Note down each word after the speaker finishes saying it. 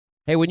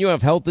Hey, when you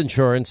have health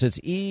insurance, it's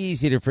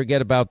easy to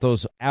forget about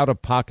those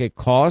out-of-pocket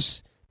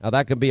costs. Now,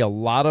 that can be a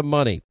lot of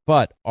money,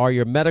 but are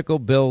your medical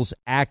bills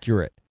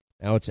accurate?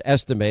 Now, it's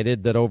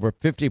estimated that over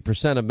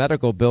 50% of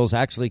medical bills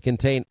actually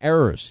contain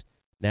errors.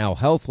 Now,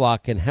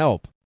 HealthLock can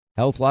help.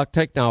 HealthLock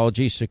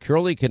technology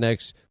securely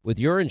connects with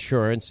your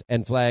insurance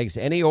and flags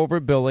any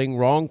overbilling,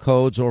 wrong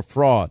codes, or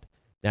fraud.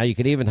 Now, you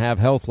can even have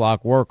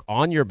HealthLock work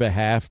on your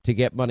behalf to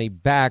get money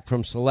back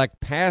from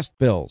select past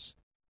bills.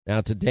 Now,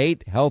 to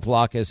date,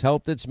 HealthLock has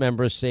helped its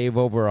members save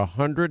over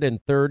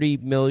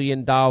 $130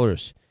 million.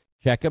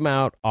 Check them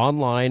out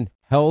online,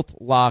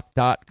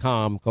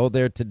 healthlock.com. Go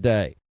there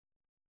today.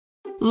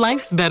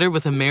 Life's better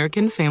with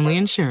American Family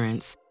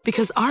Insurance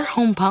because our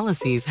home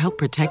policies help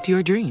protect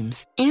your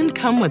dreams and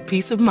come with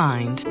peace of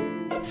mind.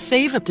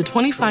 Save up to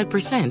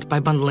 25% by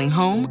bundling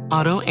home,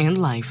 auto,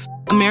 and life.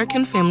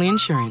 American Family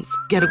Insurance.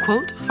 Get a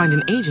quote, find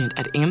an agent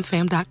at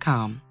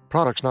amfam.com.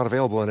 Products not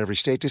available in every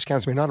state.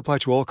 Discounts may not apply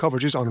to all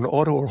coverages on an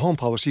auto or home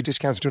policy.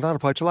 Discounts do not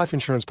apply to life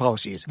insurance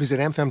policies. Visit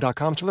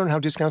amfam.com to learn how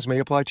discounts may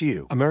apply to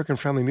you. American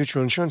Family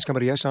Mutual Insurance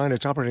Company, SI, and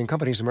its operating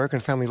companies,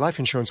 American Family Life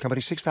Insurance Company,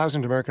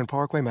 6000 American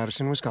Parkway,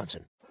 Madison,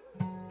 Wisconsin.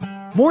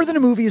 More Than a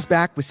Movie is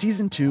back with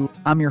Season 2.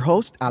 I'm your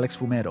host, Alex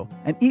Fumero,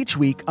 and each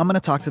week I'm going to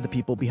talk to the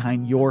people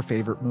behind your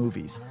favorite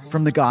movies.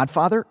 From The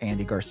Godfather,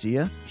 Andy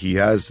Garcia. He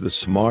has the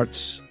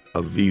smarts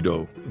of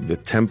Vito, the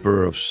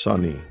temper of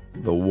Sonny,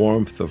 the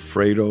warmth of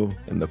Fredo,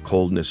 and the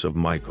coldness of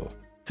Michael.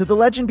 To the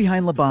legend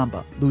behind La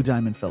Bamba, Lou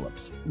Diamond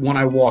Phillips. When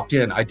I walked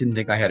in, I didn't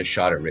think I had a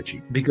shot at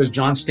Richie because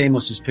John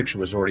Stamos' picture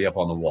was already up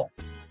on the wall.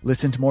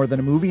 Listen to More Than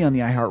a Movie on the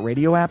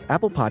iHeartRadio app,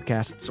 Apple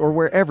Podcasts, or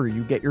wherever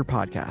you get your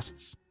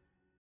podcasts.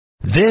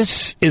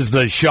 This is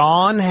the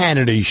Sean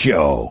Hannity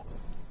Show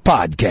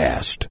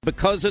podcast.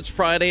 Because it's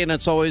Friday and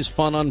it's always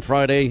fun on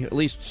Friday, at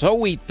least so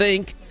we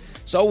think,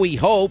 so we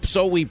hope,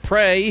 so we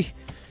pray.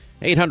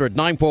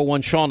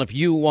 800-941-SEAN if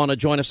you want to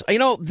join us. You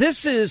know,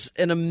 this is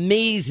an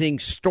amazing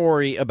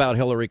story about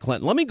Hillary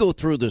Clinton. Let me go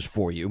through this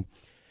for you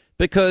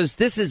because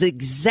this is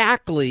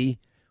exactly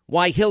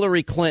why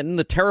Hillary Clinton,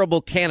 the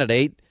terrible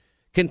candidate,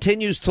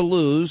 continues to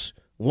lose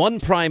one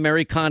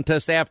primary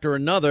contest after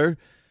another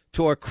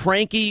to a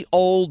cranky,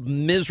 old,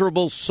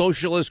 miserable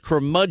socialist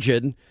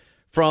curmudgeon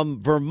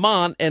from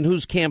Vermont and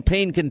whose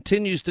campaign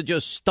continues to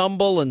just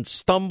stumble and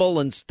stumble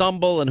and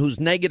stumble and whose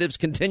negatives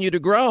continue to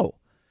grow.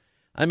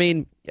 I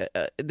mean,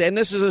 and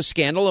this is a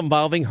scandal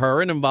involving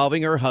her and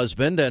involving her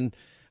husband, and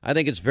I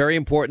think it's very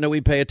important that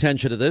we pay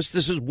attention to this.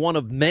 This is one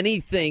of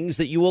many things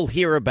that you will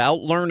hear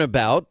about, learn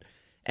about,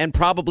 and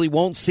probably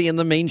won't see in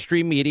the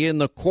mainstream media in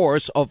the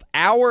course of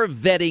our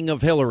vetting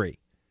of Hillary.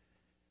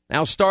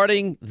 Now,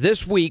 starting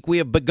this week, we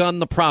have begun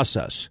the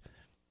process.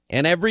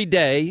 And every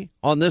day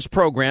on this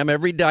program,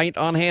 every night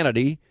on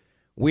Hannity,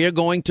 we are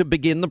going to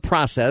begin the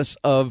process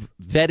of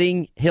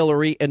vetting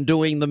Hillary and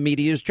doing the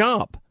media's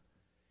job.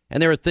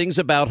 And there are things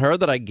about her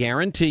that I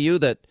guarantee you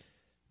that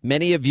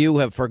many of you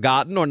have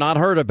forgotten or not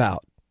heard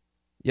about.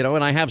 You know,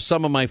 and I have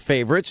some of my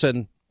favorites,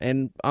 and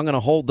I'm going to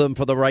hold them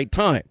for the right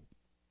time.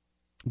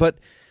 But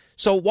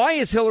so why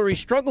is Hillary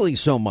struggling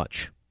so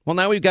much? Well,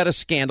 now we've got a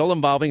scandal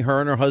involving her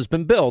and her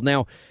husband, Bill.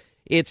 Now,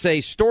 it's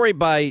a story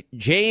by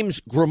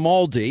James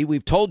Grimaldi.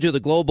 We've told you the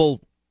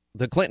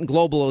Clinton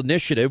Global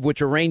Initiative,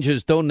 which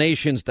arranges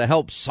donations to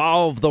help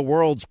solve the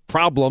world's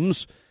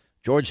problems.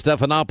 George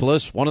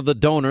Stephanopoulos, one of the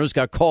donors,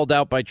 got called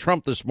out by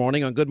Trump this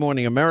morning on Good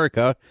Morning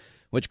America,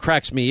 which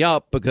cracks me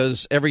up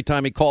because every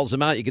time he calls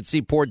him out, you can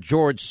see poor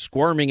George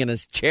squirming in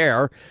his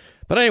chair.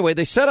 But anyway,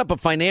 they set up a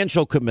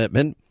financial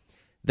commitment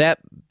that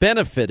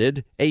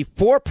benefited a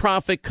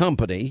for-profit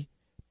company,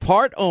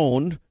 part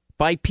owned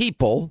by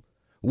people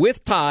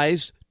with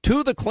ties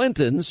to the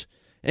Clintons,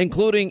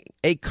 including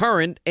a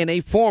current and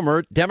a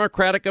former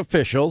Democratic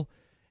official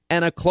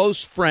and a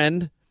close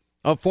friend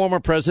of former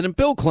President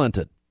Bill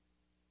Clinton.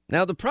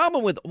 Now, the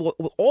problem with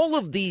all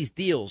of these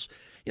deals,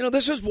 you know,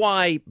 this is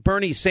why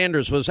Bernie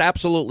Sanders was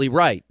absolutely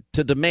right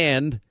to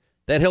demand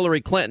that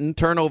Hillary Clinton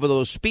turn over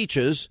those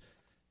speeches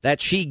that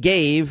she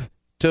gave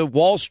to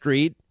Wall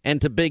Street and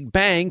to big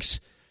banks,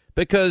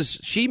 because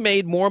she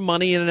made more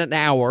money in an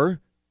hour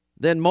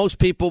than most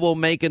people will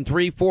make in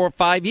 3, 4,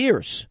 5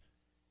 years.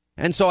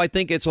 And so I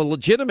think it's a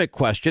legitimate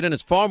question, and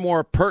it's far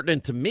more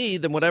pertinent to me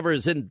than whatever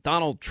is in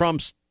Donald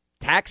Trump's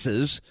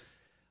taxes,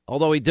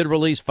 although he did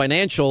release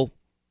financial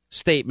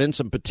statements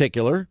in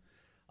particular.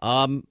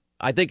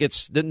 I think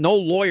it's that no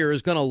lawyer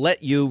is going to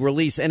let you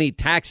release any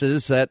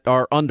taxes that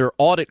are under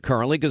audit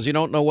currently because you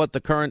don't know what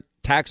the current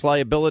tax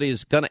liability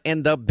is going to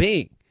end up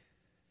being.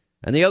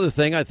 And the other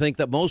thing I think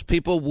that most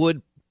people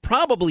would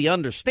probably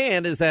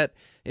understand is that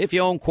if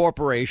you own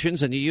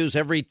corporations and you use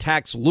every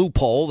tax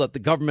loophole that the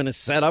government has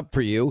set up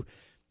for you,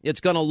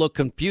 it's going to look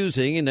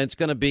confusing and it's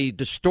going to be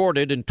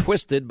distorted and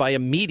twisted by a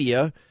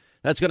media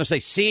that's going to say,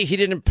 see, he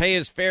didn't pay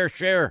his fair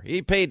share.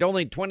 He paid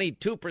only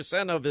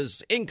 22% of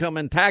his income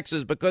in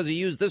taxes because he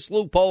used this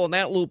loophole and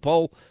that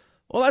loophole.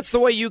 Well, that's the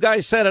way you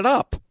guys set it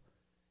up.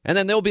 And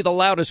then they'll be the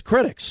loudest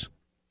critics.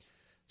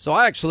 So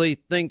I actually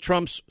think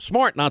Trump's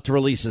smart not to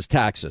release his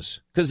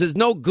taxes because there's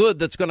no good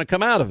that's going to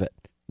come out of it.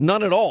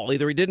 None at all.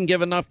 Either he didn't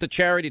give enough to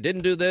charity,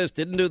 didn't do this,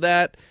 didn't do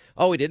that.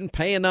 Oh, he didn't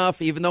pay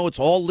enough, even though it's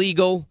all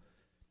legal.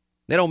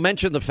 They don't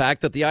mention the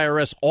fact that the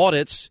IRS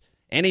audits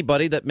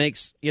anybody that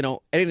makes,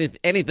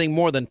 anything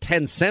more than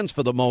 10 cents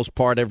for the most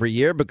part every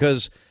year,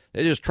 because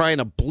they're just trying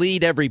to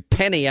bleed every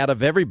penny out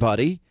of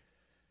everybody.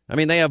 I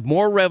mean, they have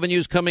more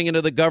revenues coming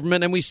into the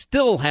government, and we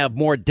still have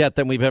more debt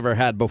than we've ever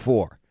had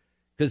before.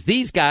 Because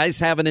these guys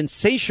have an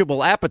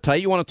insatiable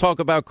appetite. You want to talk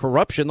about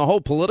corruption? The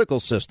whole political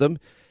system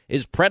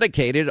is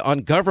predicated on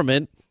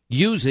government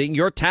using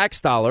your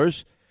tax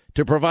dollars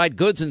to provide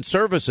goods and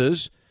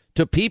services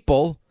to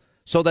people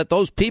so that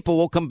those people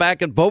will come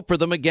back and vote for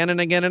them again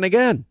and again and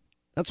again.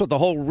 That's what the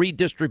whole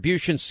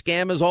redistribution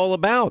scam is all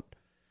about.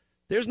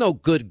 There's no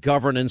good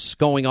governance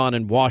going on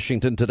in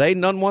Washington today,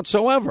 none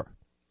whatsoever.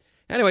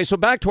 Anyway, so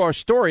back to our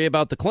story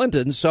about the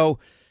Clintons. So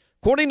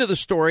according to the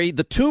story,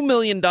 the $2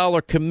 million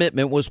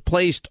commitment was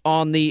placed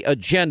on the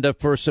agenda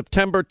for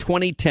September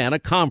 2010, a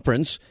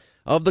conference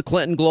of the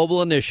Clinton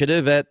Global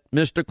Initiative at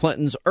Mr.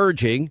 Clinton's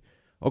urging,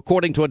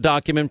 according to a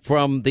document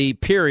from the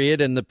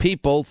period and the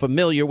people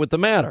familiar with the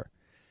matter.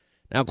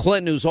 Now,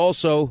 Clinton, who's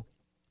also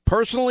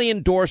personally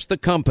endorsed the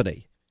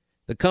company.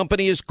 The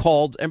company is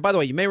called, and by the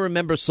way, you may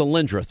remember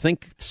Solyndra.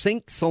 Think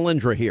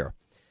Solyndra here.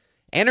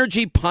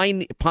 Energy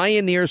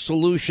Pioneer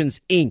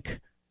Solutions, Inc.,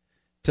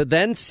 to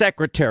then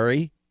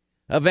Secretary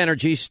of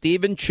Energy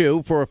Stephen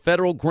Chu for a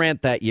federal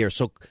grant that year.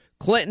 So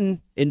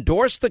Clinton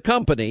endorsed the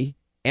company,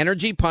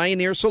 Energy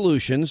Pioneer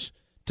Solutions,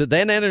 to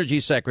then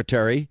Energy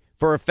Secretary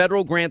for a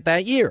federal grant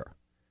that year.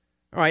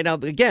 All right, now,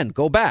 again,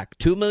 go back.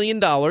 $2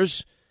 million,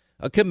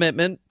 a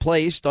commitment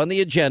placed on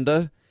the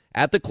agenda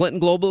at the Clinton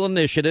Global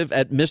Initiative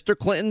at Mr.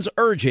 Clinton's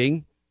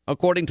urging,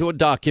 according to a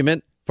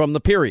document from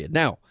the period.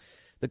 Now,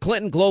 the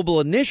Clinton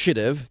Global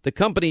Initiative, the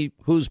company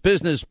whose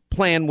business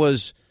plan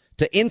was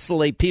to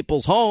insulate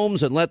people's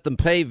homes and let them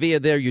pay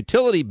via their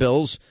utility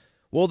bills,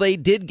 well, they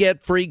did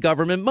get free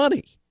government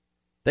money.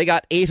 They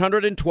got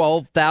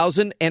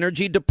 $812,000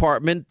 Energy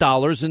Department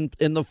dollars in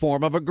the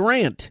form of a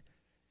grant.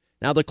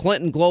 Now, the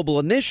Clinton Global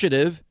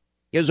Initiative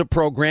is a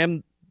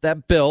program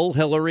that Bill,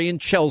 Hillary,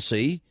 and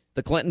Chelsea,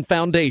 the Clinton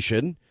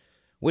Foundation,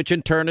 which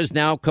in turn has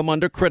now come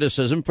under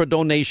criticism for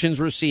donations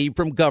received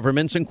from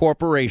governments and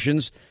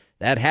corporations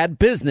that had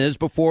business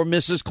before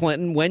Mrs.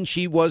 Clinton when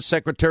she was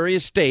Secretary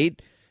of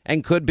State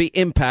and could be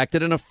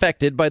impacted and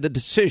affected by the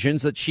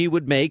decisions that she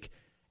would make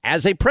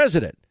as a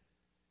president.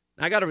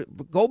 I got to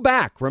go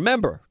back.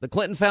 Remember, the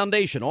Clinton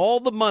Foundation,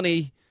 all the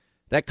money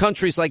that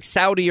countries like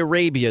Saudi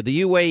Arabia,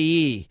 the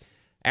UAE,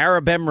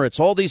 Arab Emirates,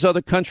 all these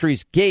other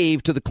countries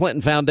gave to the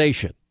Clinton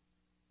Foundation.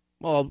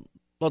 Well,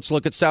 let's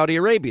look at Saudi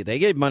Arabia. They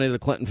gave money to the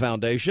Clinton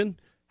Foundation.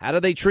 How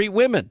do they treat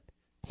women?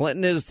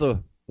 Clinton is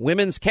the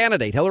women's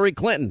candidate, Hillary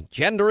Clinton,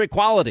 gender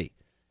equality.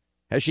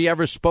 Has she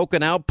ever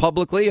spoken out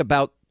publicly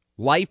about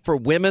life for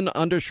women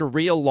under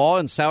Sharia law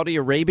in Saudi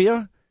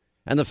Arabia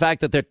and the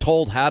fact that they're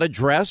told how to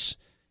dress,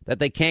 that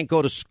they can't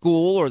go to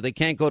school or they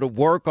can't go to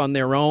work on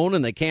their own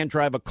and they can't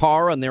drive a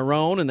car on their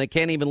own and they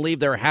can't even leave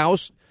their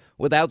house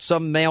without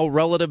some male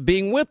relative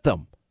being with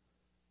them?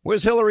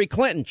 Where's Hillary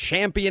Clinton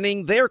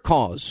championing their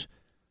cause?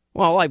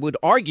 Well, I would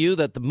argue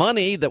that the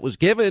money that was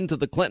given to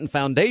the Clinton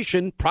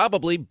Foundation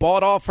probably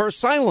bought off her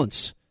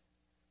silence,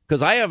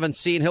 because I haven't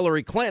seen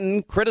Hillary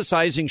Clinton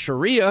criticizing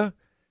Sharia.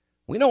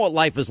 We know what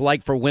life is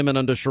like for women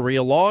under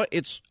Sharia law.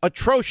 It's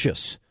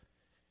atrocious.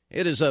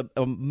 It is a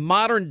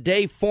modern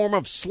day form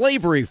of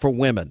slavery for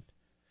women,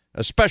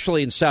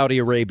 especially in Saudi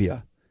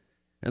Arabia.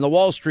 And the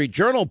Wall Street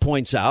Journal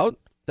points out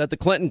that the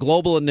Clinton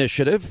Global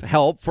Initiative,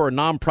 help for a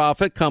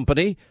nonprofit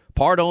company,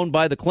 part owned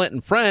by the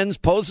Clinton friends,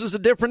 poses a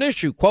different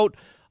issue. Quote,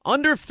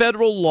 under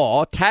federal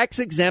law,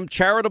 tax-exempt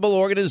charitable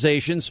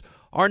organizations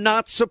are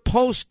not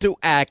supposed to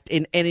act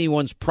in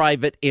anyone's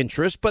private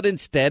interest, but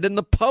instead in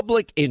the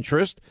public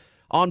interest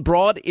on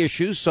broad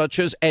issues such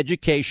as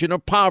education or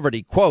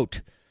poverty.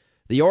 Quote,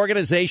 the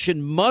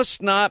organization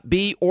must not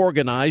be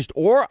organized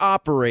or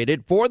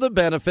operated for the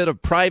benefit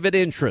of private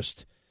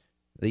interest,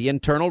 the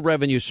Internal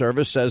Revenue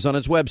Service says on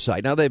its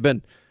website. Now, they've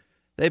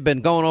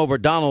been going over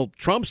Donald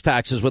Trump's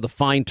taxes with a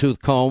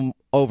fine-tooth comb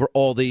over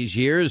all these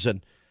years,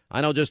 and I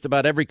know just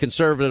about every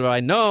conservative I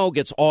know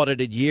gets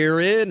audited year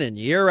in and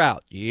year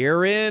out,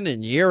 year in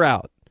and year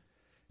out.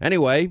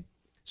 Anyway,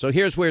 so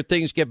here's where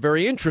things get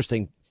very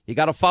interesting. You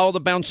got to follow the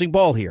bouncing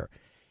ball here.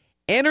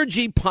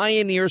 Energy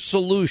Pioneer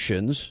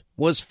Solutions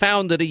was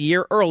founded a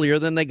year earlier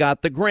than they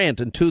got the grant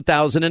in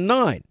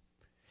 2009.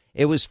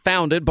 It was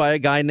founded by a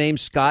guy named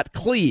Scott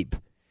Klebe.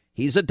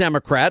 He's a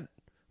Democrat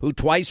who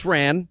twice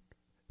ran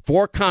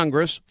for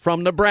Congress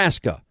from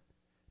Nebraska.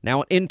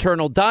 Now, an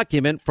internal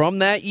document from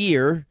that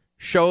year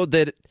showed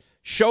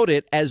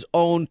it as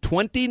owned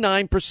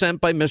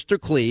 29% by Mr.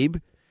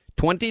 Klebe,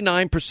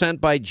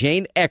 29% by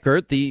Jane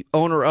Eckert, the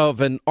owner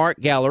of an art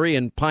gallery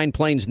in Pine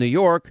Plains, New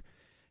York,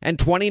 and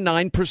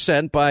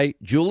 29% by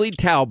Julie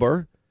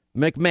Tauber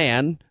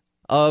McMahon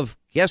of,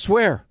 guess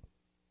where?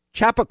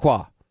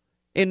 Chappaqua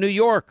in New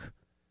York,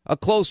 a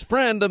close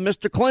friend of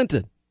Mr.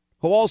 Clinton,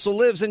 who also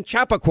lives in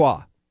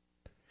Chappaqua.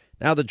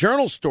 Now, the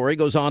Journal story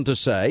goes on to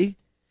say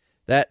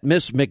that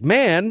Miss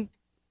McMahon,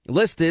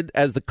 listed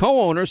as the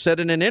co-owner, said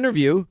in an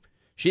interview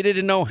she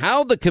didn't know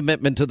how the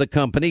commitment to the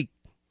company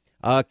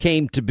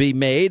came to be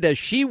made, as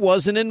she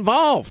wasn't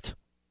involved.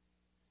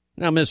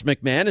 Now, Miss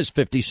McMahon is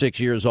 56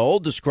 years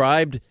old,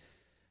 described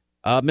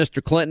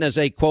Mr. Clinton as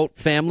a, quote,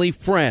 family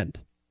friend.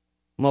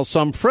 Well,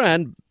 some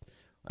friend,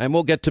 and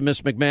we'll get to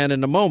Miss McMahon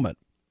in a moment.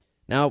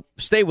 Now,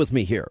 stay with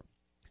me here.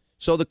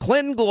 So the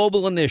Clinton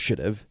Global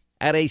Initiative,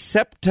 at a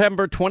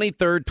September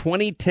 23rd,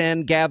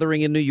 2010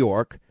 gathering in New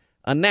York,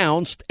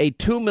 announced a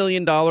 $2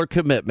 million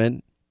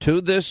commitment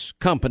to this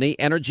company,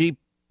 Energy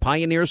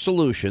Pioneer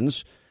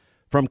Solutions,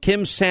 from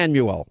Kim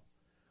Samuel,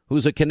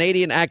 who's a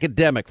Canadian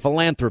academic,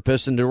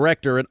 philanthropist, and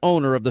director and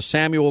owner of the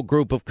Samuel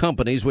Group of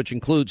companies, which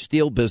includes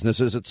steel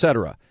businesses,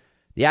 etc.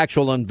 The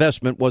actual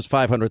investment was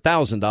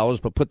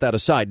 $500,000, but put that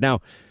aside.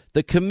 Now,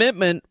 the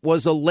commitment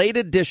was a late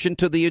addition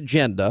to the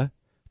agenda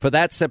for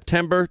that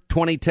September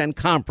 2010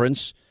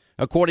 conference,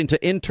 according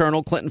to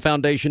internal Clinton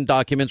Foundation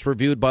documents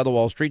reviewed by the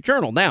Wall Street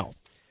Journal. Now,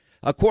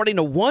 according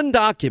to one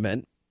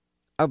document,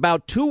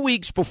 about 2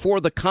 weeks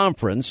before the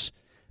conference,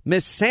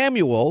 Ms.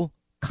 Samuel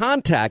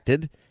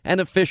contacted an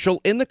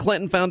official in the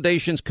Clinton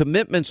Foundation's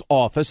commitments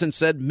office and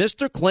said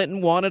Mr.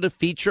 Clinton wanted to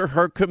feature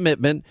her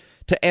commitment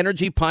to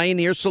Energy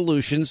Pioneer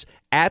Solutions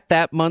at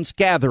that month's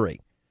gathering.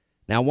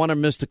 Now, one of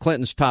Mr.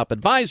 Clinton's top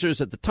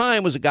advisors at the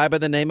time was a guy by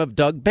the name of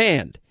Doug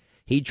Band.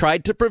 He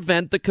tried to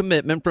prevent the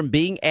commitment from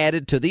being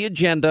added to the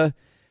agenda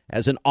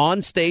as an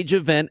on-stage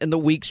event in the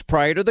weeks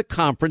prior to the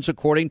conference,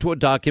 according to a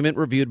document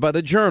reviewed by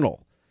the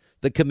Journal.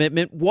 The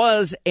commitment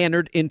was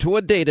entered into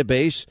a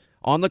database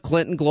on the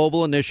Clinton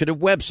Global Initiative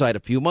website. A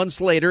few months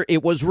later,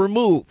 it was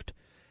removed.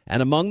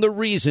 And among the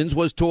reasons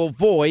was to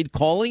avoid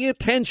calling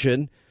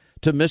attention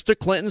to Mr.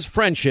 Clinton's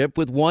friendship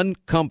with one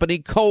company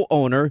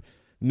co-owner,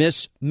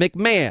 Miss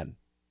McMahon.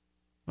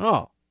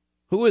 Oh,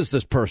 who is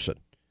this person?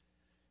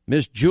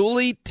 Miss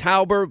Julie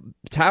Tauber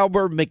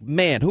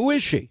McMahon. Who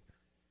is she?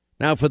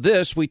 Now, for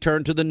this, we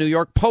turn to the New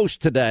York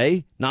Post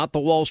today, not the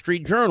Wall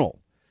Street Journal.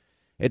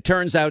 It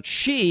turns out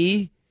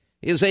she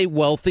is a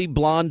wealthy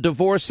blonde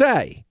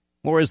divorcee,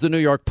 or as the New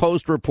York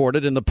Post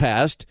reported in the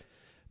past,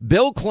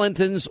 Bill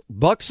Clinton's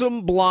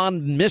buxom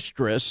blonde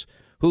mistress,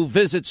 who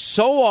visits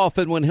so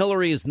often when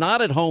Hillary is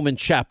not at home in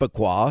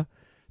Chappaqua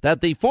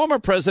that the former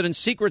president's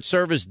Secret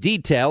Service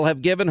detail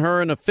have given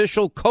her an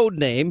official code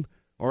name,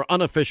 or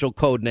unofficial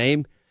code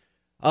name,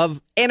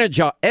 of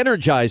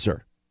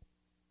Energizer.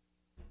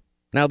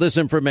 Now, this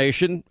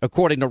information,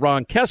 according to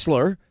Ron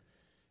Kessler,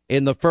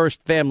 in the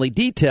first Family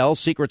Detail,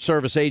 Secret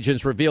Service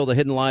agents reveal the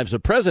hidden lives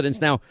of presidents.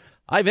 Now,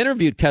 I've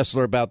interviewed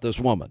Kessler about this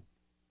woman,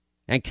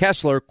 and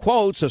Kessler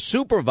quotes a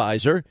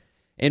supervisor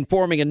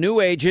informing a new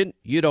agent,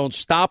 you don't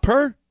stop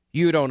her,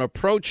 you don't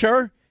approach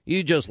her,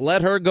 you just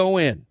let her go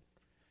in.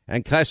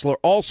 And Kessler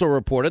also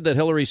reported that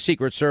Hillary's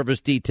Secret Service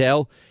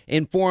detail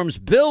informs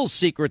Bill's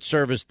Secret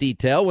Service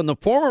detail when the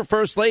former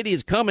First Lady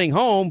is coming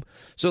home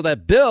so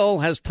that Bill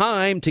has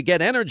time to get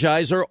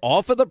Energizer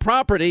off of the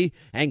property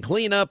and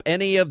clean up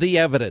any of the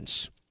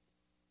evidence.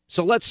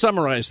 So let's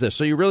summarize this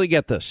so you really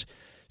get this.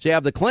 So you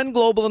have the Clinton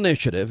Global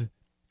Initiative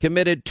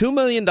committed $2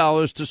 million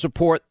to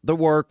support the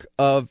work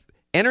of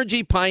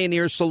Energy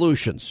Pioneer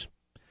Solutions,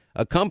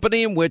 a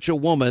company in which a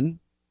woman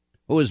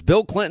who is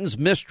Bill Clinton's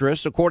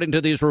mistress, according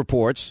to these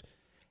reports,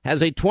 has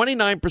a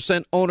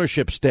 29%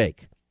 ownership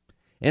stake.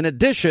 In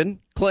addition,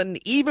 Clinton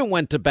even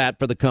went to bat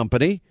for the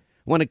company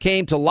when it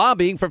came to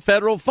lobbying for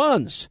federal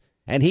funds,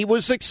 and he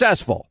was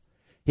successful.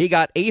 He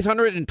got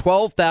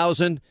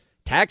 $812,000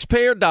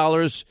 taxpayer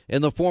dollars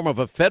in the form of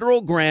a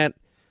federal grant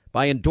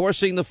by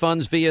endorsing the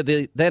funds via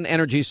the then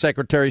Energy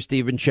Secretary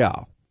Stephen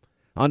Chow.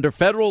 Under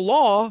federal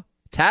law,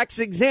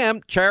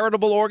 tax-exempt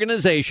charitable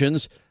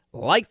organizations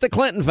like the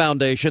Clinton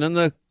Foundation and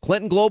the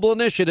Clinton Global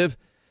Initiative,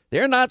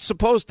 they're not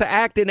supposed to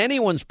act in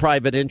anyone's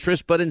private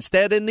interest, but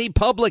instead in the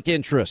public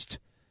interest.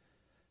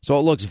 So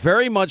it looks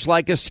very much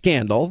like a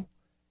scandal,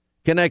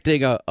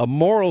 connecting a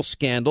moral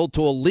scandal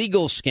to a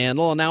legal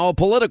scandal and now a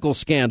political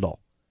scandal.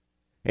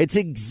 It's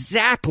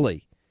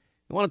exactly.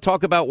 You want to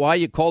talk about why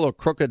you call her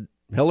crooked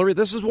Hillary?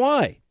 This is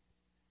why.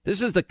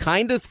 This is the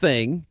kind of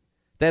thing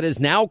that has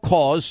now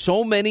caused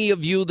so many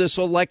of you this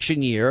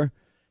election year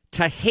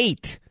to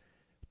hate,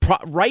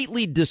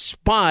 rightly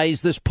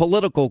despise this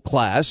political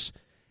class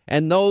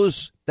and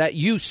those that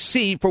you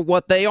see for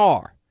what they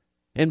are,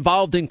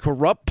 involved in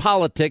corrupt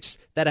politics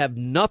that have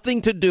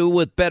nothing to do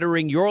with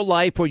bettering your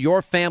life or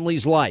your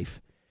family's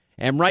life.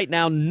 And right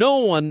now, no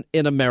one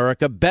in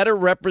America better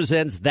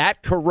represents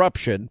that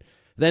corruption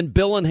than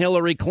Bill and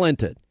Hillary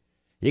Clinton.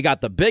 You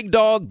got the big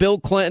dog, Bill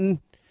Clinton.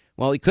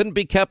 Well, he couldn't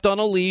be kept on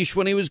a leash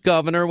when he was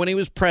governor, when he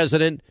was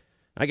president.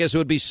 I guess it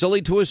would be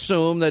silly to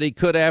assume that he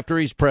could after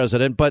he's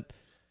president. But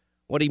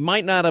what he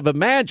might not have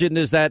imagined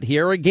is that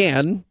here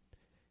again,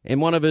 in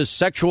one of his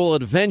sexual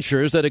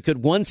adventures, that it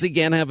could once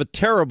again have a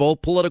terrible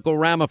political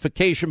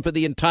ramification for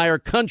the entire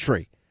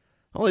country.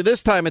 Only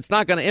this time it's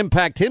not going to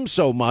impact him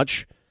so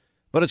much,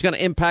 but it's going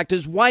to impact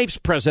his wife's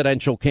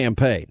presidential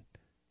campaign.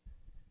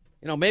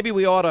 You know, maybe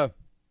we ought to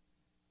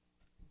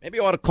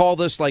call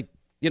this like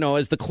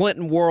as the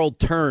Clinton world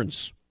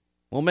turns.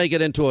 We'll make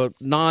it into a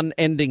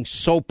non-ending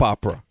soap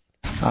opera.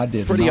 I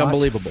did Pretty not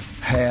unbelievable.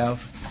 have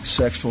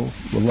sexual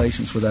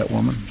relations with that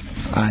woman.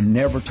 I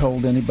never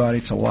told anybody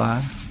to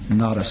lie.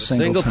 Not a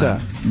single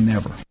time.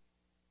 Never.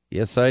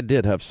 Yes, I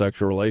did have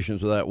sexual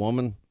relations with that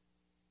woman.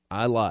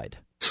 I lied.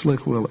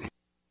 Slick Willie.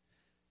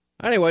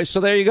 Anyway, so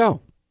there you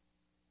go.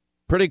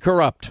 Pretty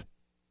corrupt.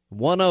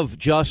 One of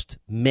just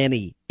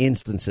many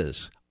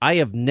instances. I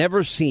have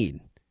never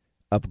seen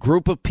a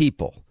group of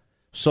people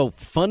so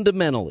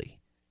fundamentally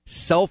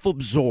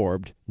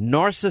self-absorbed,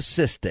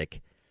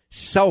 narcissistic,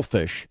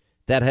 selfish,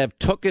 that have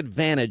taken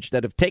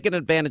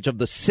advantage of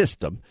the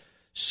system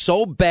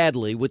so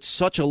badly with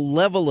such a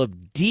level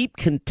of deep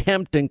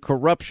contempt and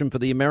corruption for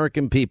the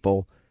American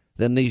people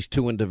than these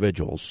two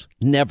individuals.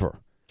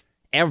 Never,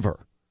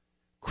 ever.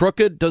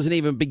 Crooked doesn't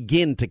even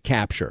begin to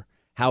capture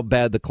how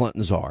bad the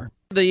Clintons are.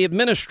 The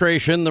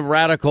administration, the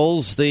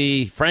radicals,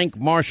 the Frank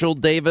Marshall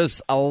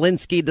Davis,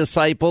 Alinsky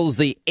disciples,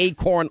 the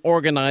Acorn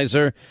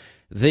organizer,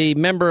 the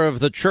member of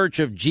the Church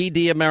of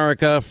GD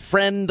America,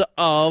 friend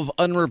of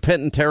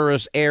unrepentant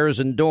terrorist Ayers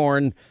and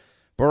Dorn,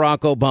 Barack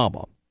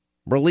Obama,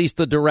 released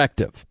a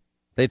directive.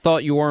 They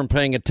thought you weren't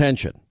paying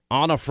attention.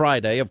 On a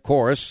Friday, of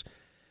course,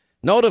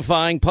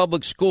 notifying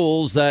public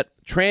schools that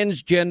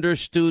transgender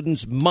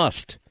students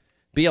must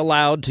be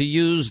allowed to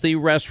use the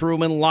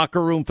restroom and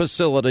locker room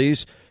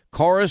facilities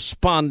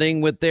corresponding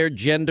with their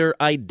gender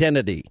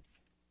identity.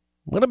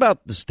 What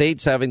about the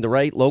states having the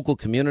right, local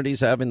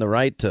communities having the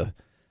right to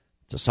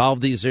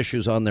solve these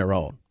issues on their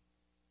own?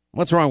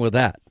 What's wrong with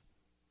that?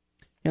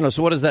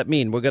 So what does that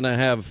mean? We're going to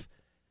have...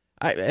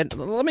 and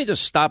let me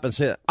just stop and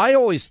say that. I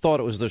always thought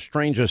it was the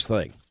strangest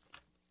thing.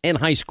 In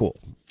high school,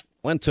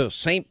 went to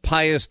St.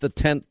 Pius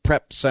X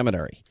Prep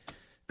Seminary.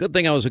 Good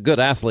thing I was a good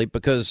athlete,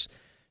 because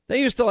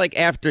they used to,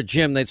 after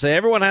gym, they'd say,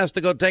 everyone has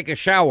to go take a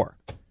shower.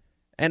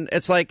 And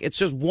it's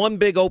just one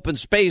big open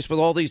space with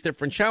all these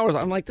different showers.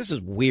 I'm like, this is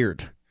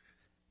weird.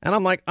 And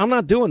I'm like, I'm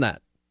not doing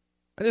that.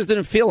 I just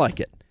didn't feel like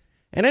it.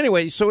 And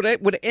anyway, so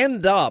it would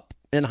end up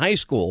in high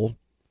school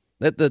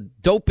that the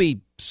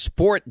dopey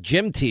sport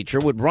gym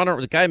teacher would run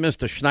around. The guy,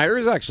 Mr. Schneider,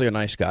 is actually a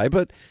nice guy,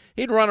 but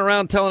he'd run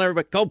around telling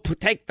everybody, go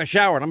take the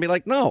shower. And I'd be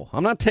like, no,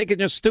 I'm not taking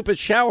your stupid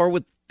shower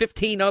with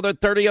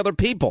 30 other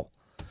people.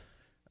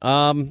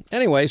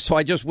 Anyway, so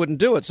I just wouldn't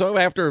do it. So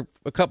after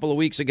a couple of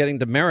weeks of getting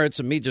demerits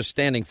and me just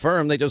standing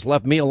firm, they just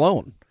left me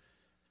alone.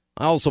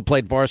 I also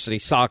played varsity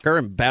soccer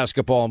and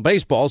basketball and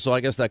baseball, so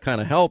I guess that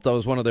kind of helped. I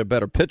was one of their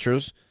better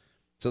pitchers,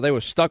 so they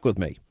were stuck with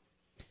me.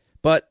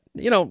 But,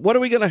 what are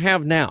we going to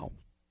have now?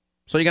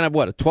 So you're going to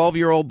have, a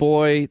 12-year-old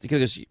boy?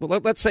 Because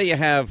let's say you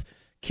have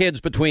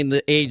kids between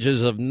the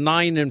ages of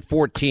 9 and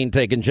 14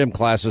 taking gym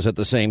classes at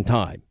the same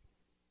time.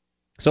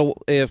 So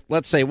if,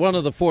 let's say, one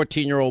of the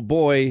 14-year-old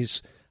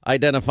boys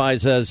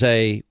identifies as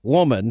a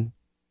woman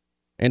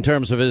in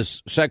terms of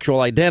his sexual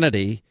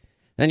identity,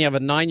 then you have a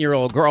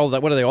 9-year-old girl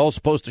that, what are they all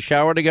supposed to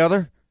shower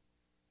together?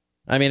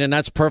 I mean, and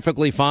that's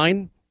perfectly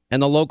fine.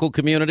 And the local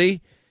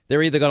community,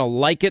 they're either going to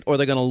like it or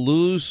they're going to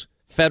lose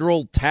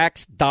federal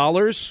tax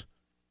dollars,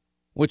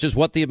 which is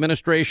what the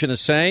administration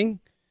is saying.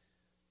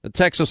 The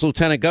Texas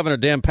Lieutenant Governor,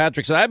 Dan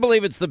Patrick, said, I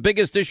believe it's the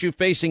biggest issue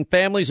facing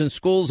families and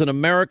schools in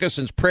America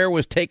since prayer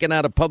was taken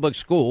out of public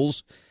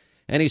schools.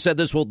 And he said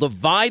this will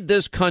divide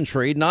this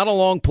country, not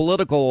along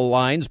political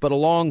lines, but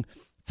along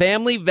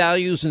family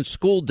values and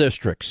school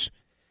districts.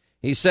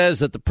 He says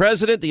that the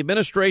president, the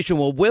administration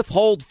will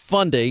withhold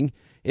funding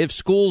if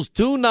schools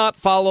do not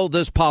follow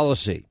this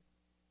policy.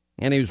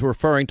 And he was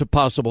referring to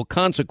possible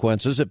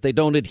consequences if they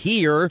don't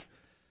adhere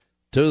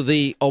to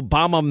the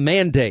Obama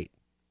mandate.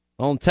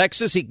 Well, in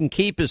Texas, he can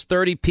keep his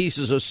 30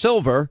 pieces of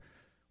silver.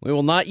 We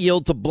will not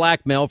yield to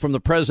blackmail from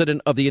the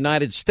president of the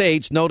United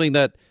States, noting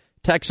that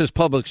Texas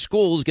public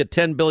schools get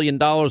 $10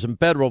 billion in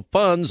federal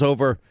funds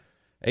over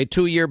a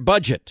 2-year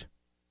budget.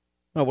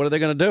 Well, what are they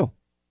going to do?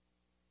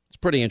 It's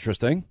pretty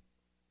interesting.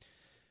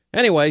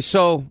 Anyway,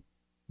 so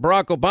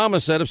Barack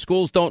Obama said if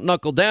schools don't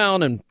knuckle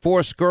down and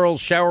force girls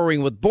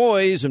showering with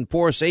boys and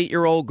force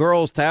 8-year-old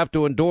girls to have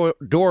to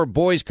endure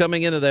boys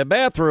coming into their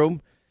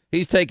bathroom,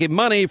 he's taking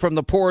money from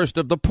the poorest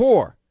of the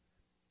poor.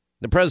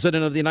 The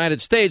president of the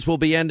United States will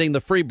be ending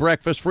the free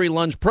breakfast, free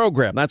lunch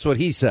program. That's what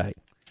he's saying.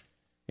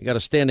 He got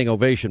a standing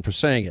ovation for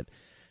saying it.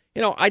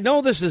 I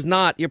know this is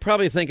not, you're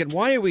probably thinking,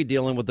 why are we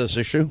dealing with this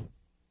issue?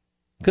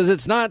 Because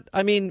it's not,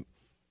 I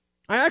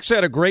actually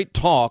had a great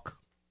talk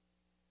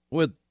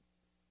with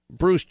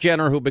Bruce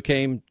Jenner, who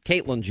became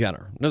Caitlyn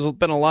Jenner. There's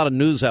been a lot of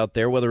news out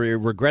there, whether he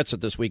regrets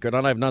it this week or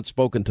not. I've not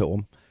spoken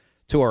to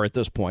her at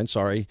this point,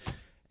 sorry.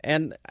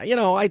 And,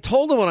 I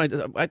told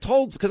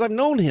him because I've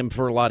known him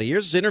for a lot of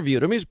years,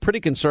 interviewed him. He's a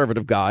pretty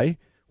conservative guy.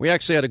 We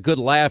actually had a good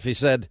laugh. He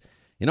said,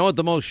 you know what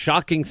the most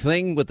shocking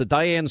thing with the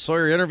Diane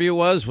Sawyer interview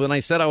was? When I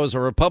said I was a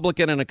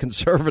Republican and a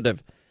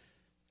conservative,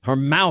 her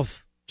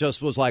mouth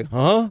just was like,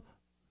 huh?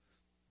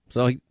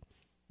 So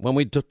when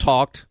we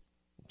talked,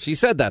 she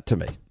said that to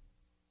me.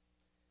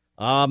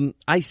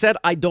 I said,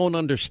 I don't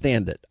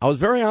understand it. I was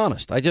very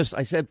honest. I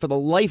said, for the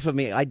life of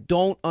me, I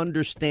don't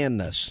understand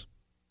this.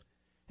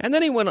 And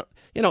then he went,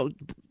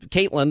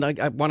 Caitlin,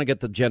 I want to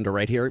get the gender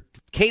right here.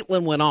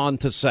 Caitlin went on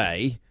to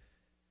say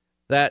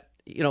that,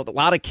 a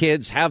lot of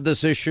kids have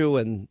this issue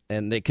and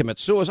they commit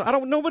suicide.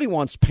 Nobody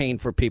wants pain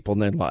for people in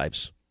their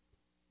lives.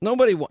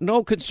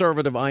 No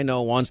conservative I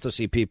know wants to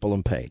see people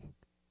in pain.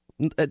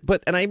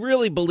 And I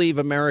really believe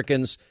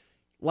Americans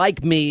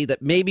like me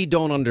that maybe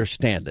don't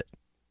understand it.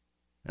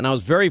 And I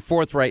was very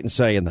forthright in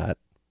saying that.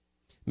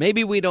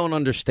 Maybe we don't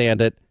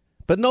understand it,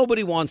 but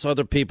nobody wants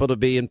other people to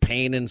be in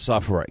pain and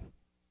suffering.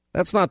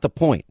 That's not the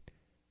point.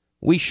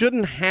 We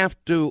shouldn't have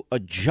to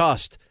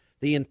adjust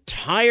the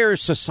entire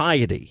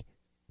society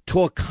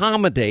to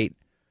accommodate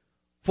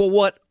for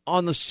what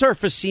on the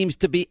surface seems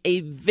to be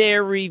a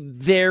very,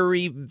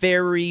 very,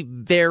 very,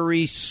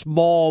 very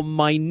small,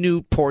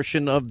 minute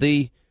portion of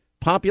the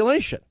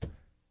population.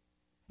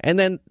 And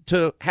then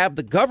to have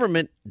the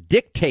government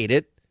dictate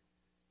it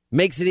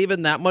makes it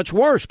even that much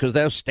worse because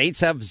those states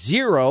have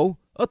zero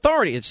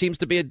authority. It seems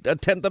to be a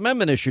 10th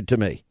Amendment issue to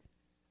me.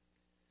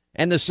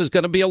 And this is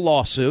going to be a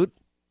lawsuit,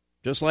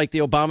 just like the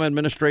Obama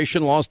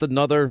administration lost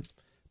another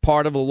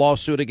part of a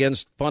lawsuit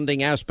against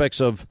funding aspects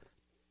of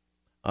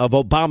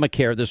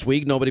Obamacare this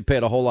week. Nobody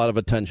paid a whole lot of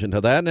attention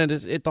to that. And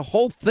the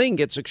whole thing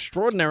gets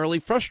extraordinarily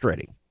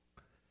frustrating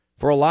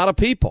for a lot of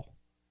people.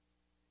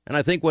 And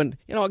I think when,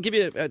 I'll give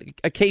you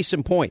a case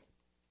in point.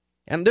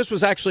 And this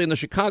was actually in the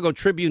Chicago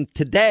Tribune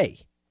today,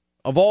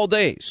 of all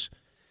days.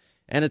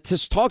 And it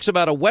just talks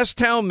about a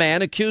Westtown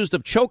man accused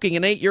of choking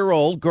an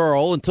 8-year-old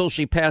girl until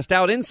she passed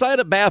out inside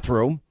a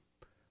bathroom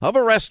of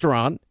a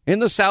restaurant in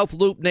the South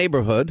Loop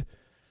neighborhood.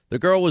 The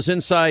girl was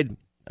inside,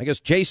 I guess,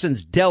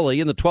 Jason's Deli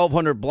in the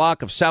 1200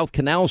 block of South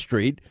Canal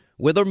Street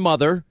with her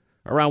mother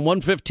around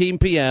 1:15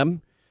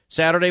 p.m.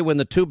 Saturday when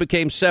the two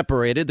became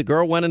separated. The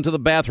girl went into the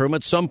bathroom.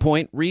 At some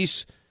point,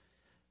 Reese,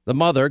 the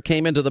mother,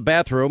 came into the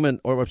bathroom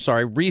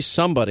Reese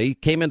somebody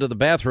came into the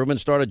bathroom and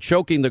started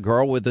choking the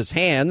girl with his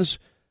hands,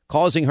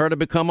 causing her to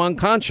become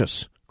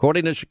unconscious,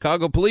 according to the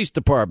Chicago Police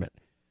Department.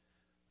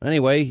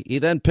 Anyway, he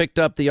then picked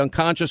up the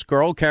unconscious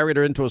girl, carried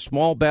her into a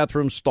small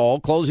bathroom stall,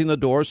 closing the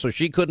door so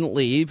she couldn't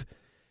leave,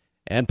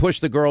 and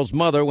pushed the girl's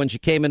mother when she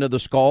came into the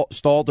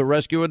stall to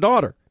rescue her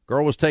daughter.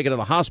 Girl was taken to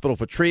the hospital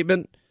for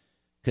treatment,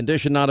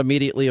 condition not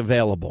immediately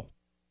available.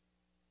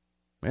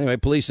 Anyway,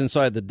 police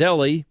inside the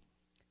deli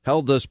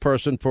held this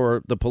person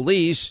for the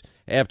police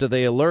after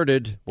they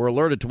were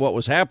alerted to what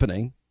was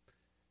happening.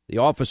 The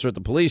officer at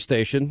the police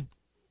station,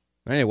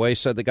 anyway,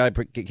 said the guy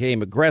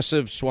became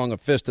aggressive, swung a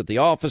fist at the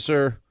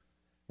officer,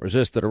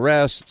 resisted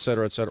arrest, et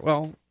cetera, et cetera.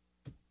 Well,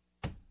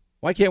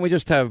 why can't we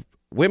just have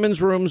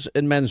women's rooms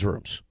and men's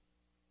rooms?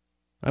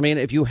 I mean,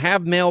 if you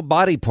have male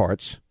body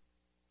parts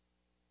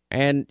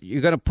and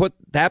you're going to put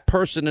that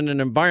person in an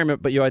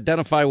environment, but you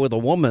identify with a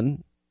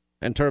woman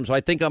in terms of,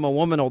 I think I'm a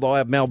woman, although I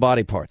have male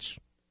body parts.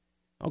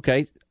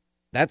 Okay,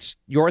 that's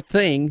your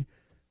thing.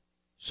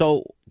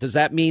 So does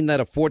that mean that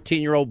a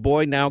 14-year-old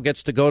boy now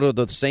gets to go to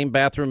the same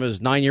bathroom as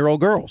 9-year-old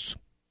girls?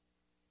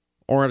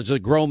 Or does a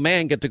grown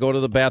man get to go to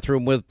the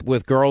bathroom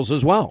with girls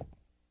as well?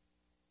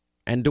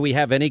 And do we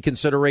have any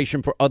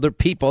consideration for other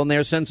people and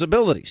their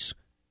sensibilities?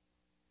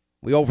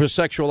 We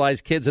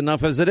over-sexualize kids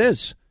enough as it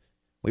is.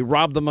 We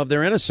rob them of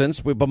their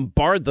innocence. We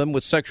bombard them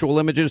with sexual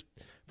images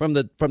from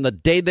the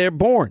day they're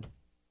born.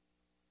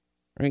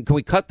 I mean, can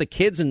we cut the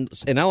kids in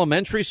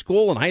elementary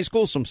school and high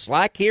school some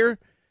slack here?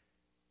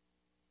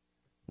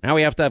 Now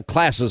we have to have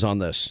classes on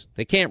this.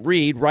 They can't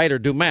read, write, or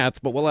do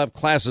math, but we'll have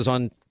classes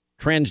on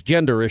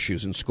transgender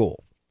issues in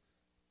school.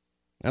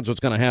 That's what's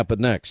going to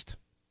happen next.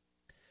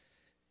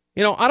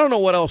 I don't know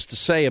what else to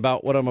say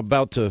about what I'm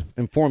about to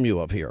inform you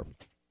of here.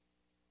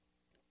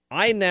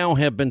 I now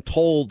have been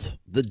told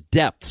the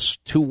depths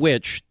to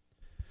which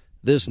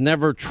this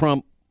Never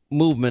Trump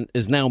movement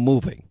is now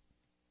moving.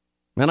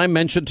 And I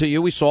mentioned to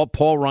you, we saw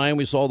Paul Ryan,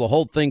 we saw the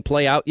whole thing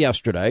play out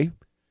yesterday.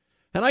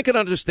 And I can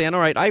understand,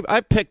 all right,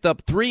 I picked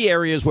up 3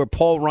 areas where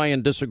Paul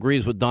Ryan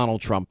disagrees with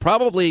Donald Trump,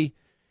 probably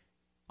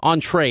on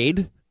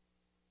trade.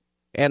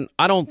 And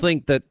I don't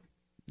think that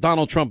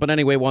Donald Trump in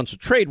any way wants a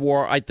trade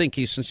war. I think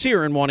he's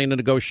sincere in wanting to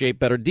negotiate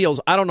better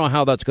deals. I don't know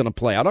how that's going to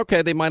play out.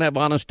 Okay, they might have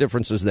honest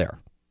differences there.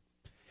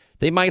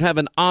 They might have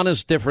an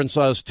honest difference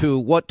as to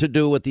what to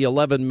do with the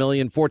 11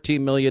 million,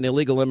 14 million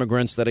illegal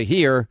immigrants that are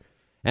here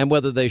and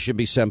whether they should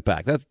be sent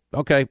back. That's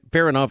okay,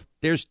 fair enough.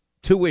 There's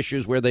 2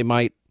 issues where they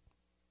might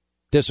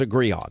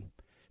disagree on.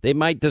 They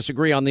might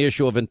disagree on the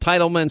issue of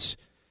entitlements,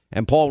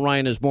 and Paul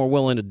Ryan is more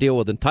willing to deal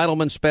with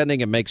entitlement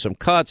spending and make some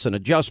cuts and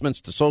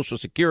adjustments to Social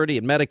Security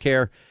and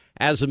Medicare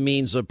as a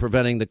means of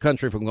preventing the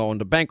country from going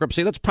to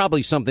bankruptcy. That's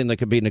probably something that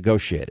could be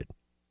negotiated.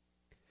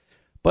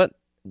 But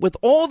with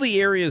all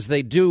the areas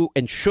they do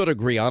and should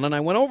agree on, and I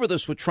went over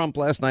this with Trump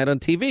last night on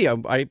TV,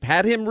 I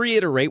had him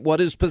reiterate what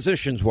his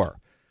positions were.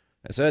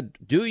 I said,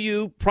 do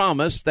you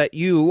promise that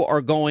you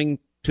are going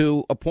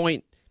to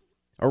appoint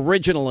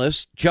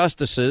originalist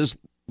justices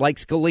like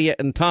Scalia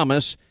and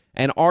Thomas,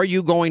 and are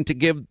you going to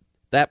give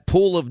that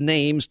pool of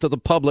names to the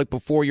public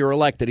before you're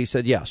elected? He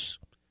said yes,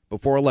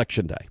 before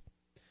Election Day.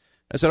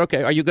 I said,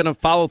 okay, are you going to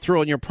follow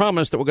through on your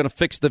promise that we're going to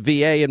fix the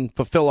VA and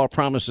fulfill our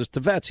promises to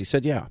vets? He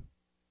said, yeah.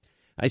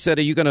 I said,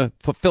 are you going to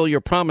fulfill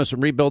your promise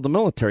and rebuild the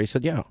military? He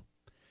said, yeah.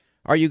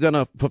 Are you going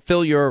to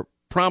fulfill your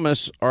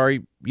promise? Are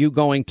you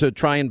going to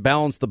try and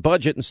balance the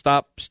budget and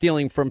stop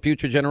stealing from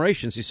future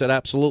generations? He said,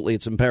 absolutely,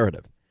 it's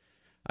imperative.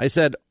 I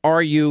said,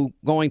 are you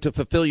going to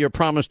fulfill your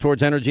promise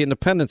towards energy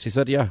independence? He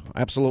said, yeah,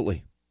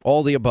 absolutely.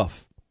 All the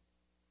above.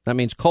 That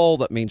means coal,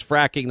 that means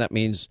fracking, that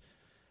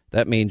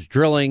means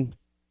drilling,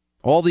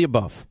 all the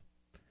above.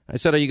 I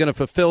said, are you going to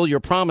fulfill your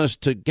promise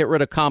to get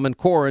rid of Common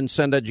Core and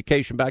send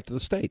education back to the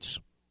states?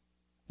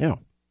 Yeah.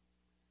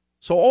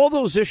 So all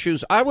those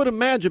issues, I would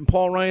imagine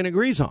Paul Ryan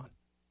agrees on.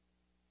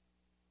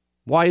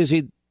 Why?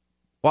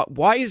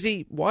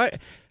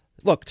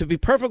 Look, to be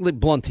perfectly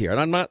blunt here, and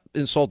I'm not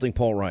insulting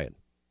Paul Ryan,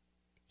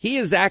 he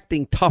is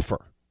acting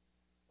tougher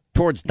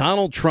towards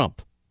Donald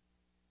Trump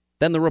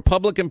than the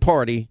Republican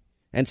Party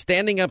and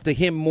standing up to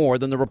him more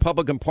than the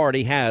Republican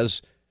Party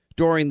has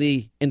during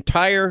the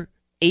entire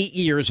 8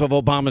 years of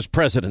Obama's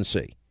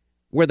presidency,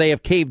 where they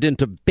have caved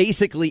into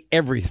basically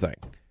everything.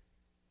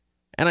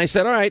 And I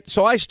said, all right,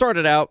 so I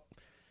started out,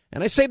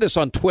 and I say this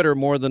on Twitter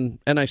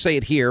and I say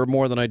it here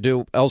more than I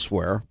do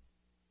elsewhere,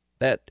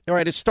 that, all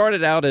right, it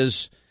started out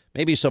as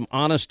maybe some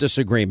honest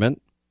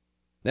disagreement.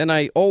 Then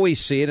I always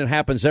see it. It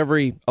happens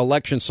every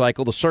election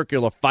cycle. The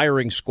circular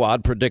firing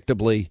squad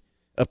predictably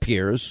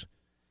appears.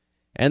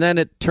 And then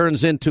it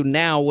turns into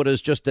now what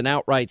is just an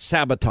outright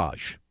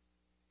sabotage.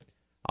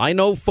 I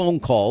know phone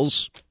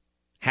calls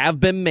have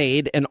been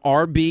made and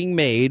are being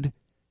made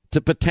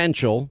to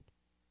potential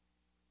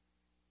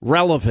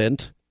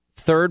relevant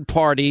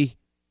third-party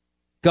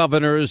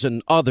governors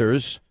and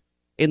others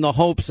in the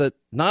hopes that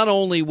not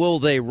only will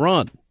they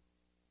run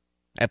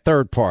at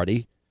third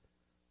party,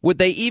 would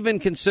they even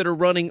consider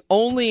running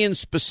only in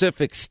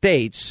specific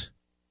states,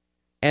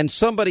 and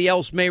somebody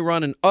else may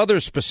run in other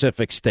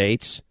specific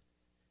states,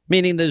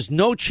 meaning there's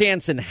no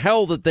chance in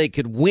hell that they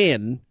could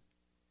win,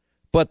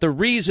 but the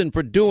reason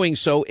for doing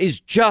so is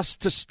just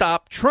to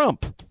stop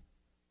Trump.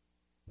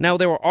 Now,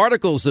 there were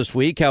articles this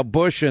week how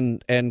Bush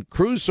and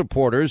Cruz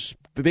supporters,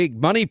 big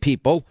money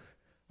people,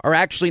 are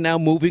actually now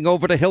moving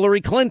over to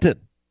Hillary Clinton.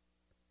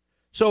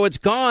 So it's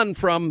gone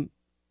from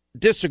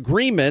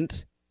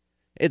disagreement.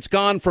 It's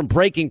gone from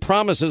breaking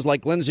promises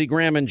like Lindsey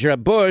Graham and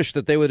Jeb Bush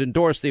that they would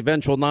endorse the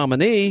eventual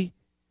nominee.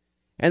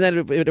 And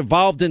then it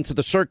evolved into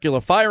the circular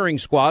firing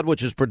squad,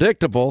 which is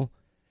predictable.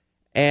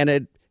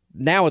 And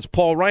now it's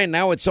Paul Ryan.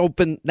 Now it's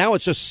open. Now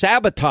it's just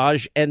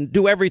sabotage and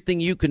do everything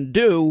you can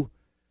do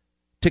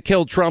to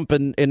kill Trump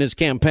in his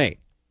campaign.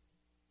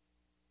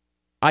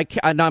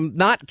 I'm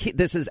not.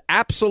 This is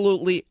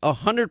absolutely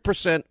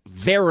 100%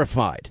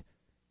 verified.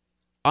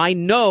 I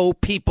know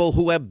people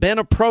who have been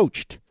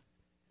approached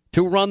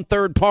to run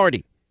third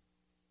party.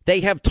 They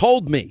have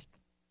told me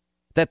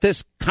that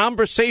this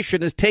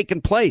conversation has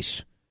taken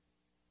place.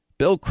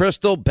 Bill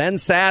Kristol, Ben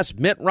Sasse,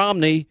 Mitt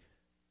Romney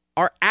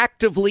are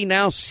actively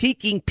now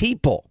seeking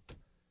people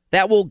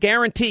that will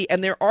guarantee,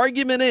 and their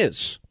argument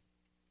is,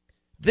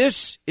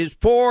 this is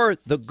for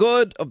the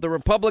good of the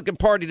Republican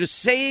Party, to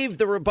save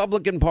the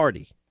Republican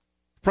Party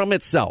from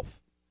itself.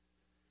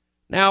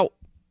 Now,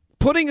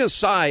 putting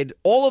aside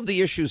all of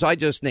the issues I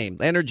just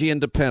named, energy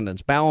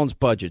independence, balanced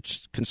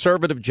budgets,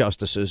 conservative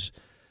justices,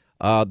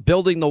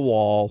 building the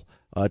wall,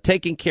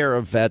 taking care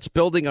of vets,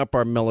 building up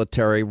our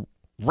military,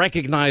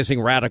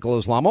 recognizing radical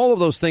Islam, all of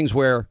those things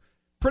where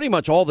pretty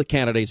much all the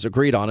candidates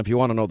agreed on, if you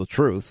want to know the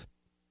truth,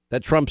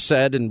 that Trump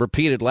said and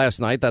repeated last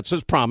night. That's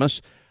his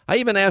promise. I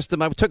even asked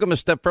him, I took him a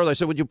step further. I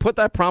said, would you put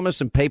that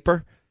promise in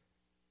paper,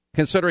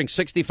 considering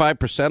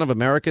 65% of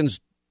Americans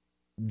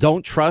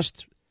don't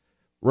trust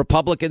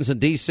Republicans in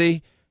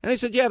D.C.? And he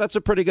said, yeah, that's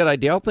a pretty good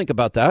idea. I'll think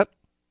about that.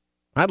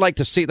 I'd like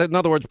to see that. In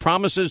other words,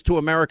 promises to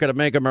America to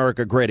make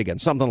America great again,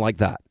 something like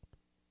that.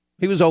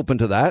 He was open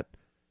to that.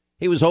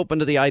 He was open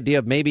to the idea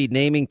of maybe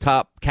naming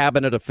top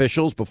cabinet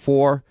officials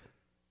before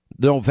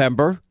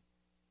November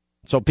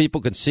so people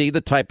can see the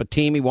type of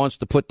team he wants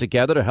to put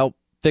together to help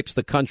fix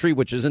the country,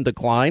 which is in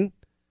decline.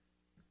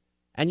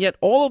 And yet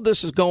all of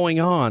this is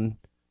going on,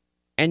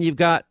 and you've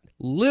got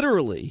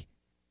literally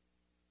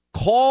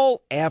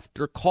call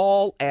after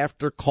call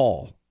after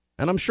call.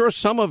 And I'm sure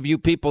some of you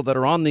people that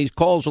are on these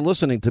calls are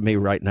listening to me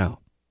right now,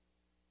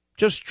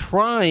 just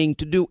trying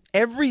to do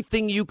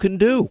everything you can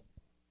do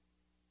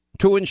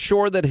to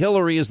ensure that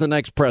Hillary is the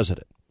next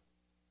president.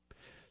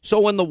 So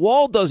when the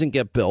wall doesn't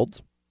get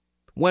built,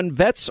 when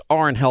vets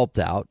aren't helped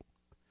out,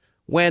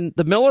 when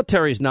the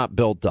military is not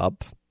built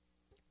up,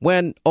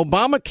 when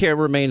Obamacare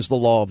remains the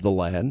law of the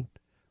land,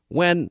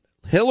 when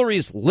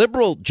Hillary's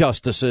liberal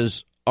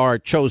justices are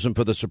chosen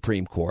for the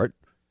Supreme Court,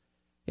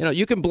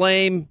 you can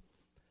blame,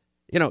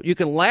 you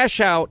can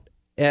lash out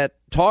at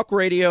talk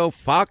radio,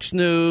 Fox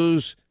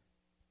News.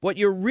 What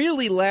you're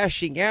really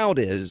lashing out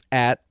is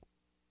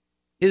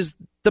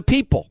the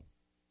people.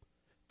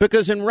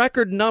 Because in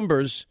record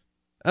numbers,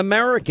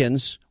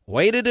 Americans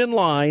waited in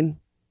line,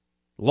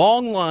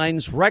 long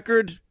lines,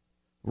 record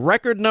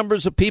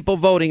numbers of people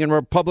voting in a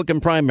Republican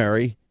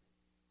primary,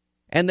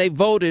 and they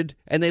voted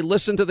and they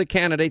listened to the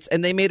candidates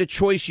and they made a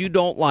choice you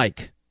don't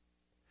like.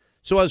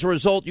 So as a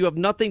result, you have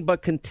nothing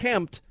but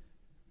contempt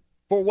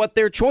for what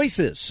their choice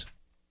is.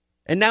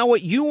 And now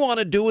what you want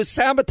to do is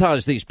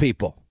sabotage these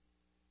people.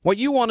 What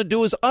you want to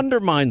do is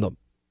undermine them.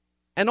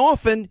 And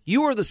often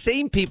you are the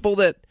same people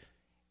that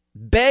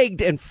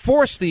begged and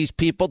forced these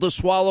people to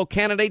swallow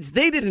candidates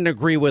they didn't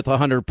agree with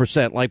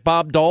 100%, like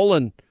Bob Dole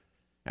and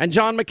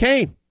John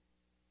McCain,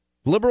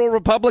 liberal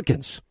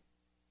Republicans.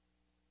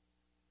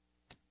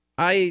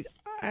 I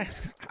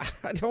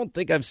don't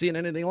think I've seen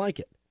anything like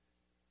it.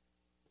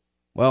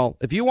 Well,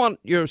 if you want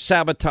your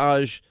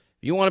sabotage, if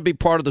you want to be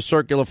part of the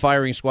circular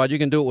firing squad, you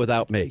can do it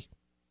without me.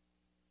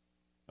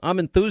 I'm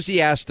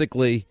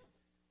enthusiastically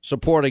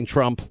supporting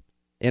Trump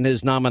in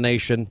his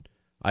nomination.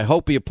 I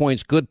hope he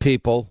appoints good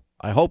people.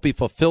 I hope he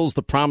fulfills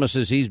the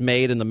promises he's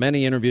made in the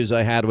many interviews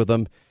I had with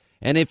him.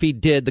 And if he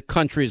did, the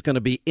country is going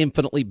to be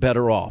infinitely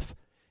better off.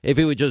 If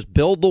he would just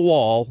build the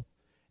wall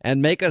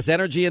and make us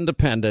energy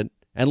independent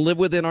and live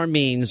within our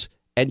means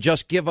and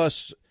just give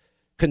us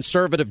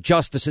conservative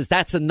justices,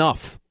 that's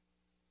enough.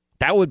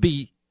 That would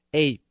be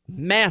a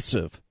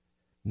massive,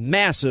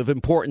 massive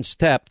important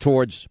step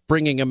towards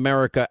bringing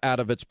America out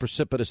of its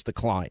precipitous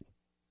decline.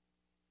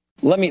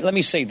 Let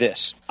me say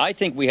this. I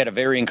think we had a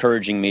very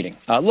encouraging meeting.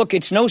 Look,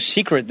 it's no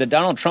secret that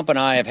Donald Trump and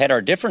I have had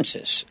our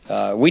differences.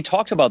 We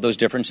talked about those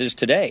differences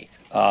today.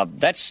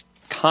 That's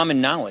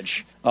common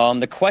knowledge.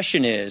 The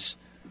question is,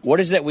 what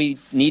is that we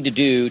need to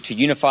do to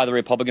unify the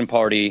Republican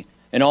Party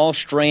and all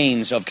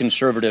strains of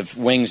conservative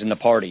wings in the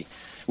party?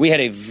 We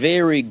had a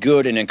very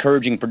good and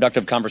encouraging,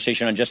 productive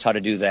conversation on just how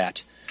to do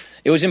that.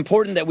 It was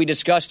important that we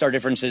discussed our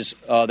differences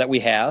that we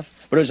have,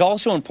 but it was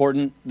also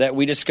important that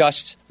we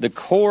discussed the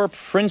core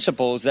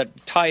principles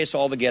that tie us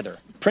all together.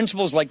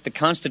 Principles like the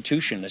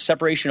Constitution, the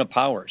separation of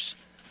powers,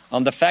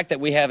 the fact that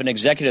we have an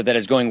executive that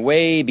is going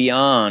way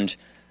beyond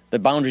the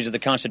boundaries of the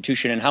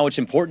Constitution, and how it's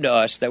important to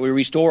us that we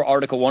restore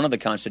Article 1 of the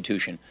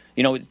Constitution.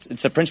 You know,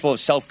 it's the principle of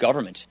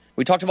self-government.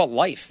 We talked about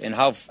life and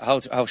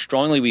how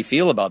strongly we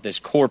feel about this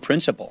core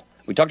principle.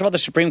 We talked about the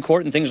Supreme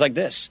Court and things like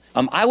this.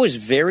 I was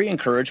very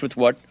encouraged with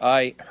what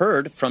I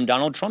heard from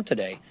Donald Trump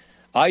today.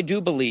 I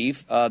do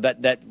believe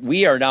that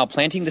we are now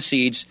planting the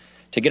seeds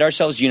to get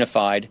ourselves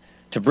unified,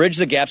 to bridge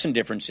the gaps and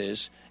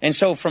differences. And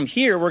so from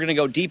here, we're going to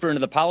go deeper into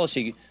the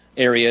policy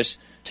areas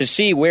to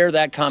see where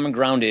that common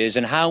ground is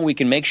and how we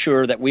can make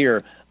sure that we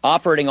are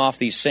operating off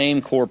these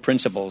same core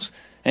principles.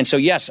 And so,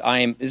 yes,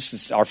 this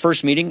is our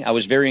first meeting. I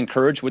was very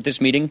encouraged with this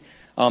meeting,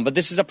 but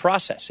this is a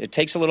process. It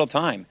takes a little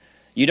time.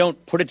 You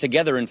don't put it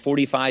together in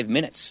 45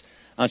 minutes.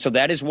 So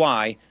that is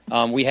why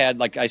we had,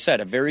 like I said,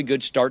 a very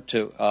good start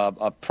to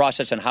a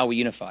process on how we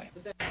unify.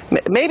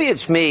 Maybe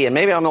it's me, and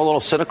maybe I'm a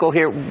little cynical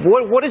here.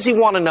 What does he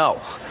want to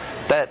know?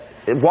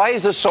 Why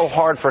is this so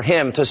hard for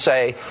him to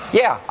say,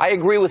 yeah, I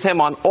agree with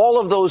him on all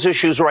of those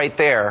issues right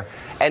there,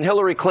 and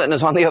Hillary Clinton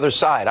is on the other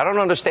side? I don't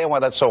understand why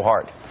that's so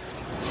hard.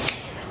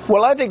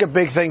 Well, I think a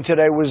big thing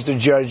today was the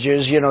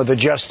judges, the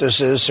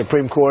justices,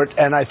 Supreme Court,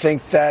 and I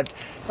think that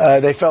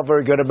they felt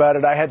very good about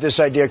it. I had this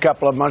idea a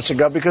couple of months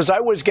ago because I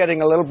was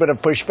getting a little bit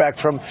of pushback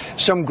from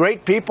some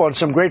great people and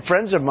some great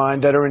friends of mine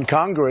that are in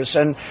Congress,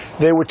 and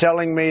they were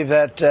telling me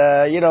that,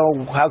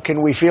 how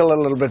can we feel a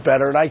little bit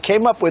better? And I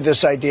came up with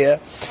this idea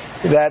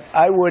that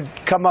I would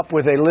come up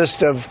with a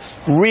list of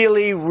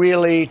really,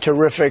 really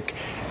terrific,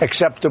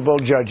 acceptable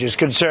judges,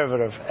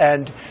 conservative,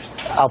 and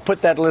I'll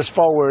put that list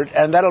forward,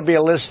 and that'll be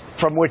a list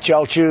from which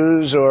I'll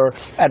choose, or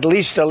at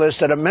least a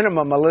list, at a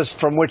minimum, a list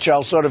from which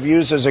I'll sort of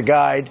use as a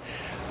guide.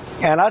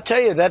 And I'll tell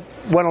you, that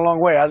went a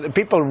long way.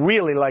 People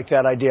really like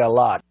that idea a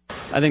lot.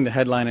 I think the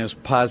headline is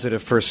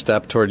positive first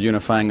step toward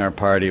unifying our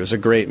party. It was a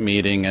great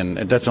meeting, and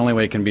that's the only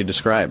way it can be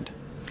described.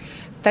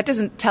 That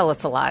doesn't tell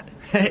us a lot.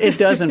 It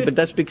doesn't, but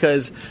that's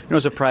because it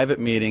was a private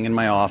meeting in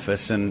my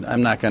office, and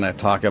I'm not going to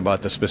talk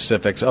about the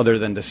specifics other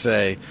than to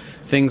say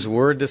things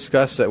were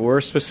discussed that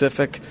were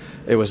specific.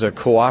 It was a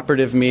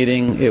cooperative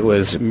meeting. It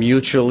was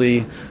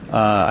mutually,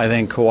 I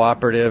think,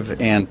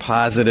 cooperative and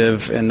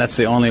positive, and that's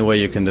the only way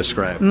you can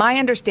describe it. My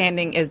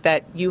understanding is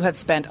that you have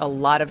spent a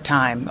lot of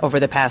time over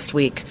the past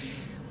week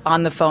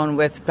on the phone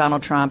with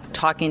Donald Trump,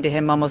 talking to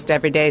him almost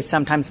every day,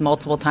 sometimes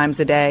multiple times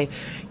a day.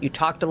 You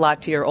talked a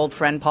lot to your old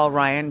friend, Paul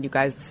Ryan. You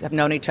guys have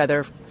known each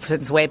other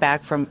since way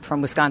back from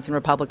Wisconsin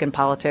Republican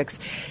politics,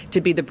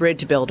 to be the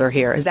bridge builder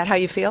here. Is that how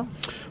you feel?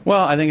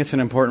 Well, I think it's an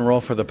important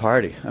role for the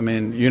party. I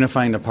mean,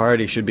 unifying the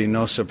party should be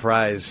no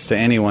surprise to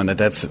anyone that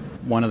that's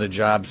one of the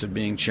jobs of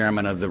being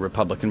chairman of the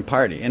Republican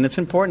Party. And it's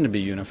important to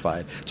be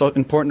unified. It's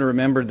important to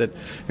remember that...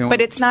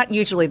 But it's not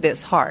usually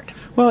this hard.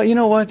 Well, you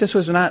know what? This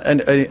was not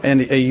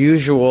a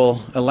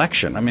usual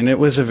election. I mean, it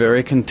was a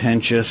very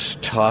contentious,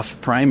 tough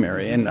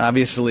primary. And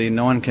obviously,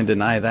 no one can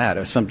deny that.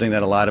 It's something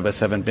that a lot of us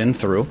haven't been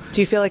through.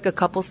 Do you feel like a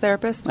couples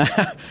therapist?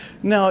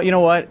 No, you know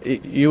what?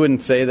 You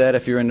wouldn't say that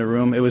if you're in the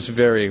room. It was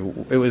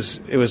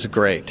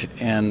great.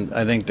 And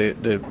I think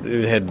that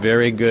it had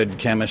very good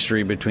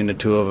chemistry between the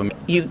two of them.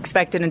 You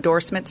expect an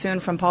endorsement soon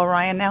from Paul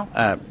Ryan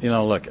now?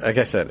 Look, like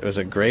I said, it was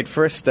a great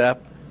first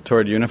step.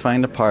 toward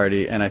unifying the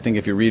party, and I think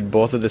if you read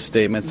both of the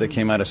statements that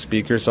came out of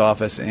Speaker's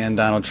office and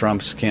Donald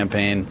Trump's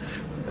campaign,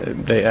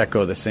 they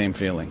echo the same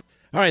feeling.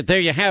 All right, there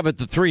you have it,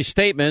 the three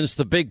statements,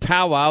 the big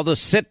powwow, the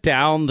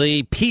sit-down,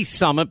 the peace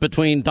summit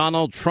between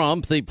Donald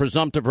Trump, the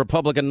presumptive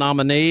Republican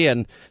nominee,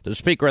 and the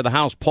Speaker of the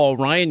House, Paul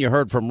Ryan. You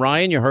heard from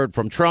Ryan, you heard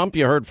from Trump,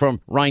 you heard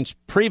from Reince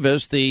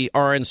Priebus, the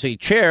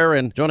RNC chair,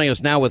 and joining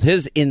us now with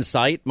his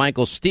insight,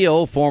 Michael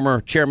Steele, former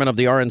chairman of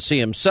the RNC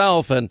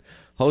himself and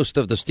host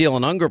of the Steele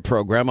and Unger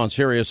program on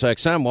Sirius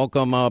XM.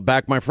 Welcome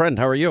back, my friend.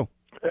 How are you?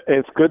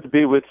 It's good to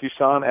be with you,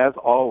 Sean, as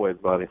always,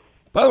 buddy.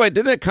 By the way,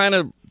 didn't it kind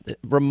of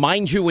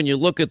remind you when you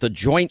look at the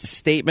joint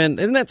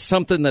statement? Isn't that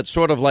something that's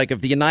sort of like if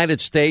the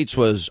United States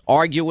was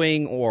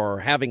arguing or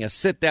having a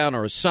sit down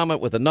or a summit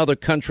with another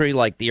country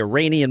like the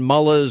Iranian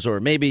mullahs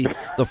or maybe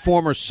the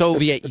former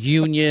Soviet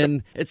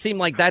Union? It seemed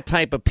like that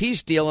type of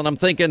peace deal. And I'm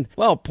thinking,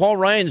 well, Paul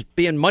Ryan's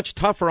being much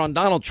tougher on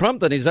Donald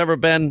Trump than he's ever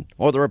been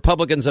or the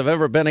Republicans have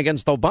ever been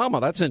against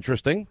Obama. That's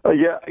interesting.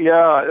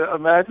 Yeah.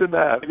 Imagine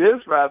that. It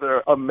is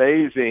rather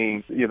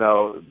amazing,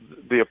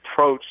 the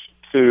approach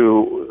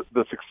to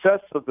the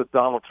success of the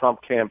Donald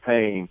Trump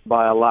campaign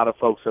by a lot of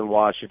folks in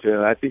Washington.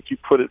 And I think you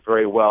put it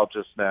very well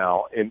just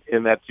now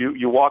in that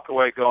you walk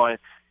away going,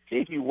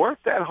 gee, if you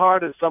worked that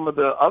hard at some of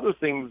the other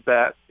things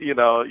that,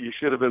 you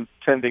should have been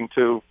tending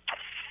to,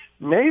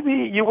 maybe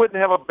you wouldn't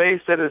have a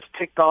base that is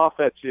ticked off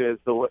at you as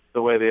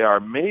the way they are.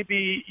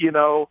 Maybe,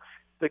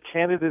 the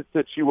candidates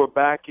that you were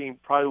backing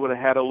probably would have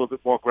had a little bit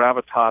more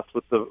gravitas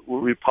with the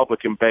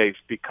Republican base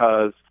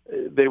because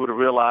they would have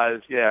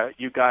realized, yeah,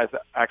 you guys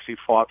actually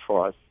fought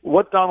for us.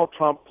 What Donald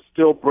Trump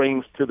still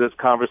brings to this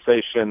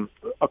conversation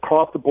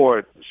across the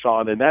board,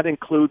 Sean, and that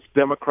includes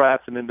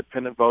Democrats and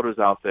independent voters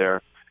out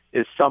there,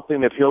 is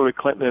something that Hillary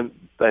Clinton,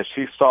 that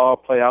she saw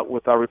play out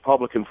with our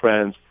Republican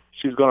friends,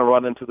 she's going to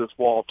run into this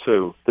wall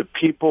too. The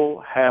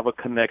people have a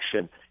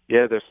connection.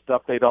 Yeah, there's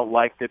stuff they don't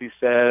like that he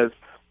says.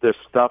 There's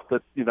stuff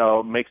that,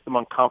 makes them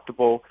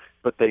uncomfortable.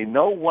 But they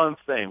know one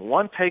thing,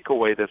 one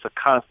takeaway that's a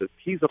constant.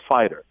 He's a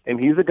fighter.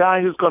 And he's a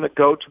guy who's going to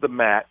go to the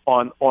mat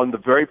on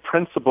the very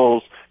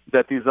principles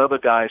that these other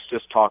guys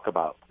just talk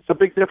about. It's a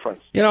big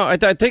difference. I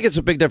think it's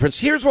a big difference.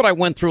 Here's what I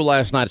went through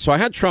last night. So I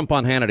had Trump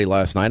on Hannity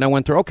last night. And I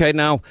went through, okay,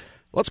 now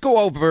let's go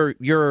over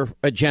your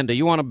agenda.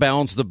 You want to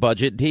balance the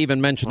budget. He even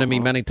mentioned to me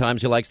many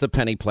times he likes the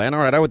penny plan.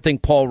 All right, I would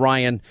think Paul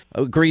Ryan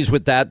agrees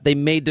with that. They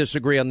may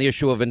disagree on the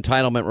issue of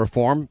entitlement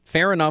reform.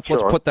 Fair enough. Sure.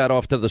 Let's put that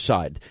off to the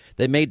side.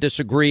 They may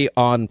disagree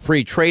on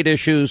free trade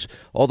issues,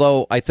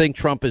 although I think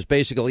Trump is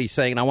basically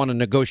saying, I want to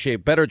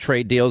negotiate better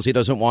trade deals. He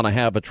doesn't want to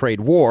have a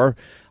trade war.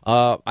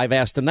 I've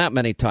asked him that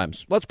many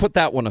times. Let's put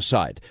that one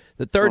aside.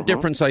 The third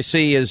difference I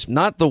see is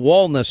not the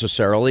wall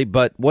necessarily,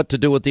 but what to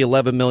do with the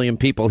 11 million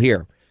people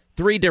here.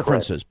 Three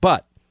differences,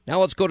 but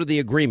now let's go to the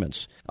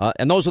agreements.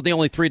 And those are the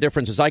only three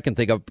differences I can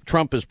think of.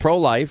 Trump is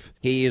pro-life.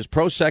 He is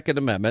pro-Second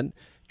Amendment.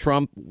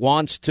 Trump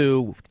wants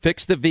to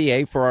fix the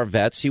VA for our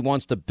vets. He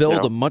wants to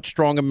build a much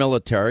stronger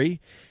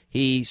military.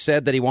 He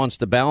said that he wants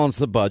to balance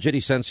the budget. He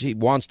says he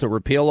wants to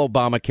repeal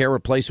Obamacare,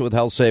 replace it with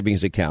health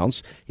savings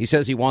accounts. He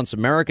says he wants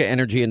America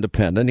energy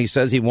independent. He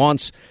says he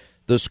wants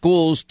the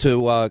schools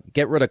to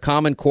get rid of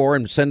Common Core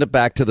and send it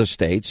back to the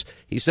states.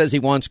 He says he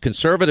wants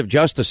conservative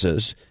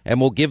justices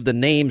and will give the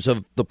names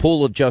of the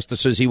pool of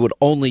justices he would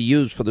only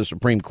use for the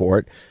Supreme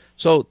Court.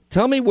 So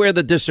tell me where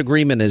the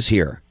disagreement is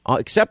here.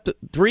 Except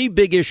three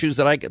issues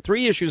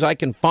I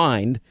can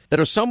find that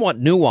are somewhat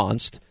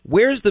nuanced.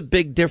 Where's the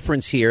big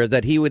difference here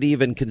that he would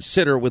even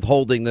consider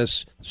withholding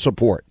this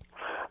support?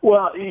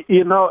 Well,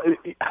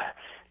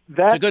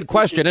 that's a good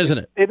question, isn't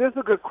it? It is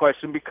a good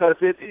question because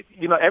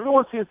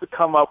everyone seems to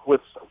come up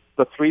with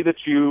the three that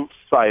you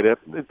cited.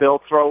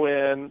 They'll throw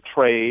in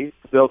trade.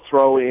 They'll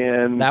throw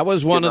in that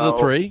was one of the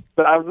three.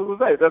 But I was going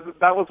to say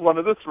that was one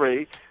of the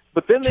three.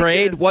 But then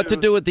trade, what to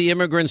do with the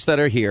immigrants that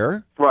are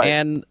here, right?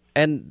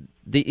 And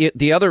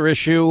the other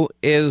issue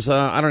is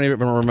I don't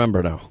even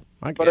remember now.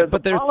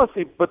 But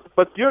policy.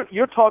 But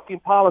you're talking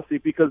policy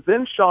because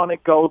then, Sean,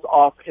 it goes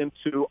off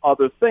into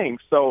other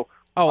things. So.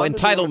 Oh,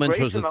 entitlements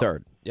was the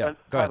third. Yeah,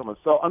 go ahead.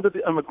 So under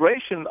the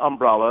immigration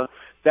umbrella,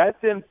 that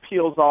then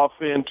peels off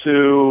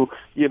into,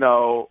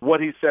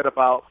 what he said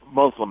about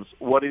Muslims,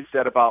 what he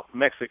said about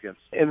Mexicans.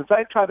 And as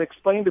I try to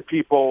explain to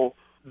people,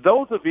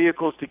 those are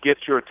vehicles to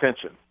get your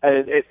attention.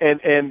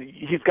 And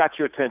he's got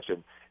your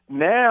attention.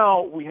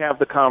 Now we have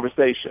the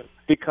conversation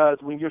because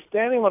when you're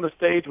standing on a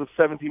stage with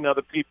 17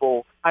 other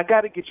people, I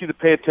got to get you to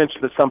pay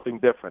attention to something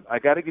different. I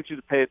got to get you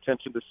to pay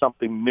attention to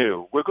something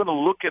new. We're going to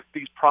look at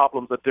these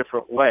problems a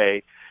different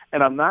way,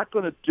 and I'm not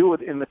going to do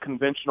it in the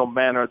conventional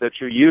manner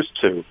that you're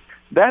used to.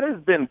 That has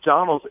been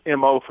Donald's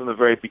MO from the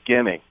very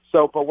beginning.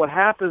 But what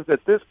happens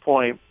at this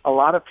point, a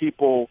lot of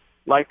people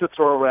like to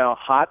throw around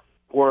hot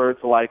words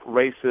like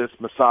racist,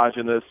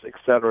 misogynist, et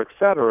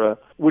cetera,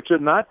 which are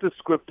not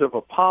descriptive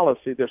of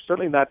policy. They're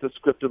certainly not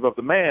descriptive of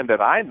the man that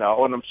I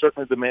know, and I'm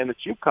certainly the man that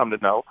you've come to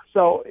know.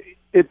 So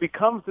it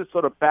becomes this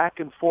sort of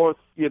back and forth,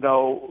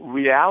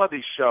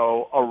 reality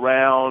show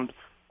around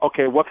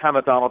okay, what kind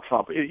of Donald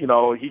Trump?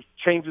 He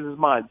changes his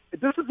mind.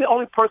 This is the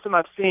only person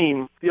I've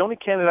seen, the only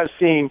candidate I've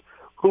seen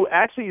who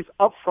actually is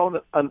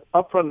upfront and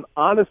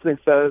honest and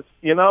says,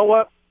 you know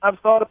what? I've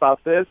thought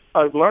about this.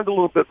 I've learned a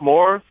little bit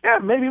more. Yeah,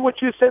 maybe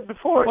what you said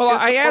before. Well,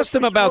 I asked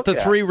him about the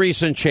three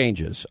recent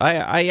changes.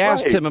 I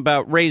asked him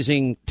about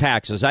raising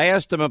taxes. I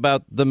asked him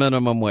about the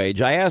minimum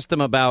wage. I asked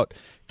him about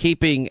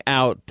keeping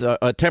out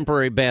a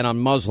temporary ban on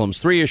Muslims,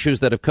 three issues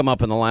that have come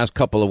up in the last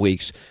couple of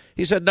weeks.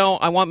 He said, no,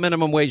 I want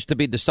minimum wage to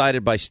be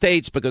decided by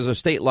states because a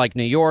state like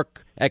New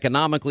York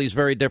economically is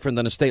very different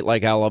than a state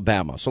like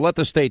Alabama. So let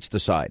the states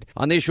decide.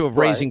 On the issue of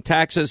raising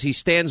taxes, he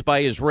stands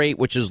by his rate,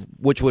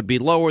 which would be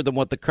lower than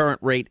what the current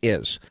rate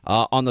is.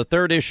 On the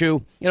third issue,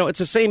 it's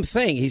the same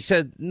thing. He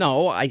said,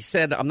 no, I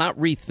said, I'm not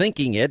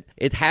rethinking it.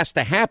 It has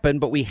to happen,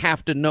 but we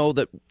have to know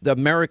that the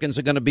Americans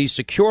are going to be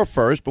secure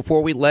first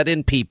before we let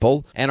in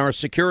people. And our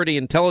security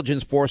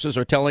intelligence forces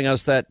are telling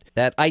us that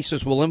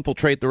ISIS will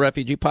infiltrate the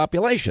refugee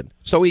population.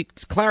 So he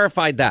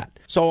clarified that.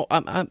 So,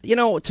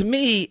 to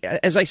me,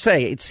 as I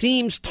say, it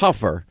seems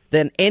tougher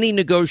than any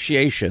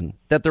negotiation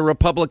that the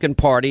Republican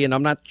Party, and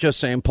I'm not just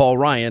saying Paul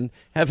Ryan,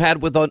 have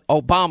had with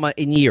Obama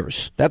in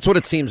years. That's what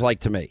it seems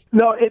like to me.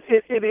 No, it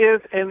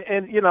is.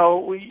 And you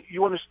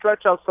want to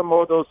stretch out some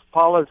more of those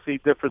policy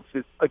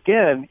differences.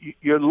 Again,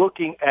 you're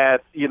looking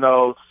at,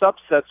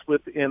 subsets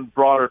within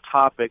broader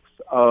topics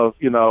of,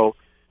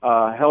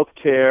 health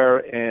care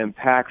and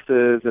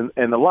taxes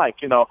and the like,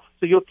 So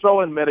you'll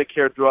throw in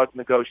Medicare drug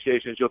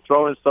negotiations. You'll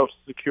throw in Social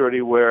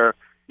Security where,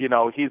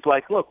 he's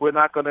like, look, we're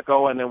not going to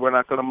go in and we're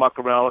not going to muck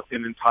around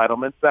in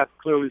entitlements. That's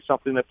clearly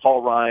something that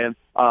Paul Ryan,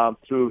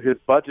 through his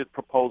budget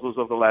proposals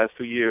over the last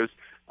 2 years,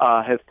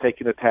 has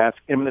taken to task.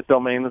 Eminent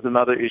domain is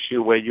another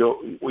issue where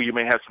you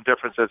may have some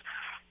differences.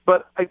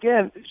 But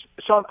again,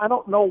 Sean, I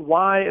don't know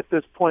why at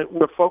this point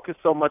we're focused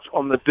so much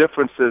on the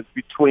differences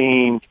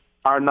between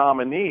our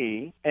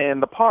nominee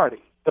and the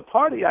party. The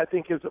party, I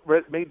think, has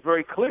made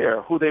very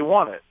clear who they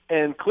wanted.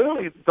 And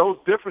clearly those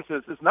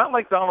differences, it's not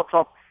like Donald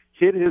Trump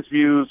hid his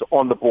views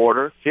on the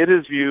border, hid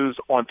his views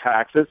on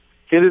taxes,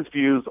 hid his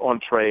views on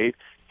trade,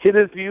 hid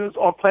his views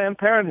on Planned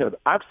Parenthood.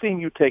 I've seen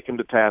you take him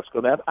to task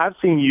on that. I've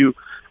seen you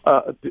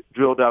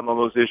drill down on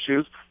those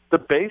issues. The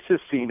base has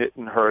seen it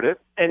and heard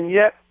it. And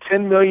yet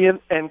 10 million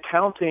and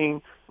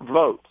counting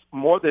votes,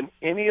 more than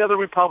any other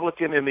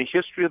Republican in the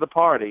history of the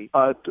party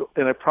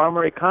in a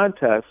primary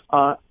contest,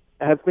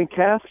 has been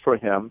cast for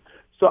him.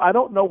 So I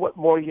don't know what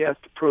more he has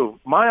to prove.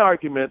 My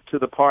argument to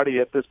the party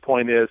at this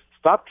point is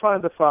stop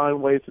trying to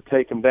find ways to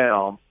take him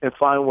down and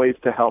find ways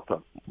to help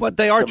him. But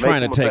they are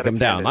trying to take him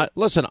down.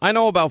 Listen, I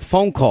know about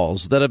phone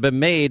calls that have been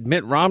made.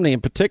 Mitt Romney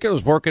in particular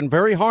is working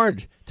very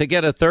hard to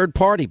get a third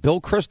party. Bill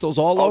Kristol's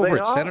all over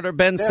it. Senator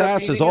Ben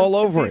Sasse is all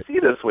over it.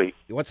 This week.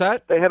 What's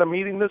that? They had a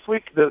meeting this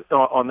week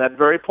on that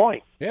very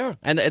point. Yeah,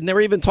 and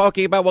they're even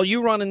talking about, well,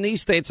 you run in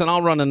these states and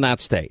I'll run in that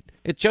state.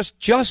 It just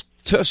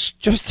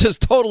to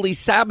totally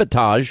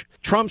sabotage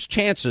Trump's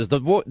chances,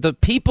 the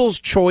people's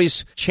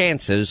choice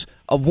chances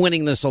of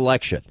winning this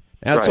election.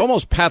 Now, it's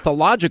almost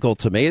pathological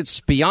to me.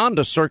 It's beyond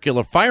a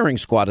circular firing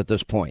squad at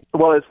this point.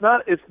 Well, it's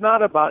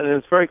not about, and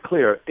it's very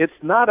clear, it's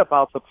not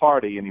about the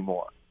party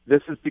anymore.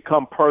 This has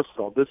become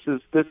personal. This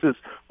is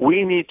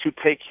we need to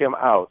take him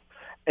out.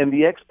 And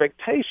the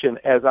expectation,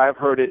 as I've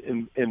heard it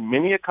in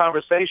many a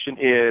conversation,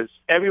 is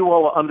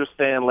everyone will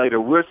understand later.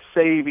 We're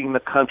saving the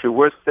country.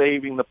 We're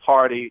saving the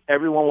party.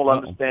 Everyone will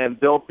understand.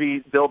 They'll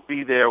be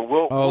there.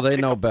 We'll they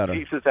know better.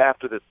 Pieces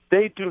after this.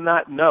 They do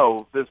not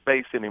know this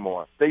base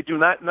anymore. They do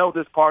not know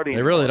this party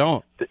anymore. They really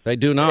don't. They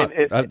do not.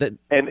 And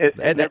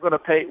they're going to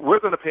pay. We're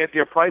going to pay a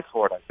dear price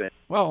for it, I think.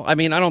 Well, I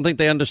mean, I don't think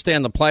they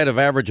understand the plight of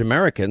average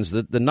Americans.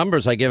 The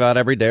numbers I give out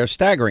every day are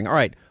staggering. All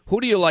right, who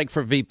do you like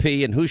for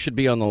VP, and who should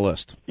be on the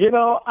list?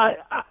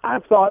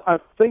 I'm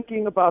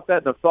thinking about that,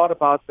 and I've thought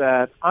about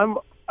that. I'm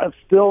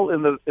still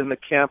in the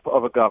camp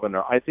of a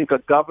governor. I think a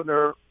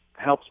governor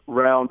helps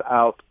round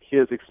out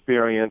his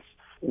experience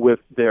with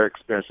their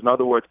experience. In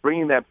other words,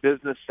 bringing that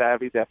business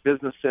savvy, that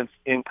business sense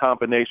in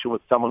combination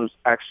with someone who's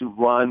actually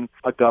run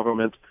a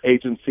government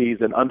agencies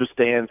and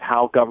understands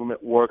how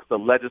government works, the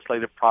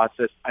legislative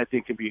process, I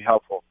think can be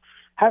helpful.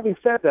 Having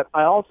said that,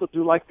 I also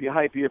do like the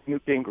idea of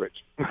Newt Gingrich.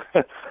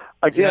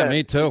 Again, yeah,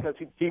 me too.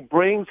 Because he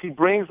brings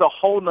a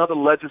whole nother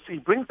he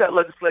brings that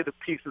legislative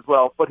piece as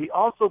well, but he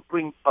also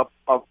brings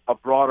a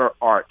broader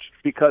arch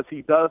because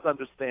he does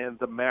understand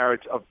the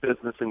marriage of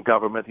business and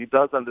government. He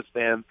does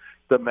understand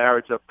the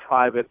marriage of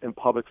private and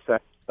public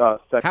sector.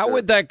 How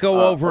would that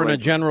go over in a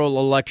general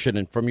election,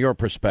 and from your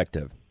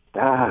perspective?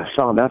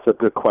 Sean, that's a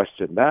good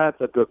question. That's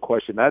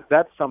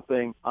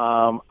something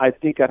I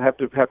think I'd have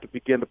to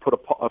begin to put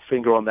a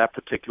finger on that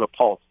particular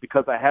pulse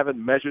because I haven't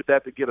measured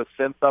that to get a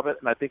sense of it,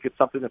 and I think it's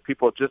something that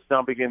people are just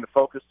now beginning to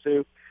focus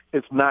to.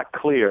 It's not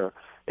clear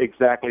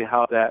exactly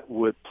how that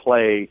would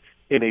play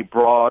in a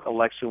broad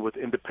election with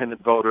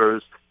independent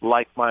voters,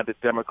 like-minded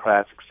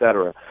Democrats, et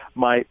cetera.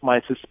 My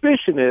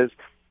suspicion is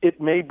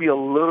it may be a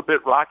little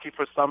bit rocky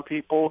for some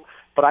people,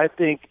 but I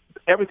think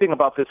everything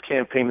about this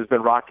campaign has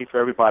been rocky for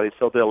everybody,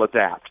 so they'll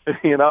adapt.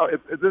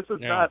 This is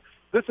not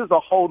this is a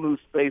whole new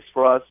space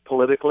for us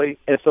politically.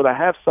 And so to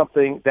have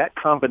something, that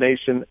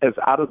combination, as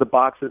out of the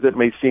box as it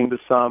may seem to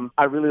some,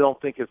 I really don't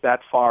think is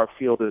that far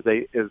afield as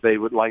they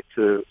would like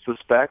to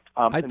suspect.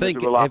 I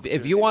think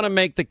if you want to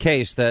make the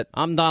case that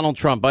I'm Donald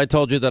Trump, I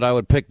told you that I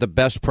would pick the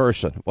best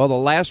person. Well, the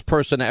last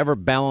person to ever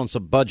balance a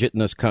budget in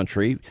this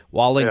country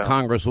while in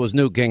Congress was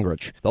Newt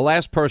Gingrich. The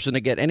last person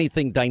to get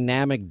anything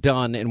dynamic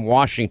done in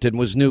Washington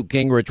was Newt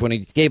Gingrich when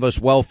he gave us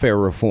welfare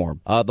reform.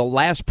 The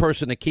last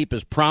person to keep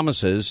his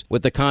promises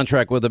with the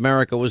contract with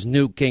America was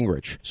Newt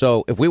Gingrich.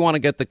 So if we want to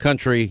get the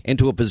country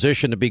into a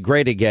position to be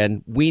great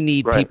again, we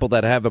need people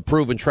that have a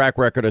proven track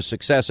record of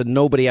success, and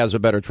nobody has a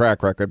better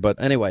track record.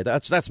 But anyway,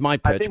 that's my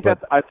pitch.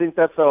 I think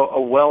that's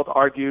a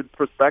well-argued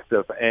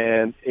perspective,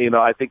 and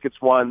I think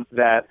it's one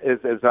that, as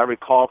I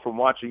recall from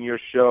watching your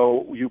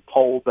show, you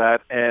polled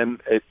that,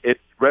 and it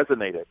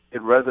resonated.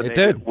 It resonated.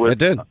 It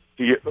did.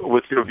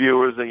 With your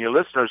viewers and your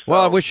listeners. So.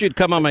 Well, I wish you'd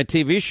come on my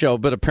TV show,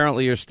 but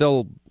apparently you're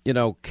still,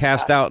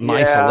 cast out in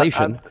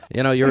isolation.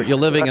 You're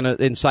living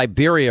in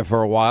Siberia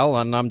for a while,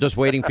 and I'm just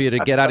waiting for you to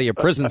get out of your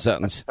prison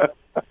sentence.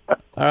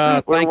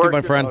 Thank you,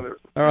 my friend.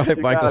 All right,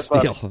 Michael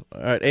Steele.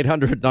 All right,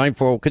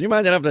 800-94. Can you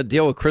imagine having to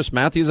deal with Chris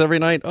Matthews every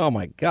night? Oh,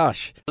 my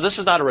gosh. This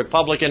is not a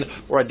Republican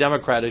or a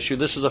Democrat issue.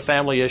 This is a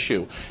family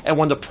issue. And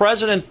when the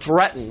president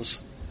threatens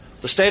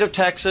the state of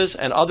Texas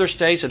and other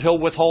states that he'll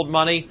withhold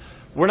money,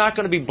 we're not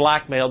going to be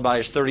blackmailed by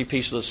his 30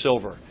 pieces of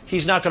silver.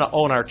 He's not going to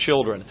own our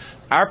children.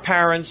 Our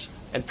parents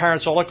and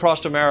parents all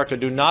across America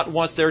do not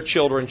want their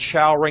children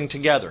showering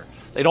together.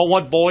 They don't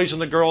want boys in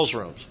the girls'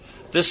 rooms.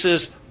 This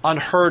is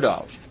unheard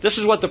of. This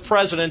is what the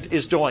president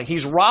is doing.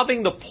 He's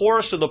robbing the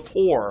poorest of the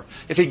poor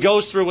if he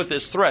goes through with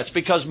his threats,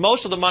 because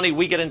most of the money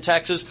we get in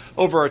Texas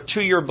over a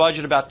 2-year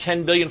budget, about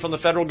 $10 billion from the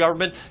federal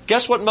government,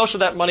 guess what most of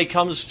that money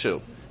comes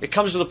to? It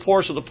comes to the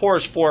poorest of the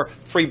poorest for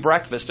free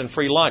breakfast and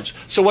free lunch.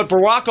 So what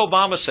Barack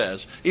Obama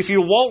says, if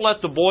you won't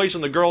let the boys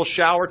and the girls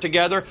shower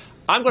together,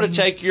 I'm going to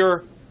take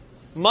your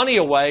money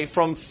away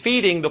from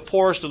feeding the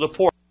poorest of the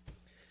poor.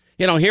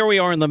 Here we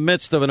are in the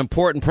midst of an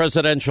important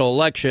presidential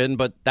election,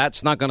 but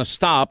that's not going to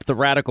stop the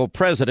radical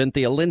president,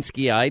 the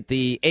Alinskyite,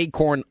 the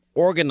Acorn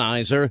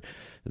organizer,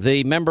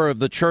 the member of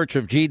the Church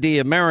of GD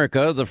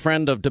America, the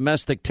friend of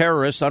domestic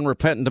terrorists,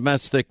 unrepentant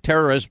domestic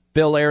terrorists,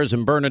 Bill Ayers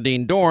and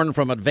Bernardine Dorn,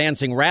 from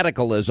advancing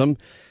radicalism.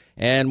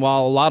 And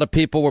while a lot of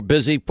people were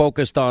busy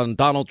focused on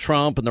Donald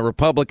Trump and the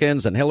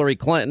Republicans and Hillary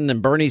Clinton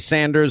and Bernie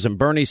Sanders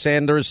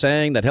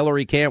saying that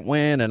Hillary can't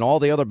win and all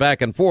the other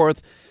back and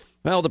forth,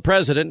 well, the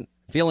president,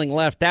 feeling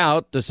left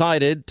out,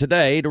 decided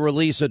today to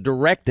release a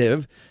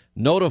directive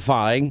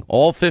notifying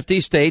all 50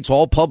 states,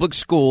 all public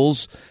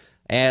schools,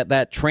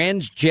 that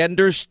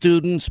transgender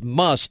students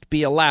must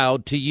be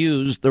allowed to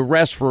use the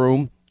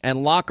restroom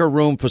and locker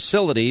room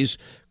facilities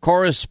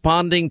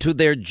corresponding to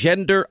their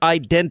gender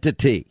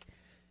identity,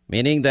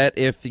 meaning that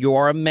if you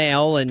are a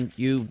male and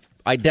you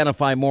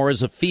identify more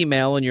as a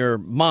female in your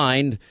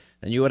mind,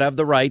 then you would have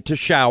the right to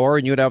shower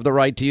and you would have the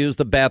right to use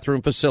the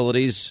bathroom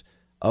facilities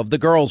of the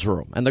girls'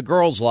 room and the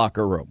girls'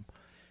 locker room.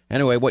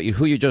 Anyway,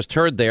 who you just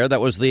heard there,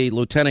 that was the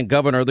Lieutenant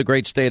Governor of the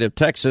great state of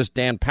Texas,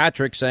 Dan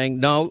Patrick, saying,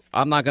 no,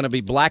 I'm not going to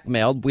be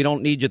blackmailed. We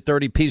don't need your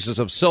 30 pieces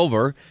of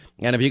silver.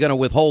 And if you're going to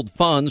withhold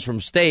funds from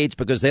states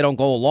because they don't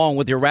go along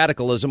with your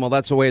radicalism, well,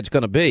 that's the way it's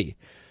going to be.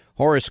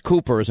 Horace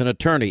Cooper is an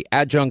attorney,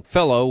 adjunct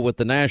fellow with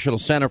the National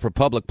Center for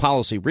Public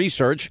Policy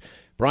Research.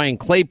 Brian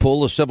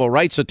Claypool, a civil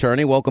rights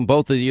attorney. Welcome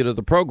both of you to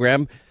the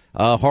program.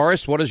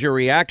 Horace, what is your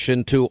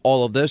reaction to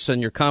all of this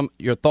and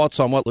your thoughts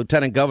on what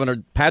Lieutenant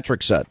Governor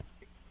Patrick said?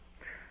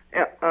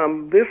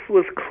 This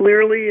was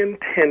clearly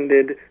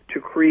intended to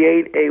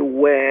create a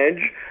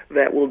wedge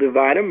that will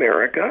divide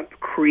America,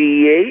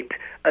 create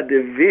a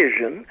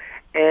division,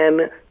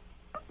 and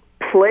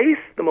place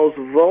the most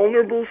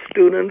vulnerable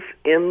students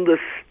in the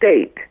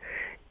state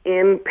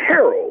in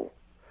peril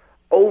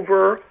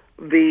over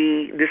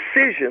the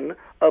decision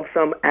of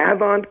some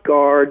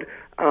avant-garde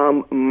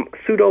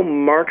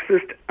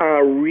pseudo-Marxist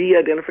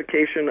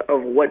re-identification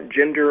of what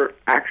gender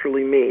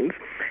actually means.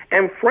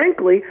 And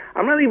frankly,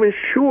 I'm not even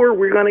sure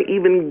we're going to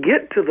even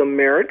get to the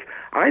merits.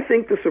 I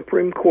think the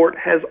Supreme Court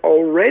has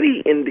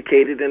already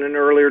indicated in an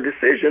earlier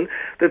decision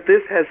that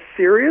this has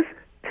serious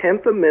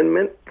 10th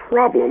Amendment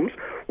problems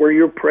where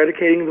you're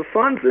predicating the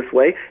funds this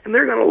way, and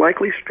they're going to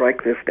likely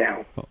strike this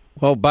down.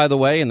 Well, by the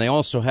way, and they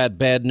also had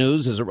bad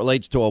news as it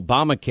relates to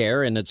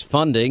Obamacare and its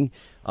funding.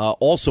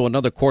 Also,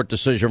 another court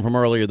decision from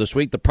earlier this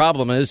week. The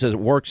problem is, as it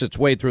works its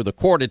way through the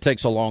court, it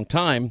takes a long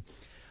time.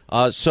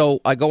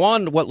 So I go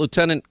on to what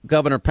Lieutenant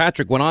Governor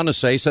Patrick went on to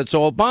say. He said,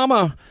 so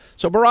Barack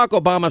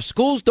Obama, if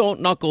schools don't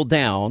knuckle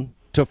down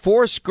to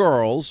force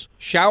girls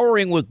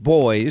showering with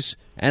boys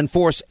and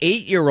force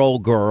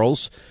 8-year-old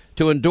girls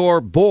to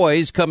endure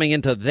boys coming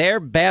into their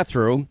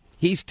bathroom,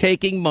 he's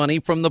taking money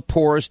from the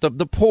poorest of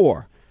the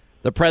poor.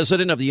 The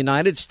president of the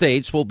United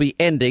States will be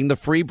ending the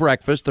free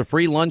breakfast, the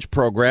free lunch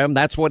program.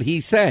 That's what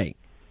he's saying.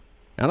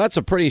 Now, that's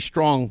a pretty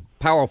strong,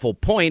 powerful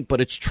point, but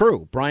it's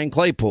true. Brian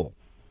Claypool.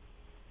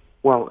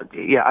 Well,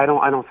 yeah, I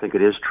don't think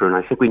it is true, and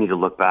I think we need to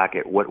look back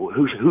at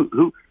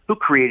who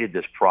created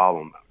this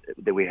problem.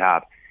 that we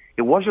have.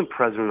 It wasn't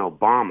President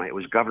Obama. It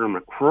was Governor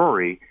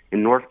McCrory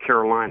in North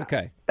Carolina.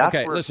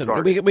 Okay, listen,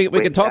 we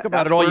can talk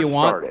about it all you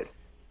want.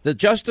 The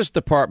Justice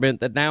Department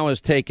that now has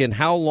taken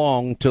how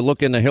long to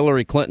look into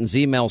Hillary Clinton's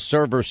email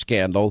server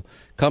scandal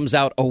comes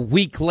out a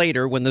week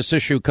later when this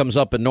issue comes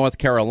up in North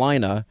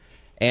Carolina.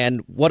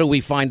 And what do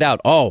we find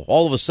out? Oh,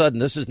 all of a sudden,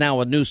 this is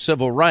now a new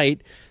civil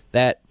right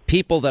that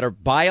people that are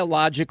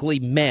biologically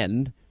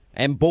men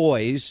and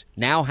boys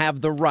now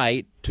have the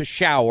right to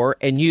shower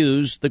and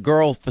use the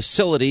girl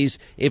facilities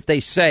if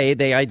they say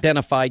they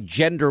identify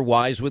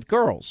gender-wise with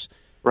girls.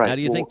 Right. Now,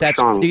 do you think Well, that's?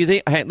 Sean, Do you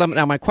think?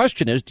 Now, my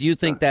question is: do you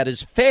think that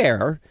is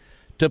fair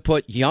to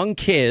put young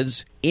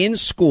kids in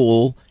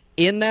school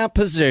in that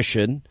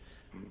position,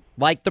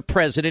 like the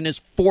president is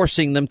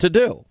forcing them to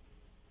do?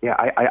 Yeah,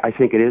 I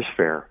think it is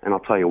fair, and I'll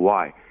tell you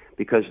why.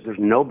 Because there's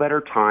no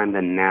better time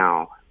than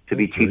now to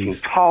be teaching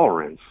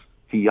tolerance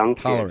to young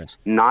kids,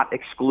 not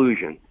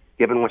exclusion.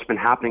 Given what's been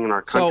happening in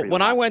our country. So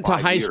when I went to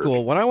high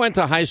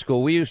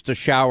school, we used to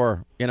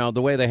shower. You know,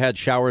 the way they had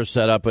showers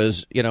set up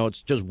is, you know,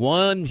 it's just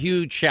one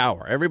huge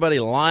shower. Everybody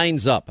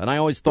lines up, and I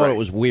always thought it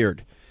was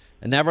weird.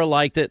 I never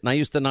liked it, and I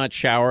used to not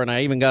shower, and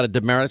I even got a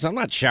demerit. I said, I'm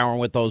not showering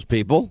with those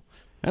people.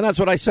 And that's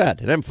what I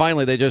said. And then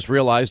finally they just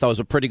realized I was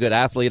a pretty good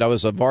athlete. I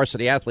was a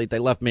varsity athlete. They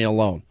left me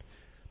alone.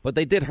 But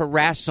they did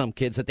harass some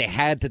kids that they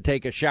had to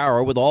take a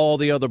shower with all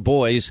the other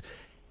boys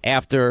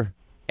after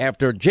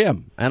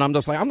gym. And I'm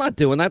just like, I'm not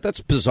doing that. That's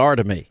bizarre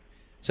to me. I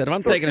said, if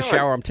I'm taking a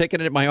shower, I'm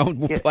taking it in my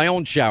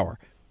own shower.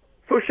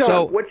 So,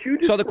 Sean, what you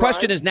described... So the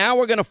question is, now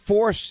we're going to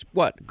force,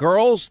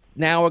 girls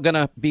now are going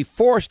to be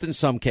forced in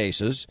some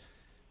cases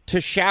to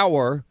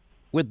shower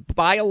with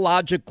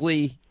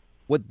biological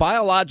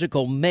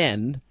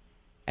men,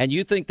 and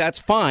you think that's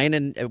fine,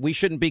 and we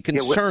shouldn't be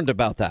concerned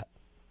about that.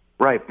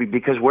 Right,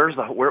 because where's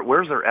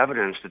their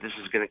evidence that this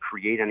is going to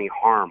create any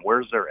harm?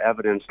 Where's their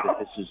evidence that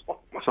this is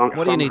somehow...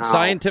 What do you need,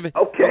 scientific?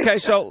 Okay,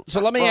 so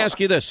let me ask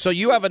you this. So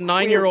you have a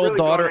 9-year-old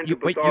daughter.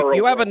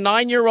 You have a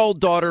 9-year-old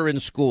daughter in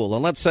school,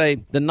 and let's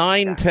say the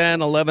 9,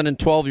 10, 11, and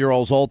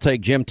 12-year-olds all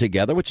take gym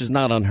together, which is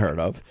not unheard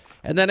of.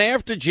 And then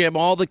after gym,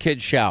 all the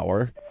kids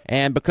shower.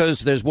 And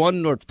because there's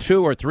 1 or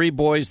 2 or 3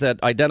 boys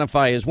that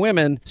identify as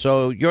women,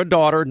 so your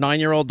daughter,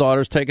 9-year-old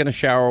daughter's taking a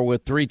shower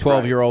with 3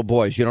 12-year-old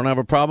boys. You don't have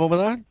a problem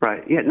with that?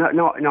 Right. Yeah.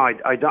 No,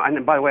 I don't.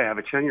 And by the way, I have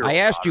a 10-year-old. I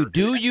asked you,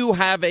 do you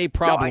have a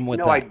problem with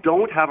that? No, I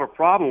don't have a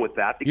problem with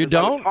that. Because you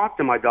don't? I would talk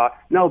to my daughter.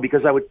 No,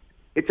 because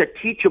it's a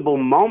teachable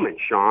moment,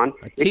 Sean.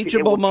 A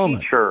teachable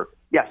moment. Teach her.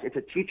 Yes, it's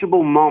a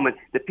teachable moment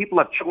that people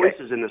have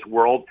choices in this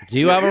world. Do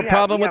you have a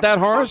problem with that,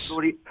 Horace?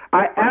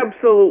 I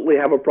absolutely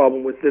have a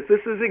problem with this. This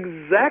is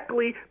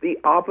exactly the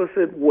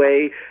opposite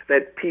way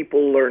that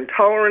people learn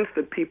tolerance,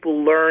 that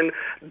people learn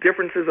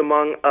differences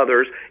among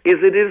others, is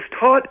it is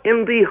taught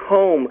in the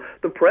home.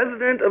 The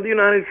President of the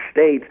United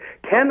States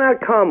cannot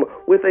come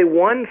with a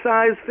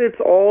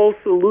one-size-fits-all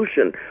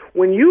solution.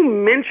 When you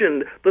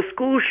mentioned the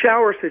school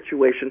shower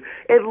situation,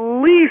 at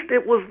least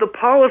it was the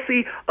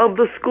policy of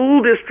the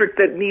school district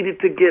that needed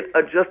to get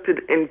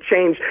adjusted and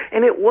changed,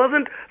 and it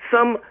wasn't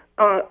some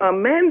a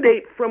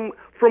mandate from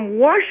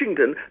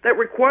Washington that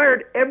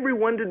required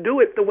everyone to do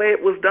it the way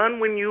it was done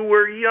when you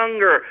were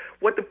younger.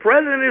 What the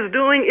president is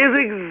doing is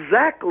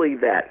exactly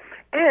that.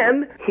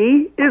 And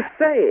he is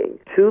saying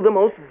to the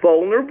most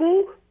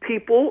vulnerable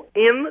people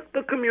in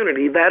the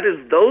community, that is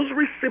those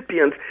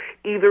recipients,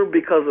 either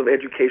because of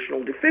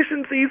educational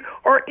deficiencies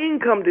or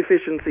income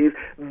deficiencies,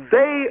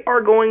 they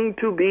are going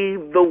to be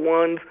the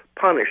ones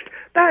punished.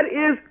 That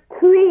is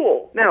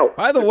cruel. Now,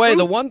 by the way,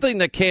 the one thing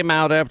that came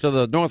out after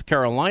the North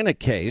Carolina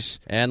case,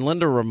 and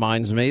Linda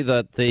reminds me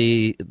that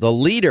the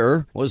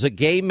leader was a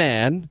gay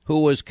man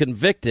who was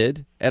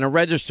convicted and a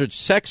registered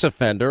sex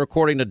offender,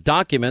 according to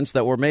documents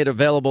that were made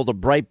available to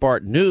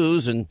Breitbart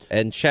News.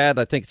 And Chad,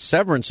 I think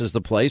Severance is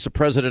the place, the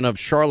president of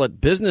Charlotte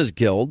Business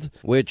Guild,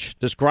 which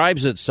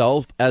describes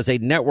itself as a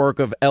network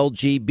of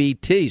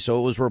LGBT. So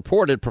it was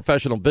reported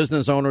professional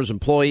business owners,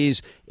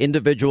 employees,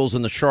 individuals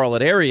in the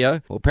Charlotte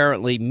area who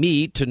apparently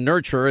meet to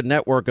nurture a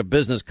network of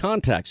business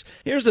contacts.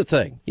 Here's the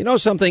thing. You know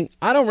something?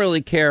 I don't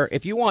really care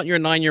if you want your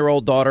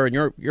 9-year-old daughter and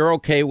you're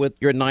okay with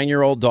your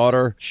 9-year-old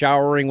daughter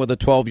showering with a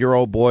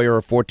 12-year-old boy or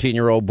a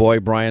 14-year-old boy,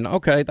 Brian.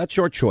 Okay, that's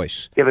your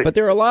choice. Yeah, but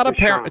there are a lot of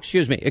parents,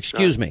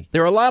 excuse me.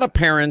 There are a lot of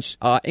parents,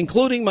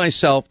 including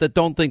myself, that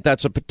don't think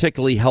that's a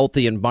particularly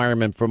healthy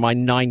environment for my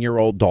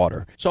 9-year-old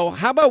daughter. So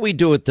how about we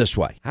do it this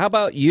way? How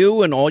about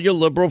you and all your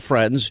liberal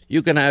friends,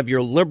 you can have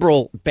your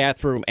liberal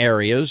bathroom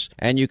areas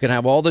and you can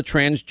have all the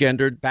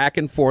transgendered back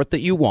and forth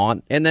that you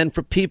want. And then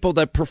for people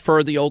that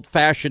prefer the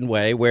old-fashioned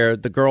way where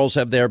the girls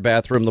have their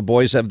bathroom, the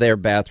boys have their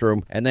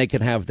bathroom, and they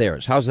can have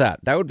theirs. How's that?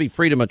 That would be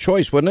freedom of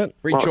choice, wouldn't it?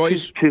 Free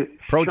choice?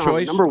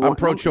 Pro-choice? I'm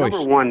pro-choice.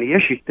 Number one,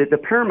 the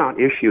paramount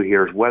issue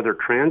here is whether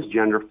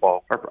transgender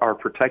folk are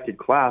protected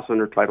class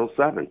under Title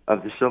VII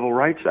of the Civil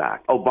Rights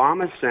Act.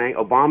 Obama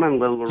and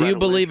Loretta Do you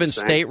believe in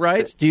state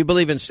rights? Do you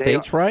believe in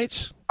states'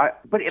 rights?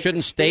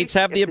 Shouldn't states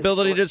have the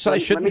ability to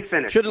decide? Shouldn't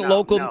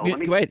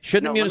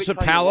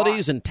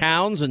municipalities and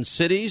towns and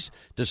cities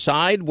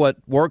decide what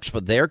works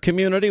for their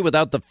community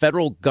without the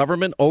federal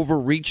government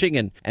overreaching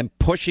and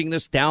pushing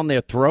this down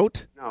their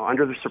throat? No,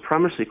 under the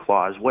Supremacy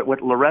Clause, what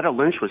Loretta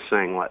Lynch was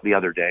saying the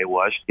other day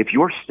was, if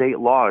your state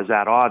law is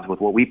at odds with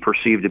what we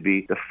perceive to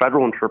be the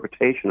federal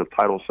interpretation of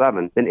Title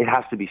VII, then it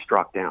has to be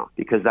struck down,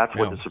 because that's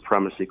what the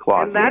Supremacy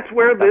Clause is. And that's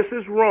where this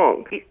is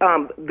wrong.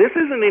 This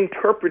is an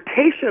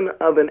interpretation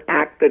of an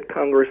act that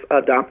Congress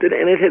adopted,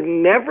 and it had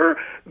never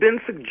been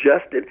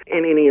suggested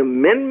in any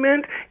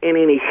amendment, in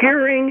any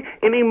hearing,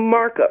 any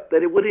markup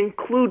that it would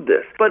include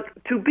this. But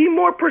to be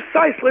more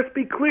precise, let's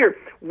be clear.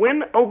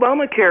 When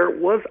Obamacare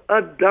was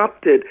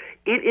adopted,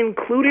 it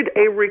included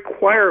a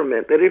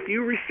requirement that if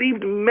you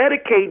received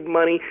Medicaid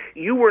money,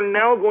 you were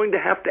now going to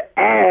have to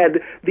add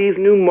these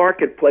new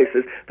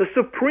marketplaces. The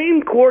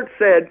Supreme Court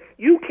said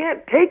you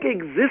can't take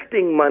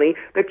existing money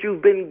that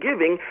you've been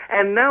giving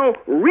and now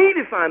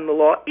redefine the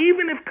law,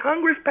 even if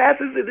Congress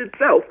passes it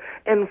itself,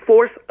 and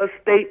force a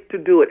state to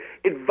do it.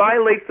 It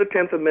violates the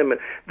 10th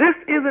Amendment. This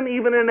isn't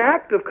even an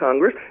act of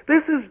Congress.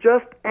 This is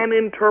just an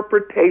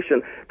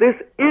interpretation. This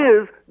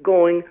is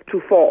going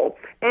to fall.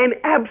 And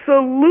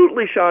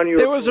absolutely, Sean,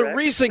 there was a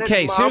recent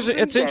case.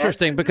 It's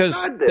interesting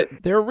because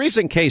there are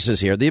recent cases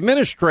here. The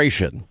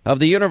administration of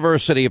the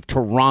University of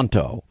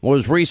Toronto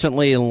was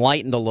recently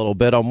enlightened a little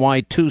bit on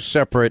why two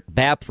separate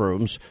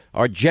bathrooms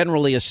are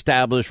generally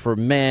established for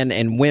men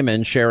and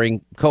women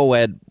sharing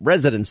co-ed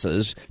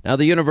residences. Now,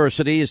 the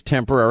university is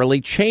temporarily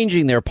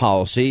changing their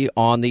policy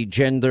on the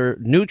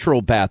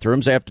gender-neutral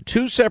bathrooms after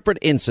two separate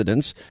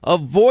incidents of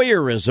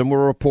voyeurism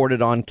were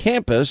reported on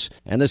campus,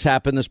 and this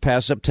happened this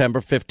past September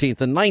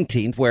 15th and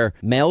 19th, where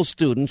male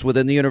students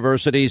within the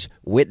university's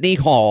Whitney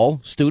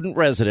Hall student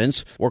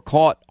residence were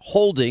caught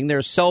holding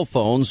their cell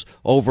phones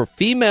over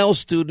female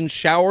students'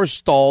 shower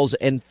stalls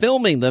and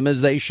filming them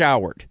as they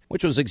showered,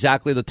 which was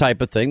exactly the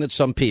type of thing that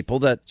some people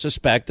that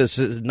suspect this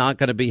is not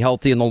going to be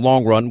healthy in the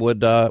long run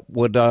would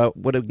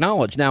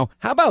acknowledge. Now,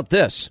 how about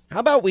this?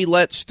 How about we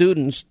let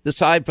students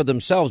decide for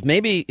themselves?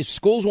 Maybe if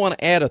schools want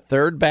to add a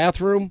third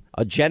bathroom,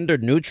 a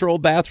gender-neutral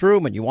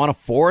bathroom, and you want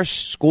to force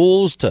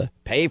schools to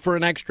pay for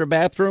an extra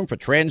bathroom for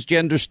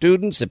transgender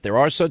students, if there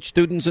are such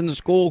students in the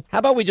school, how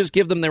about we just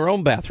give them their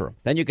own bathroom?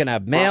 Then you can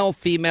have male,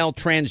 female,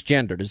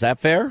 transgendered. Is that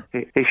fair?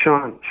 Hey,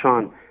 Sean,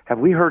 have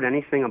we heard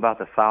anything about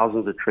the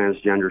thousands of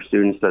transgender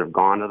students that have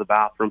gone to the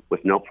bathroom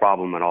with no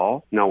problem at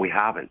all? No, we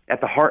haven't. At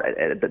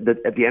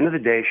the end of the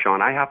day,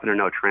 Sean, I happen to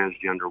know a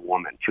transgender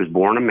woman. She was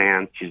born a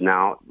man. She's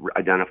now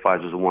identifies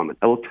as a woman.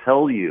 I will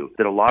tell you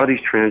that a lot of these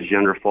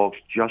transgender folks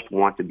just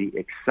want to be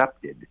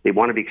accepted. They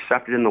want to be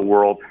accepted in the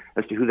world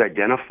as to who they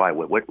identify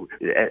with.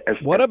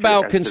 What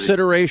about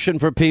consideration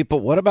for people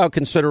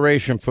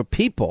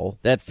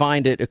that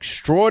find it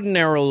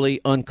extraordinarily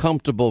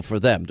uncomfortable for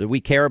them? Do we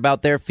care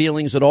about their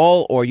feelings at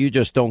all, or you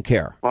just don't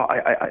care? Well,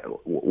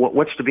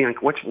 what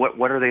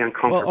are they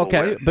uncomfortable with?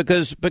 Okay,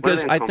 because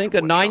I think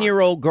a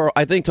 9-year-old girl,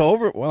 I think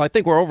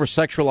we're over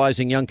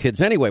sexualizing young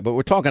kids anyway, but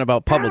we're talking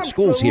about public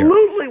schools here.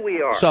 Absolutely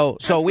we are.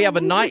 So we have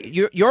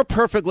you're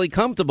perfectly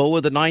comfortable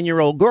with a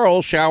 9-year-old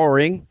girl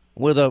showering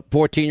with a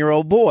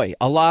 14-year-old boy.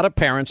 A lot of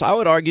parents, I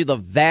would argue the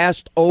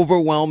vast,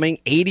 overwhelming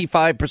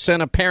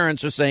 85% of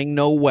parents are saying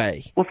no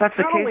way. Well, if that's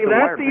the case,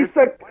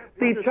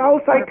 the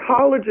child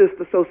psychologist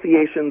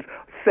associations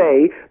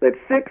say that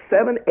 6,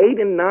 7, 8,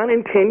 and 9,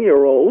 and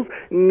 10-year-olds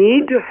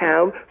need to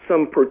have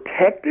some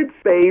protected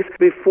space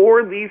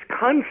before these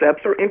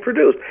concepts are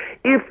introduced.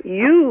 If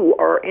you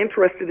are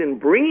interested in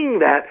bringing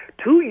that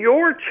to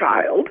your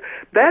child,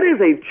 that is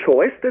a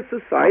choice that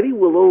society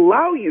will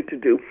allow you to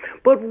do.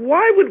 But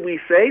why would we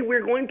say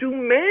we're going to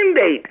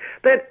mandate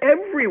that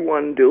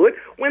everyone do it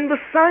when the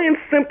science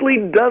simply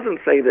doesn't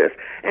say this?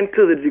 And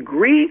to the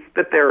degree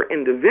that there are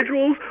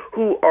individuals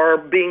who are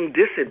being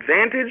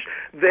disadvantaged,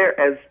 there,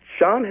 as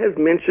Sean has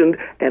mentioned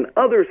and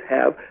others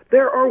have,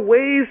 there are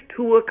ways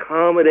to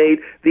accommodate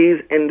these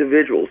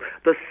individuals.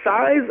 The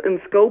size and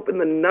scope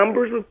and the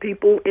numbers of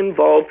people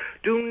involved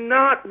do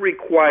not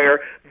require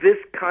this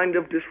kind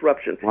of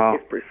disruption. Well,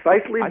 it's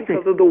precisely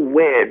because of the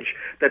wedge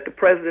that the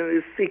president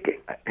is seeking.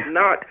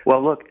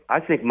 Well, look, I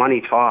think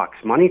money talks.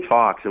 Money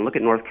talks. And look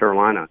at North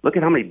Carolina. Look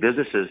at how many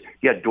businesses.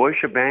 You got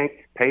Deutsche Bank,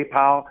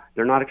 PayPal.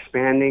 They're not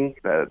expanding.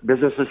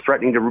 Businesses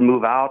threatening to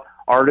move out.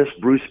 Artist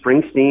Bruce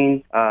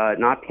Springsteen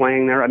not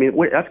playing there. I mean,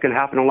 that's going to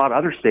happen in a lot of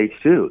other states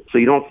too. So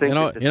you don't think?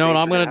 You know what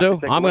I'm going to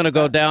do? I'm going to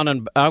go down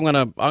and I'm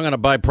going to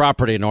buy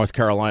property in North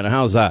Carolina.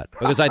 How's that?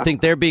 Because I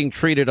think they're being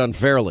treated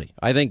unfairly.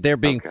 I think they're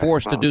being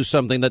forced to do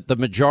something that the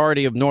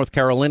majority of North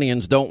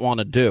Carolinians don't want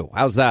to do.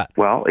 How's that?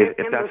 Well,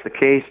 if that's the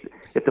case,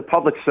 if the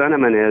public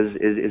sentiment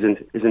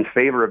is in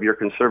favor of your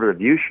conservative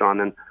view, Sean,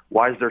 then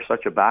why is there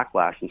such a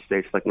backlash in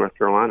states like North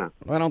Carolina?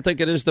 I don't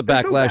think it is the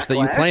backlash that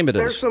you claim it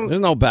is.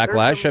 There's no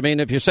backlash. I mean,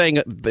 if you're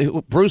saying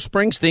Bruce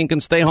Springsteen can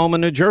stay home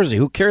in New Jersey,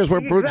 who cares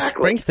where Bruce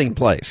Springsteen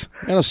plays?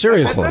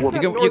 Seriously.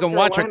 You can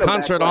watch a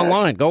concert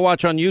online. Go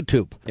watch on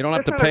YouTube. You don't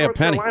have to pay a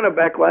penny. Carolina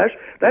backlash.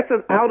 That's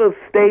an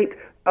out-of-state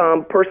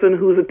person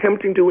who's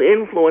attempting to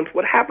influence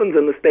what happens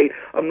in the state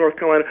of North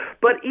Carolina.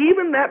 But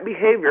even that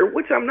behavior,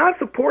 which I'm not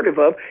supportive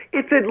of,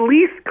 it's at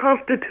least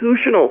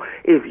constitutional.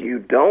 If you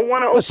don't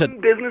want to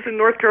open business in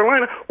North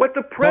Carolina, what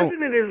the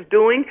president is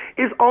doing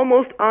is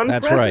almost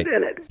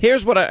unprecedented.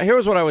 That's right.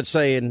 Here's what I would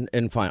say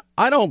in final.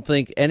 I don't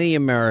think any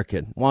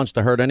American wants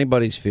to hurt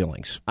anybody's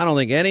feelings. I don't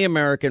think any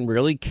American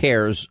really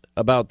cares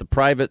about the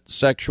private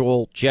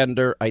sexual,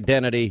 gender,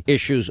 identity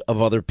issues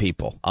of other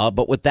people.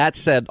 But with that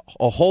said,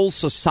 a whole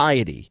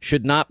society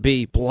should not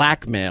be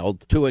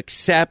blackmailed to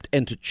accept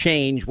and to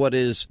change what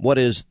is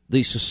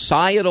the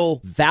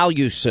societal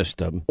value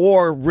system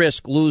or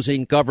risk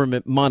losing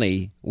government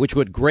money, which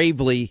would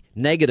gravely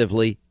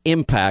negatively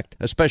impact,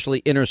 especially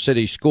inner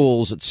city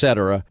schools,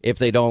 etc., if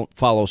they don't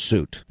follow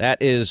suit.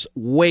 That is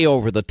way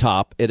over the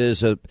top. It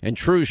is an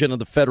intrusion of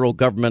the federal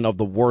government of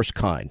the worst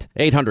kind.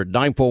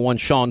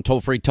 800-941-SEAN,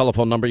 toll-free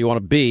telephone number. You want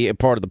to be a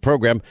part of the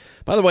program.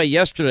 By the way,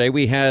 yesterday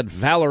we had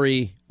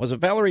Valerie... Was it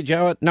Valerie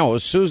Jowett? No, it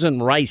was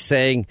Susan Rice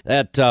saying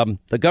that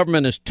the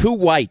government is too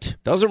white,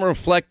 doesn't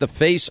reflect the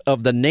face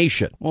of the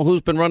nation. Well,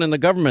 who's been running the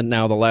government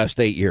now the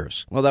last 8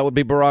 years? Well, that would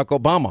be Barack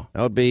Obama.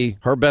 That would be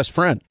her best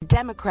friend.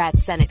 Democrat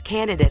Senate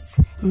candidates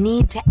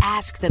need to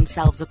ask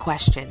themselves a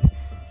question.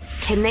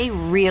 Can they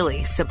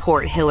really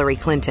support Hillary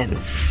Clinton?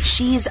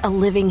 She's a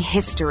living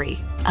history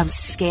of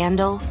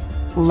scandal,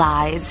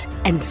 lies,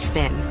 and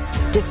spin.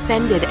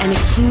 Defended an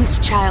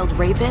accused child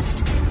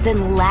rapist,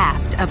 then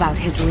laughed about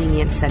his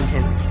lenient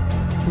sentence.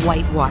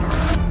 Whitewater,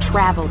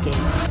 Travelgate,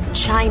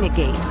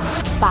 Chinagate,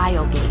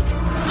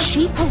 Filegate.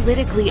 She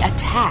politically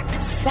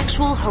attacked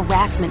sexual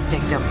harassment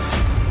victims,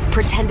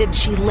 pretended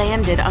she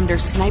landed under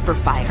sniper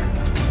fire.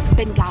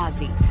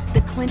 Benghazi,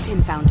 the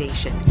Clinton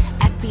Foundation,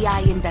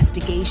 FBI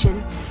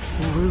investigation,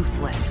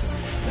 ruthless.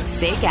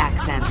 Fake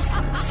accents,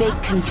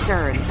 fake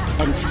concerns,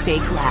 and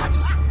fake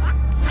laughs.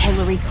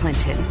 Hillary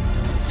Clinton.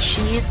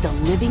 She is the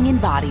living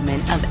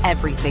embodiment of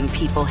everything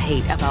people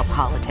hate about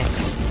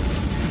politics.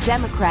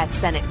 Democrat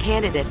Senate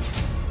candidates,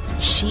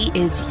 she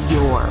is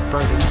your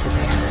burden to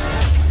bear.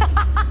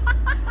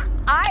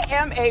 I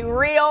am a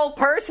real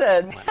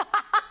person.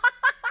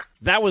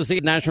 That was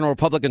the National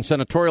Republican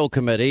Senatorial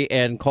Committee,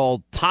 and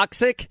called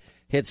Toxic.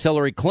 Hits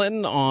Hillary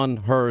Clinton on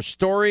her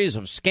stories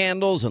of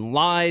scandals and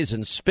lies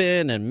and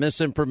spin and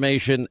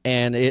misinformation,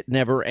 and it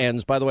never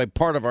ends. By the way,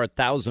 part of our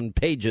 1,000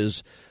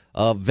 pages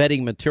of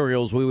vetting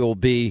materials we will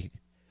be,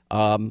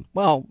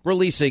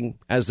 releasing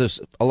as this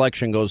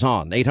election goes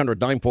on.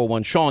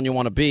 800-941-SEAN, you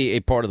want to be a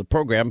part of the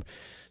program.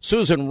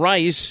 Susan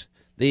Rice,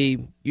 the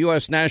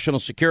U.S. National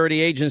Security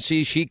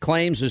Agency, she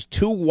claims is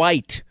too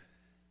white.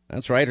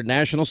 That's right. Her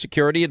national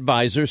security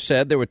advisor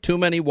said there were too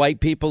many white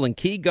people in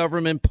key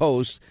government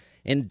posts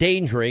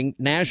endangering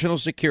national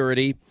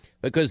security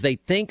because they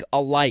think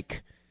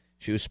alike.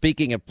 She was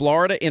speaking at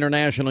Florida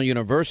International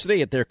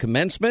University at their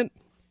commencement.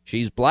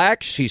 She's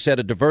black. She said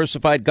a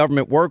diversified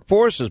government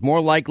workforce is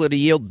more likely to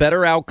yield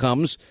better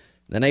outcomes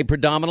than a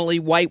predominantly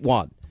white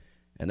one.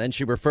 And then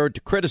she referred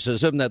to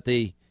criticism that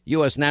the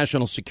U.S.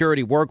 national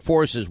security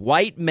workforce is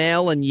white,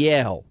 male, and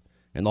Yale.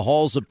 In the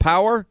halls of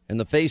power, in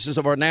the faces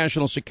of our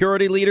national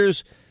security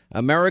leaders,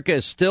 America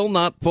is still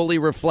not fully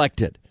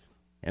reflected.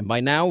 And by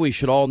now, we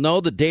should all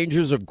know the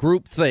dangers of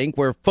groupthink,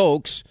 where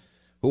folks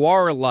who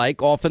are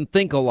alike often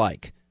think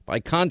alike.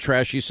 By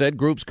contrast, she said,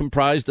 groups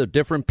comprised of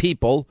different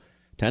people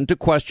tend to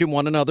question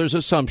one another's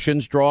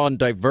assumptions, draw on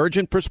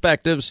divergent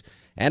perspectives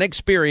and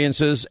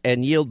experiences,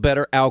 and yield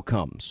better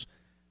outcomes.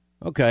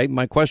 Okay,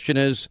 my question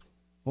is,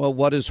 well,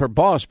 what has her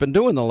boss been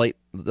doing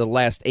the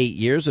last 8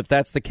 years, if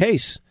that's the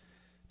case?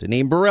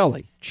 Deneen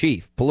Borelli,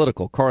 chief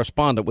political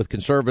correspondent with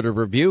Conservative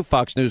Review,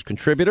 Fox News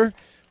contributor.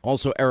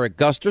 Also Eric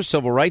Guster,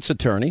 civil rights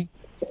attorney,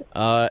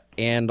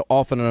 and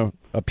often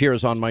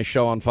appears on my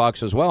show on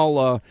Fox as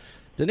well.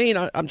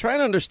 Deneen, I'm trying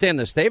to understand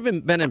this. They've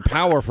been in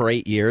power for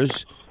 8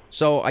 years.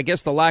 So I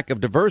guess the lack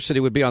of diversity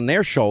would be on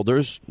their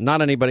shoulders,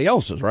 not anybody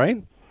else's,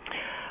 right?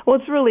 Well,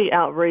 it's really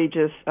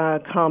outrageous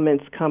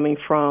comments coming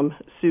from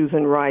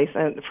Susan Rice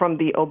and from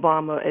the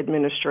Obama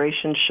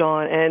administration,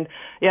 Sean. And,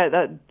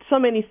 so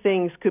many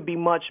things could be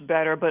much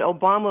better, but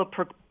Obama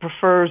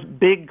prefers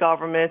big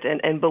government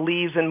and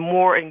believes in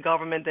more in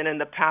government than in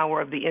the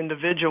power of the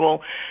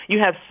individual. You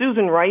have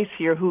Susan Rice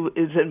here, who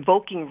is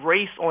invoking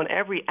race on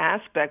every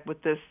aspect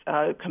with this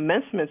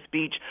commencement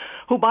speech,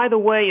 who, by the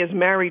way, is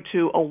married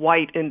to a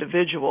white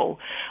individual.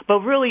 But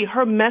really,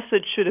 her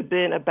message should have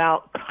been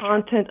about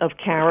content of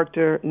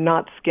character,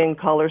 not skin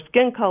color.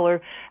 Skin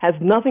color has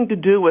nothing to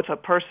do with a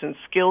person's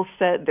skill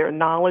set, their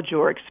knowledge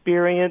or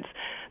experience.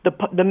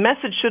 The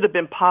message should have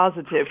been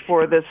positive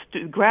for the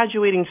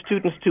graduating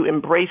students to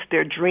embrace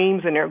their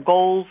dreams and their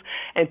goals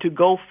and to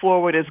go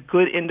forward as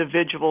good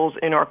individuals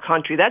in our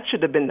country. That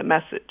should have been the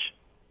message.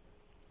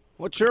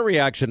 What's your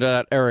reaction to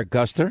that, Eric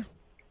Guster?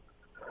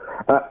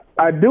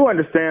 I do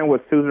understand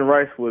what Susan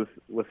Rice was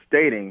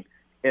stating,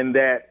 in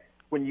that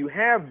when you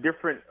have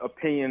different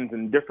opinions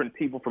and different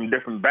people from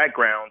different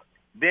backgrounds,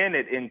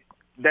 then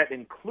that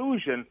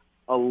inclusion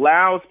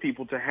allows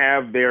people to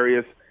have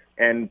various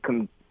and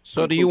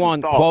So do you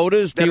want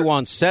quotas? Do you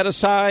want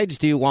set-asides?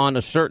 Do you want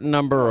a certain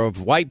number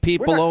of white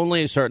people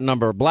only, a certain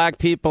number of black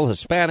people,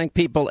 Hispanic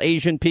people,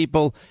 Asian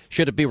people?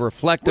 Should it be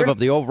reflective of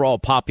the overall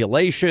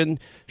population?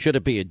 Should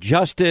it be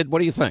adjusted? What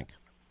do you think?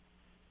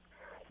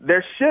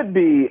 There should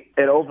be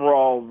an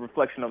overall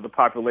reflection of the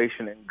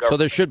population in government. So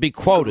there should be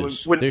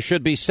quotas. There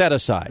should be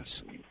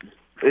set-asides.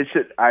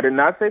 I did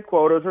not say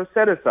quotas or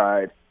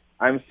set-aside.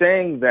 I'm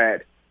saying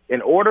that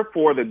in order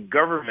for the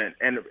government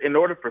and in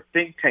order for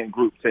think tank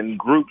groups and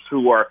groups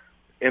who are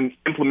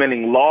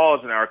implementing laws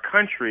in our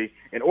country,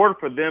 in order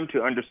for them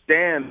to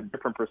understand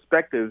different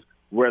perspectives,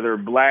 whether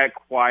black,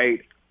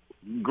 white,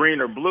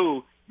 green, or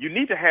blue, you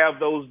need to have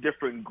those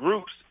different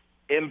groups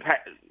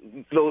impact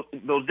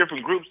those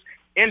different groups.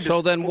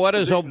 So then what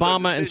has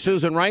Obama and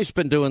Susan Rice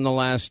been doing the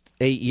last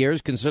 8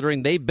 years,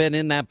 considering they've been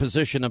in that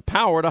position of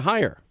power to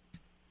hire?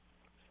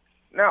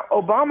 Now,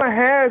 Obama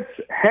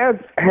has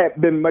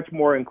been much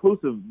more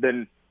inclusive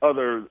than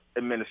other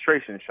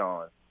administrations,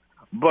 Sean.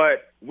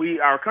 But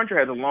our country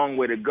has a long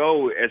way to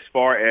go as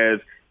far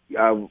as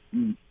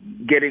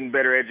getting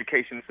better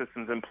education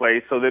systems in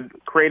place, so that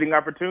creating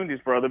opportunities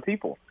for other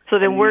people. So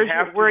then, where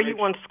are you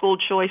on school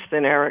choice,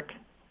 then, Eric?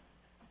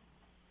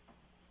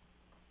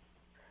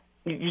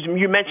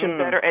 You mentioned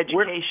better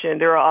education.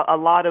 There are a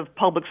lot of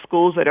public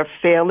schools that are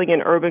failing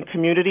in urban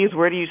communities.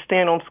 Where do you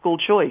stand on school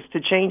choice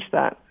to change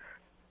that?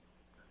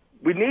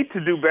 We need to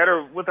do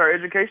better with our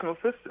educational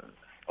system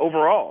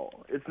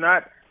overall. It's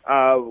not,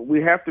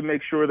 we have to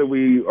make sure that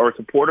we are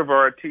supportive of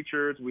our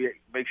teachers. We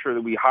make sure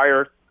that we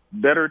hire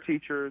better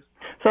teachers.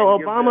 So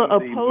Obama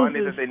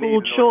opposes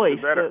school choice.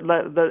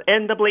 The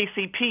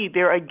NAACP,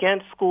 they're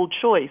against school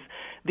choice.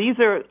 These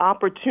are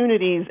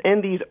opportunities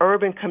in these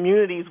urban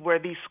communities where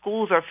these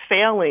schools are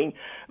failing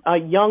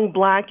young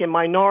black and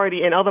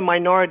minority and other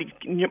minority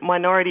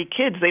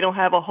kids. They don't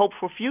have a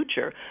hopeful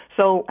future.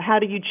 So how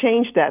do you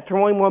change that?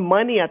 Throwing more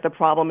money at the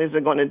problem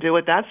isn't going to do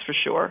it, that's for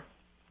sure.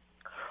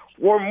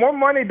 Well, more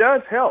money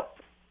does help,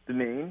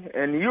 Deneen,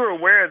 and you're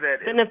aware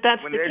that... And if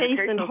that's the case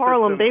in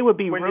Harlem, they would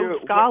be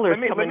Rhodes Scholars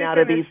coming out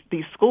of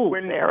these schools,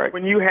 Eric.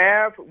 When you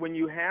have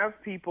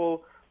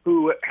people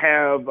who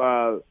have...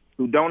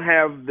 who don't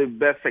have the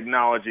best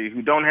technology,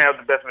 who don't have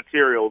the best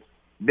materials,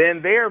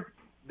 then they're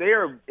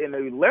in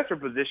a lesser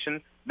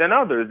position than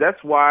others.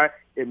 That's why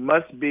it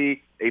must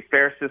be a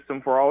fair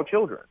system for all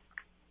children.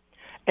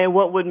 And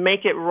what would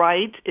make it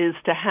right is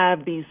to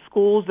have these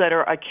schools that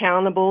are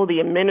accountable, the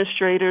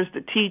administrators,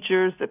 the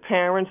teachers, the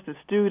parents, the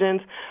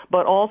students,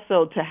 but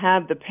also to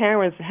have the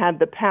parents have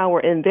the power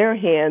in their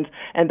hands.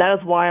 And that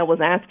is why I was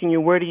asking you,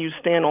 where do you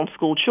stand on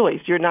school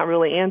choice? You're not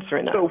really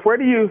answering that. So where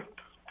do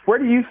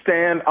you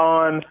stand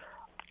on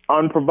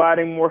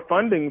providing more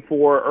funding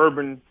for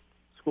urban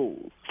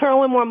schools?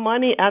 Throwing more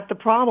money at the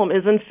problem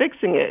isn't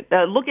fixing it.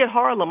 Look at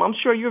Harlem. I'm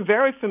sure you're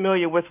very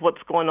familiar with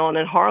what's going on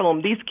in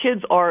Harlem. These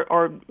kids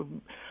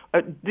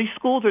these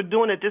schools are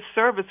doing a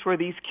disservice for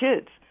these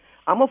kids.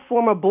 I'm a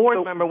former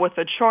board member with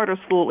a charter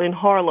school in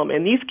Harlem,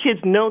 and these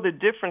kids know the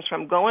difference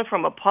from going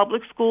from a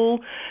public school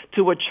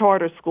to a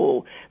charter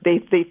school. They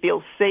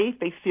feel safe,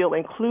 they feel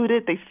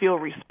included, they feel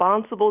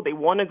responsible, they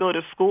want to go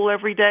to school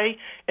every day.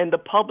 In the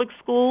public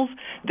schools,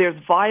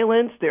 there's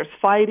violence, there's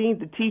fighting,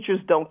 the teachers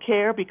don't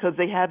care because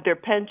they have their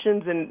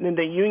pensions and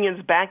the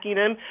unions backing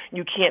them.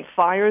 You can't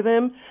fire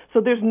them. So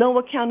there's no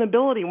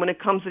accountability when it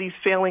comes to these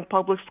failing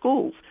public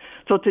schools.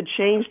 So to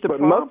change the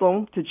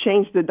problem, to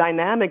change the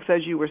dynamics,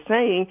 as you were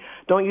saying,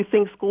 don't you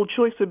think school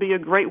choice would be a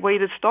great way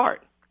to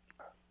start?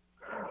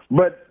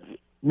 But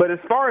as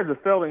far as the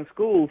failing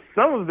schools,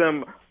 some of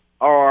them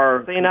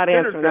are so you're not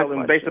answering that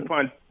question. Based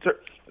upon.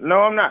 No,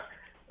 I'm not.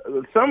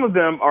 Some of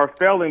them are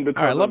failing because.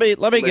 All right,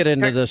 let me get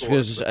into this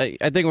because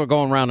I think we're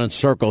going around in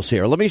circles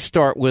here. Let me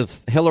start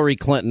with Hillary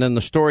Clinton and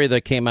the story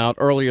that came out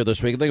earlier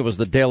this week. I think it was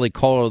the Daily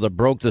Caller that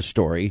broke the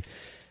story.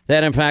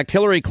 That, in fact,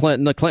 Hillary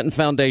Clinton, the Clinton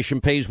Foundation,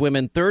 pays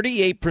women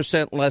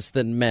 38% less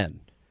than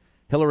men.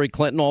 Hillary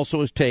Clinton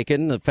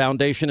the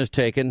foundation has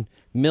taken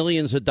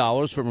millions of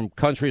dollars from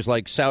countries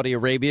like Saudi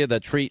Arabia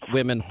that treat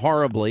women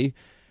horribly.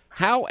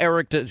 How,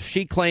 Eric, does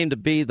she claim to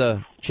be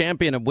the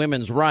champion of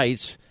women's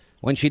rights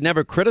when she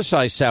never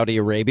criticized Saudi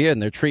Arabia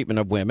and their treatment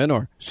of women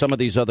or some of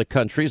these other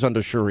countries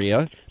under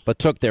Sharia, but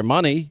took their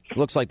money? It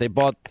looks like they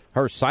bought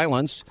her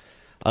silence.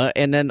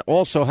 And then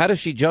also, how does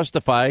she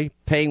justify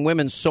paying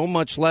women so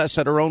much less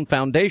at her own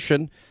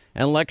foundation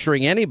and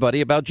lecturing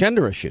anybody about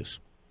gender issues?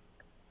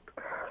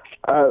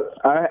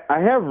 I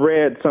have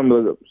read some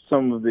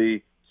of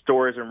the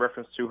stories in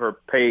reference to her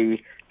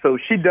pay, so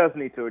she does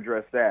need to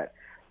address that.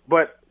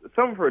 But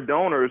some of her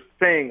donors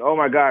saying, "Oh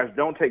my gosh,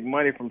 don't take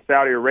money from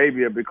Saudi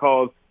Arabia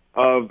because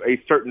of a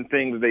certain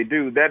thing that they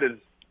do," that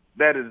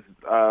is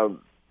a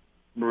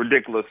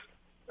ridiculous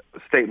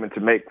statement to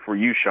make for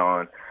you,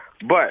 Sean.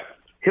 But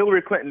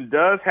Hillary Clinton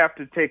does have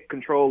to take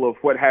control of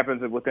what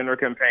happens within her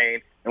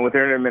campaign and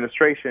within her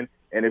administration.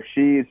 And if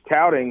she's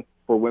touting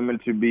for women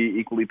to be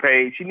equally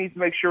paid, she needs to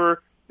make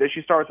sure Did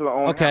she start to her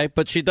own house? Okay,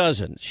 but she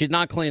doesn't. She's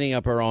not cleaning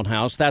up her own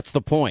house. That's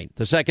the point.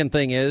 The second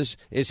thing is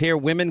here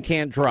women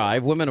can't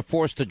drive. Women are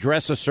forced to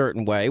dress a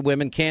certain way.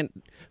 Women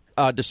can't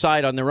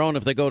decide on their own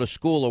if they go to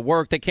school or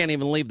work. They can't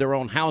even leave their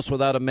own house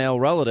without a male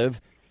relative.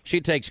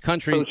 She takes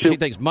she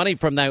takes money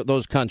from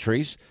those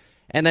countries,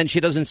 and then she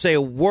doesn't say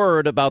a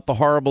word about the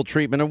horrible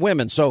treatment of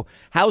women. So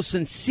how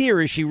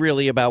sincere is she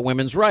really about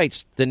women's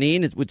rights?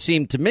 Deneen, it would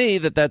seem to me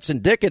that that's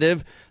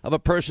indicative of a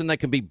person that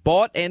can be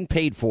bought and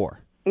paid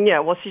for.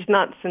 Yeah, well, she's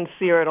not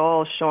sincere at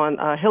all, Sean.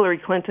 Hillary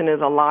Clinton is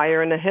a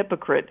liar and a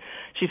hypocrite.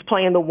 She's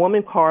playing the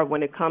woman card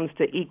when it comes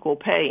to equal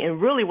pay. And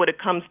really what it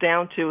comes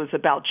down to is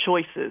about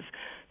choices.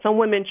 Some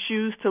women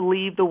choose to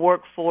leave the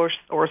workforce,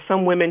 or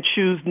some women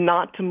choose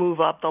not to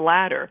move up the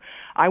ladder.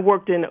 I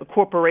worked in a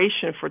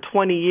corporation for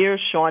 20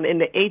 years, Sean, in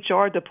the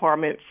HR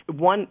department,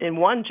 in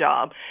one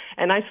job,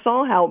 and I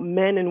saw how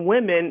men and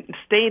women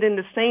stayed in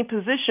the same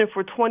position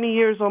for 20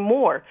 years or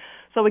more.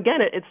 So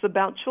again, it's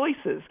about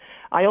choices.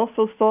 I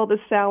also saw the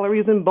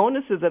salaries and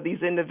bonuses of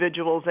these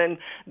individuals, and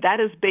that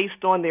is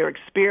based on their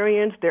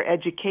experience, their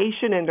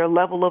education, and their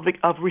level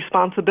of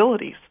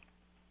responsibilities.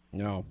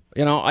 No.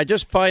 I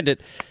just find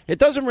it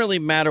doesn't really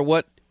matter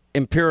what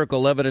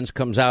empirical evidence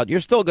comes out.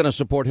 You're still going to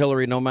support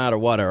Hillary no matter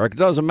what, Eric. It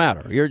doesn't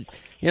matter.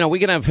 We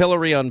can have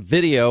Hillary on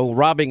video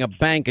robbing a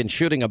bank and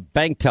shooting a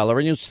bank teller,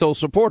 and you still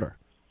support her.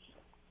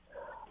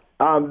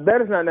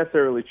 That is not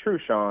necessarily true,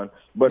 Sean.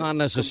 But not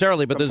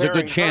necessarily, but there's a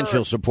good chance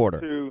you'll support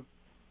her.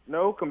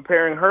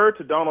 Comparing her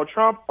to Donald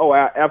Trump,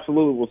 I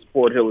absolutely will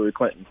support Hillary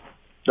Clinton.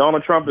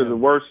 Donald Trump is the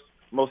worst,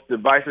 most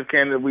divisive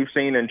candidate we've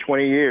seen in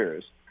 20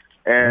 years.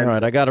 And all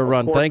right, I got to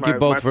run. Thank you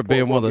both for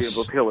being with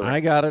us. I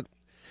got it.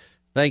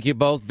 Thank you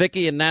both.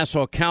 Vicki in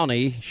Nassau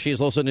County. She's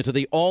listening to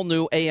the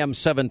all-new AM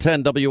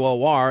 710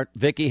 WOR.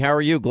 Vicki, how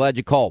are you? Glad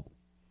you called.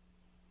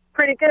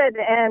 Pretty good.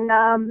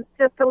 And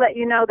just to let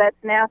you know, that's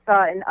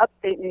Nassau in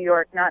upstate New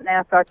York, not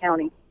Nassau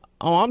County.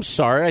 Oh, I'm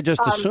sorry. I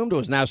just assumed it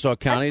was Nassau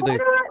County.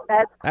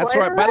 That's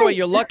right. By the way,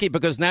 you're lucky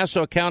because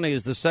Nassau County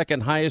is the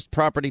second highest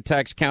property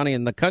tax county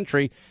in the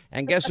country.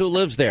 And guess who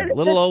lives there?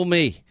 Little old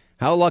me.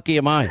 How lucky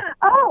am I?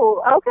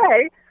 Oh,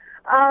 okay.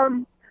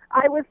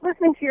 I was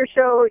listening to your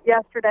show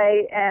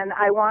yesterday, and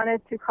I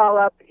wanted to call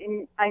up.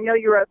 I know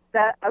you were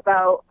upset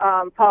about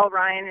Paul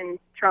Ryan and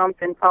Trump,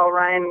 and Paul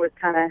Ryan was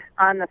kind of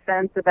on the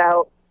fence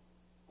about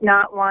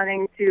not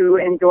wanting to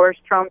endorse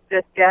Trump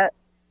just yet.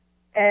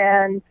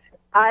 And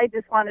I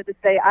just wanted to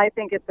say I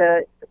think it's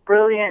a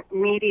brilliant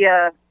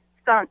media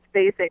stunt,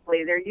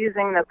 basically. They're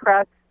using the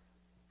press,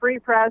 free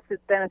press.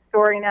 It's been a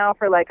story now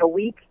for like a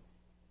week.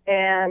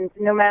 And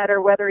no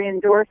matter whether he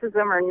endorses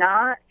them or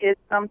not,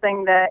 it's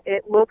something that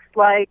it looks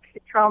like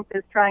Trump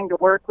is trying to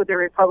work with the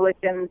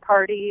Republican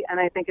Party, and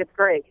I think it's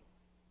great.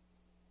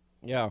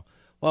 Yeah.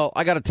 Well,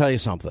 I got to tell you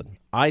something.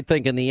 I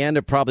think in the end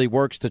it probably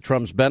works to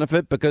Trump's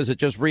benefit because it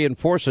just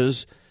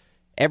reinforces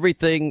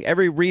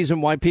every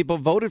reason why people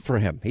voted for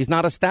him. He's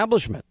not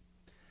establishment.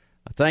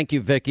 Thank you,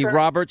 Vicki. Sure.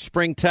 Robert,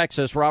 Spring,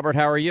 Texas. Robert,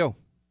 how are you?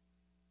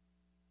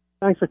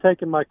 Thanks for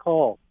taking my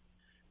call.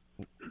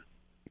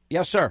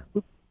 Yes, sir.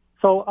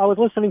 So I was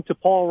listening to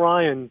Paul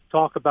Ryan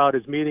talk about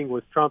his meeting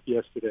with Trump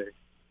yesterday,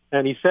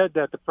 and he said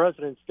that the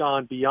president's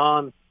gone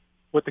beyond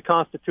what the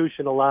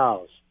Constitution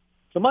allows.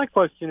 So my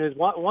question is,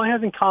 why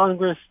hasn't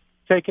Congress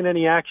taken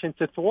any action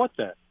to thwart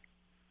that?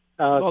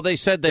 Well, they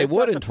said they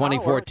would in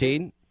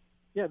 2014.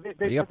 Yeah,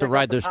 you have to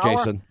ride this, power,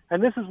 Jason.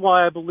 And this is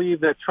why I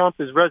believe that Trump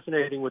is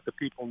resonating with the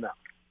people now.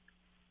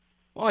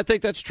 Well, I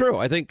think that's true.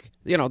 I think,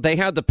 they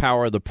had the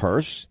power of the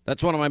purse.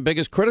 That's one of my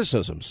biggest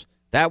criticisms.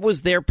 That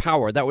was their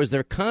power. That was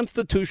their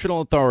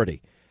constitutional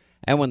authority.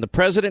 And when the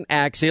president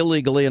acts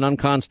illegally and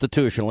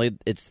unconstitutionally,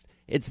 it's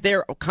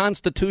their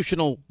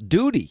constitutional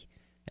duty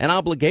and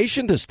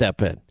obligation to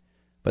step in.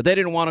 But they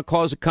didn't want to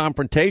cause a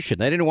confrontation.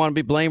 They didn't want to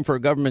be blamed for a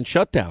government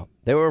shutdown.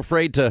 They were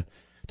afraid to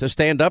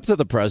stand up to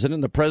the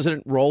president. The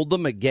president rolled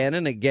them again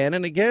and again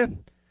and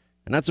again.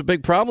 And that's a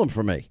big problem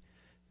for me.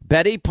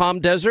 Betty, Palm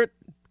Desert,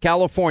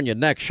 California.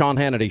 Next, Sean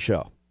Hannity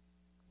Show.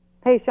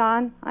 Hey,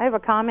 Sean, I have a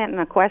comment and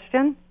a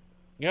question.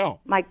 Yeah.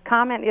 My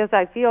comment is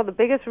I feel the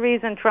biggest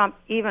reason Trump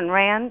even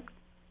ran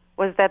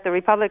was that the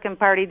Republican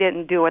Party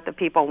didn't do what the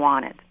people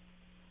wanted.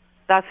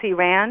 Thus, he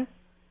ran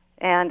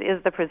and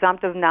is the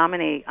presumptive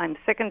nominee. I'm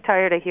sick and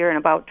tired of hearing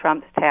about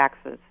Trump's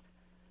taxes.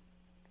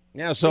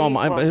 Yeah, so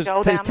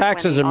his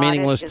taxes are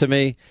meaningless to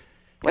me.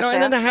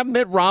 And then to have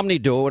Mitt Romney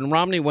do it, and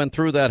Romney went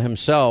through that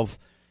himself,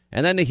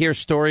 and then to hear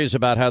stories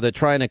about how they're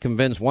trying to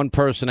convince one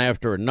person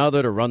after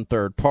another to run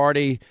third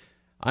party.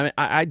 I mean,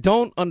 I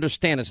don't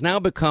understand. It's now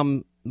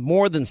become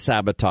more than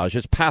sabotage.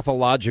 It's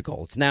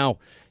pathological. It's now,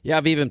 you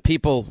have even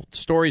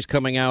stories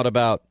coming out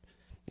about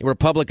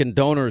Republican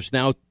donors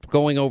now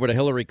going over to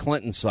Hillary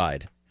Clinton's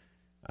side.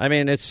 I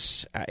mean,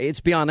 it's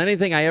beyond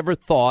anything I ever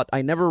thought.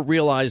 I never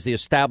realized the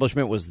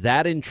establishment was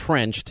that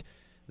entrenched,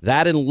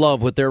 that in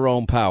love with their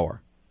own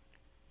power.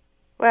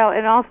 Well,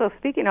 and also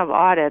speaking of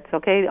audits,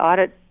 okay,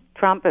 audit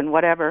Trump and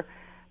whatever,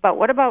 but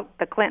what about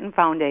the Clinton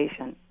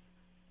Foundation?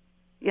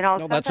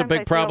 No, that's a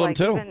big problem,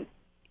 too.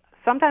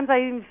 Sometimes I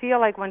even feel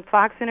like when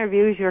Fox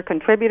interviews your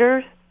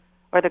contributors,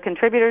 or the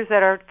contributors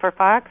that are for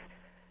Fox,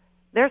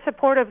 they're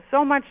supportive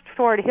so much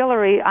toward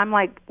Hillary. I'm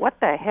like, what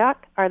the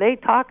heck are they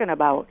talking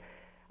about?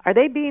 Are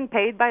they being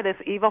paid by this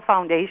evil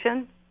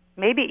foundation?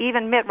 Maybe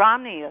even Mitt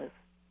Romney is.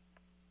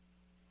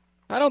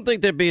 I don't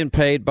think they're being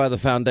paid by the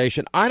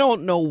foundation. I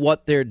don't know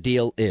what their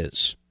deal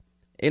is.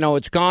 You know,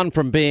 it's gone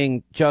from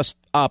being just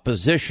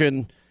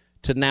opposition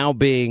to now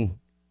being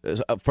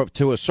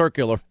to a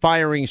circular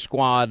firing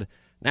squad.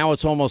 Now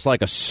it's almost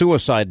like a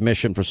suicide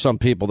mission for some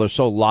people. They're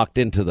so locked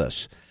into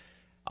this.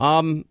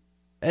 And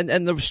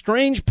the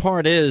strange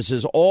part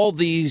is all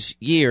these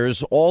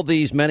years, all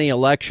these many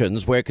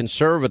elections where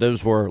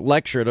conservatives were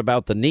lectured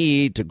about the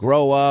need to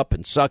grow up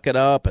and suck it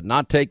up and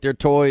not take their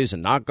toys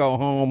and not go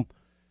home.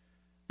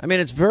 I mean,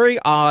 it's very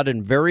odd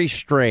and very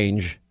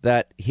strange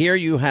that here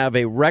you have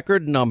a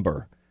record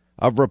number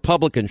of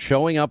Republicans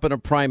showing up in a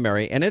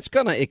primary, and it's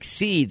going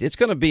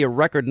to be a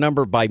record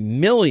number by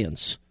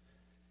millions,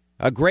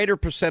 a greater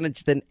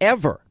percentage than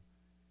ever.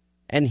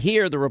 And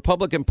here the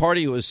Republican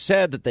Party, who has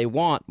said that they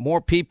want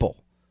more people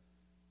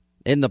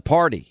in the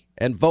party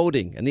and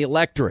voting and the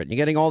electorate, you're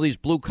getting all these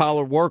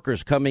blue-collar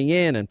workers coming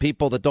in and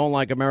people that don't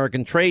like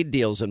American trade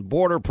deals and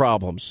border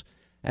problems.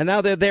 And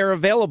now they're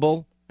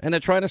available, and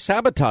they're trying to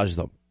sabotage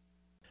them.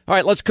 All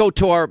right, let's go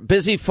to our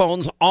busy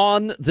phones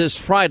on this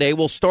Friday.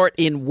 We'll start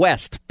in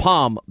West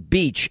Palm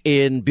Beach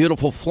in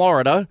beautiful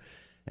Florida.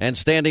 And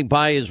standing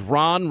by is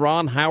Ron.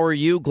 Ron, how are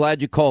you?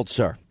 Glad you called,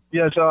 sir.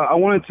 Yes, I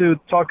wanted to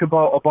talk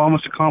about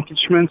Obama's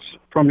accomplishments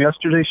from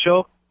yesterday's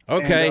show.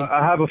 Okay. And,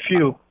 I have a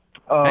few.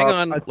 Hang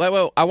on.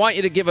 Wait. I want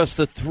you to give us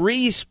the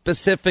three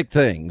specific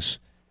things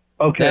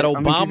that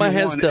Obama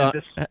has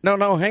done.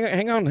 No,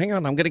 hang on.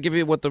 I'm going to give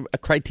you what the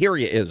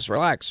criteria is.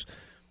 Relax.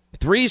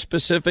 Three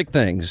specific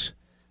things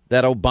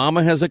that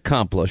Obama has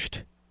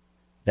accomplished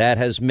that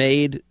has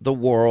made the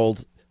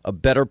world a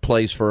better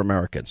place for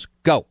Americans.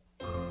 Go.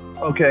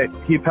 Okay.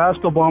 He passed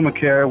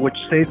Obamacare, which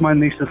saved my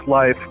niece's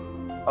life.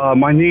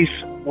 My niece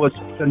was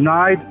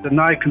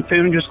denied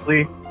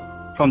continuously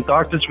from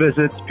doctor's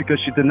visits because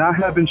she did not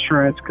have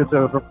insurance because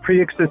of her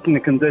pre-existing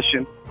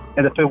condition.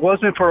 And if it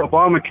wasn't for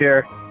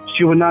Obamacare,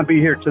 she would not be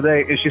here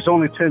today, and she's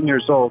only 10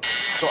 years old.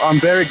 So I'm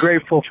very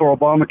grateful for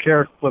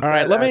Obamacare. All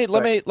right,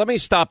 let me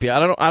stop you.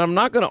 I'm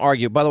not going to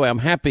argue. By the way, I'm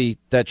happy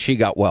that she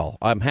got well.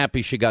 I'm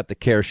happy she got the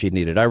care she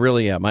needed. I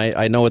really am.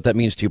 I know what that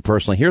means to you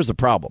personally. Here's the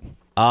problem.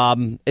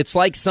 It's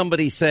like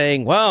somebody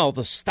saying, well,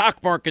 the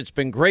stock market's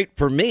been great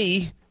for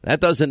me. That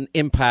doesn't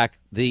impact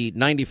the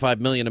 95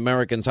 million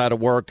Americans out of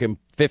work and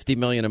 50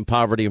 million in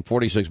poverty and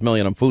 46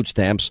 million on food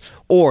stamps,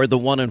 or the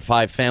 1 in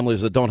 5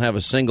 families that don't have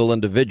a single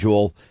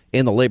individual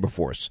in the labor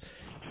force.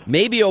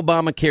 Maybe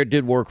Obamacare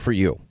did work for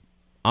you.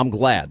 I'm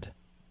glad.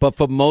 But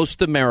for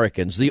most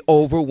Americans, the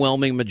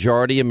overwhelming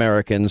majority of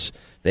Americans,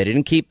 they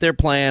didn't keep their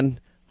plan.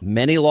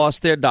 Many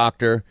lost their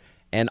doctor.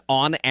 And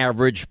on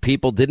average,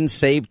 people didn't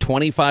save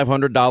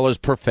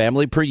 $2,500 per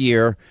family per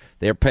year.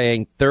 They're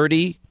paying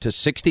 30 to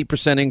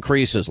 60%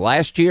 increases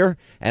last year,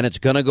 and it's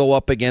going to go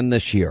up again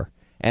this year.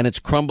 And it's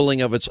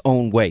crumbling of its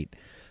own weight.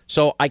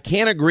 So I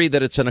can't agree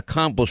that it's an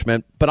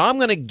accomplishment, but I'm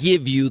going to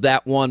give you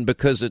that one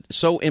because it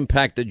so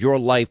impacted your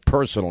life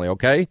personally,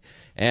 okay?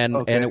 And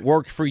it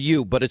worked for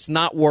you, but it's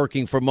not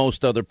working for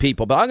most other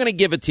people. But I'm going to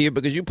give it to you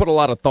because you put a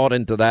lot of thought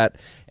into that,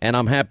 and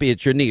I'm happy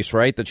it's your niece,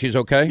 right, that she's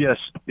okay? Yes,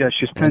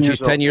 she's 10 and years old.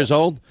 She's 10 years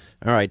old?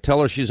 All right,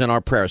 tell her she's in our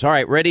prayers. All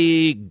right,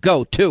 ready,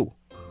 go, 2.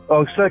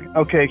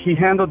 Okay, he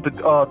handled the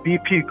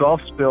BP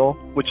Gulf spill,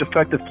 which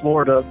affected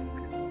Florida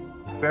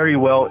very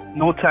well.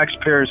 No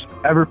taxpayers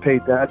ever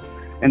paid that,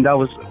 and that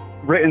was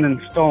written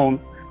in stone.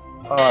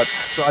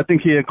 So I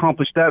think he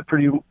accomplished that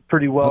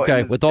pretty well.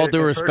 Okay, with all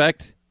due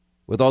respect,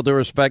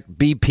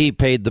 BP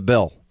paid the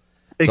bill.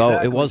 Exactly.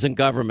 So it wasn't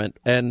government,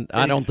 and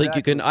I don't think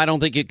you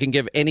can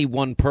give any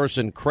one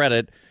person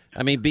credit.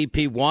 I mean,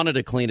 BP wanted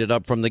to clean it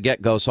up from the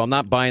get-go, so I'm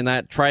not buying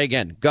that. Try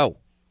again. Go.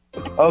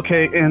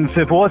 Okay, and if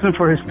it wasn't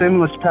for his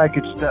stimulus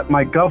package that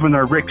my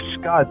governor, Rick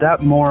Scott,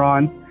 that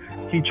moron,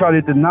 he tried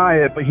to deny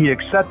it, but he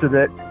accepted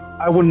it,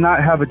 I would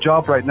not have a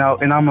job right now,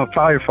 and I'm a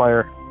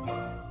firefighter.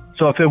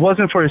 So if it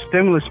wasn't for his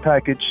stimulus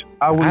package,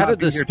 I would not be here. How did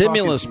the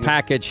stimulus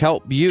package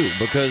help you?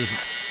 Because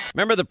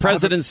remember the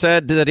president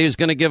said that he was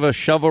going to give us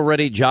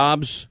shovel-ready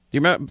jobs? Do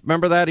you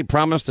remember that? He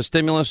promised a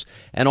stimulus,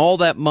 and all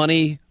that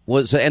money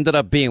ended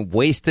up being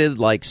wasted,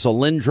 like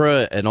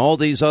Solyndra and all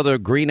these other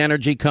green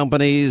energy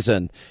companies.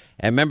 And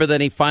remember that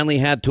he finally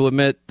had to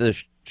admit the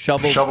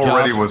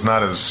shovel-ready was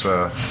not as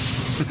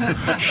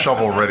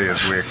shovel-ready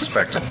as we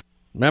expected.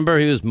 Remember,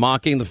 he was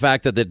mocking the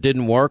fact that it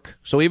didn't work.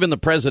 So even the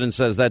president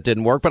says that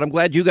didn't work. But I'm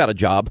glad you got a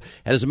job.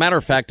 As a matter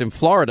of fact, in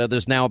Florida,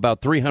 there's now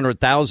about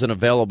 300,000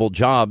 available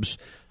jobs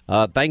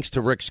thanks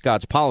to Rick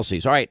Scott's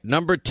policies. All right,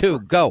 number 2,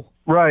 go.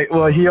 Right.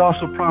 Well, he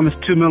also promised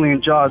 2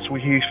 million jobs where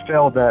he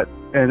failed at.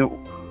 And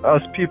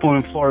us people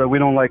in Florida, we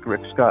don't like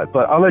Rick Scott.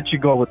 But I'll let you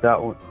go with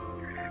that one.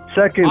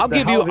 Second,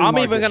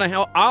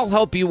 I'll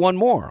help you one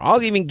more.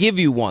 I'll even give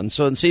you one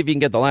and see if you can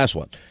get the last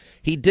one.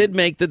 He did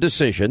make the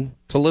decision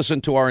to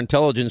listen to our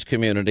intelligence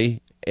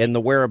community in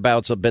the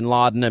whereabouts of bin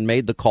Laden and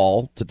made the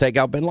call to take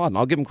out bin Laden.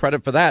 I'll give him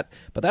credit for that.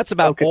 But that's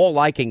about all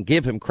I can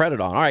give him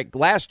credit on. All right,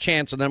 last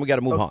chance, and then we got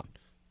to move on.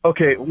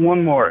 Okay,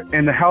 one more.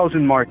 In the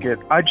housing market,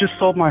 I just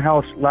sold my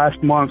house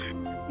last month.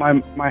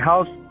 My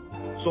house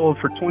sold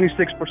for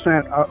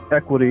 26%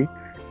 equity.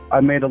 I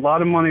made a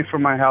lot of money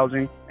from my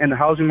housing, and the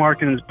housing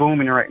market is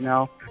booming right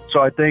now.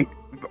 So I thank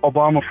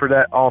Obama for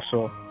that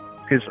also.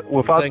 Because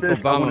without this,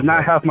 I would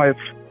not have my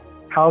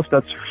house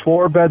that's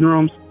 4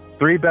 bedrooms,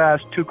 3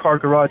 baths, 2-car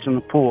garage, and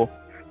a pool.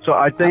 So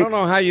I don't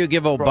know how you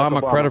give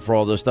Obama credit for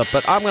all this stuff,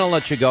 but I'm going to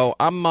let you go.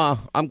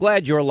 I'm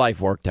glad your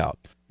life worked out.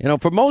 You know,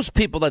 for most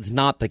people, that's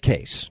not the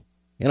case.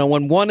 You know,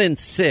 when 1 in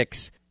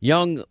 6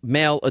 young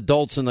male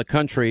adults in the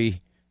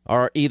country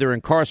are either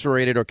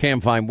incarcerated or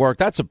can't find work,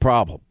 that's a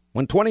problem.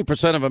 When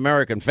 20% of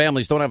American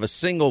families don't have a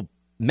single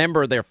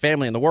member of their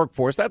family in the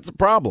workforce, that's a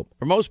problem.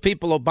 For most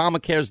people,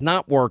 Obamacare's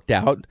not worked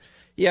out.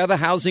 Yeah, the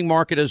housing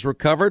market has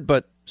recovered,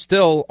 but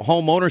still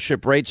home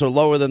ownership rates are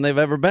lower than they've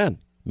ever been.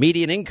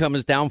 Median income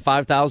is down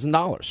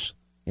 $5,000.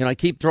 You know, I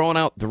keep throwing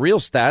out the real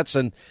stats,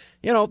 and,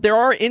 you know, there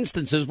are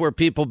instances where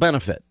people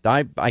benefit.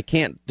 I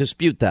can't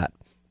dispute that.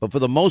 But for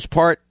the most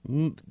part,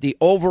 the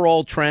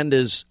overall trend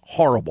is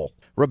horrible.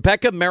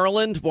 Rebecca,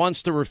 Maryland,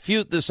 wants to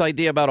refute this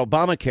idea about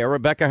Obamacare.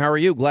 Rebecca, how are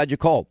you? Glad you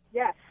called.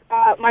 Yes.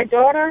 My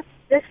daughter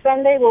this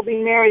Sunday will be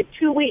married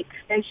 2 weeks,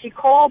 and she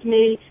called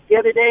me the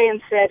other day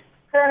and said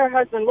her and her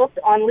husband looked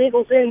on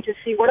LegalZoom to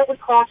see what it would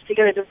cost to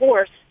get a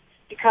divorce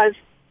because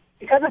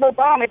of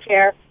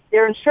Obamacare,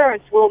 their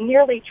insurance will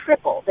nearly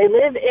triple. They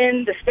live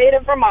in the state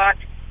of Vermont,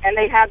 and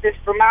they have this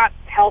Vermont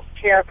Health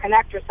Care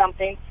Connect or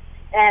something,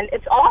 and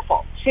it's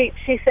awful. She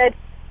said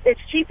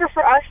it's cheaper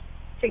for us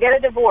to get a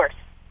divorce.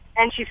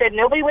 And she said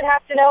nobody would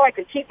have to know. I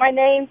could keep my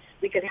name.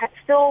 We could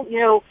still,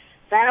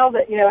 vow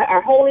that,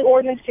 our holy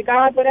ordinance to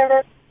God,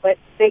 whatever. But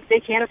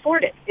they can't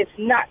afford it. It's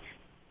nuts.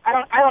 I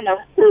don't know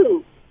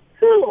who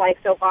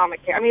likes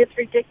Obamacare. I mean, it's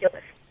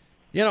ridiculous.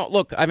 You know,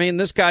 look, I mean,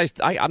 this guy's,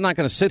 I'm not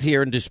going to sit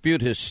here and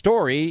dispute his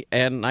story,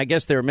 and I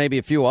guess there may be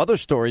a few other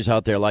stories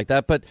out there like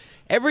that, but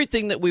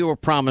everything that we were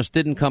promised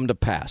didn't come to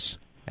pass.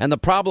 And the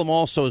problem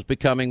also is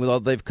becoming, well,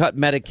 they've cut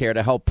Medicare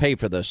to help pay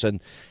for this, and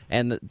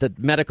the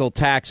medical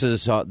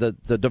taxes,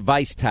 the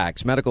device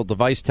tax, medical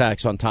device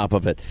tax on top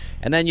of it.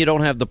 And then you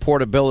don't have the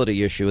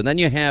portability issue. And then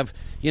you have,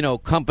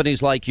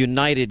 companies like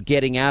United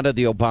getting out of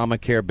the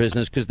Obamacare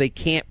business because they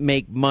can't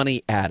make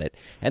money at it.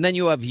 And then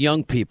you have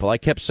young people. I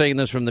kept saying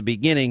this from the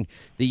beginning.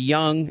 The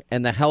young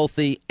and the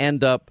healthy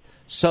end up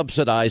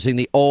subsidizing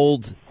the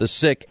old, the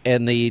sick,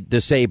 and the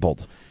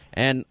disabled.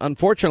 And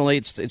unfortunately,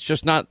 it's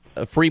just not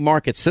a free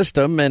market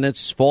system, and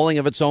it's falling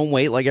of its own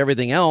weight like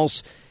everything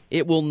else.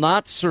 It will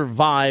not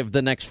survive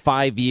the next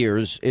 5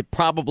 years. It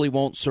probably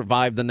won't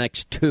survive the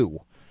next 2.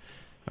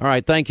 All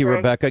right. Thank you,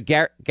 Rebecca.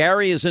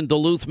 Gary is in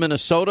Duluth,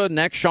 Minnesota.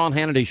 Next, Sean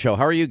Hannity Show.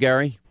 How are you,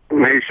 Gary?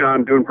 Hey,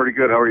 Sean. Doing pretty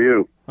good. How are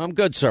you? I'm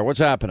good, sir. What's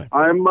happening?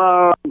 I'm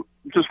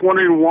just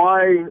wondering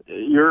why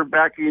you're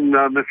backing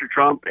Mr.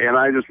 Trump, and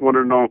I just want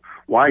to know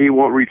why he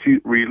won't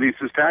release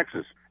his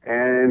taxes.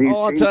 And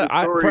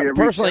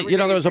personally,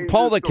 there was a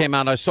poll that came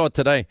out. I saw it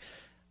today.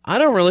 I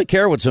don't really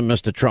care what's in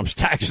Mr. Trump's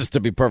taxes,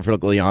 to be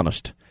perfectly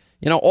honest.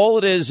 All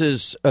it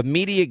is a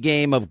media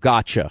game of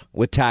gotcha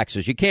with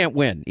taxes. You can't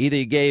win. Either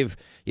you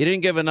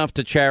didn't give enough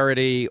to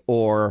charity,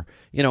 or,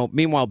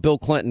 meanwhile, Bill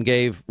Clinton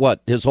gave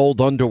his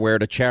old underwear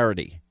to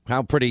charity.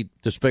 How pretty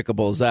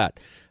despicable is that?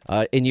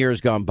 In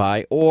years gone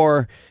by.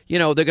 Or,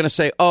 they're going to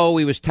say, oh,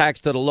 he was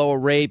taxed at a lower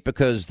rate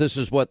because this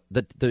is what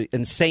the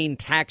insane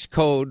tax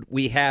code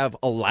we have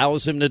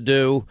allows him to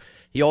do.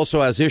 He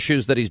also has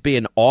issues that he's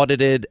being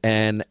audited,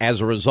 and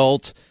as a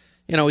result,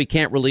 he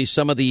can't release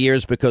some of the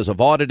years because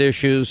of audit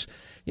issues.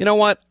 You know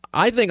what?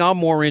 I think I'm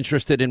more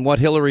interested in what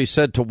Hillary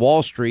said to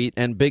Wall Street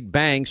and big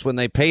banks when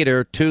they paid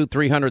her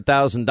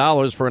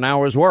 $200,000-$300,000 for an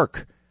hour's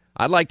work.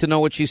 I'd like to know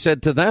what she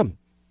said to them.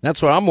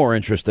 That's what I'm more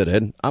interested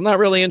in. I'm not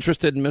really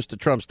interested in Mr.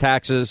 Trump's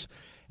taxes,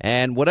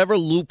 and whatever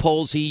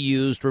loopholes he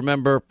used.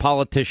 Remember,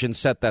 politicians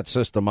set that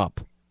system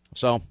up.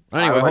 So,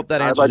 anyway, I hope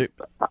that answers it.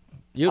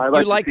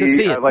 You'd like to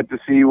see it. I'd like to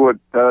see what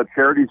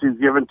charities he's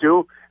given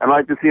to. I'd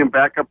like to see him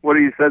back up what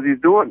he says he's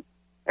doing,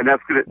 and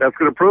that's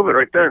gonna prove it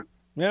right there.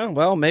 Yeah,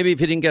 well, maybe if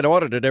he didn't get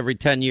audited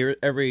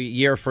every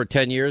year for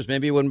 10 years,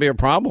 maybe it wouldn't be a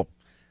problem.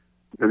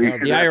 The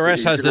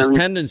IRS has this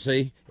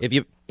tendency. If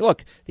you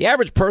look, the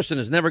average person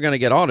is never going to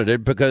get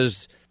audited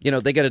because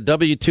they get a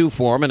W-2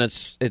 form and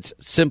it's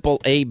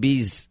simple A,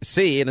 B,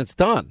 C, and it's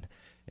done.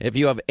 If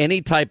you have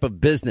any type of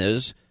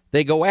business,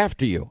 they go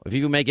after you. If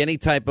you make any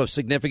type of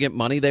significant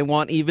money, they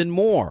want even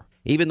more,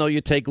 even though you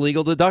take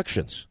legal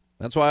deductions.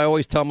 That's why I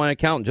always tell my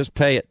accountant, just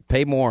pay it,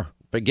 pay more,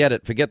 forget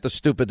it, forget the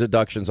stupid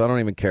deductions. I don't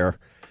even care.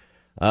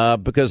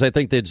 Because I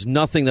think there's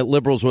nothing that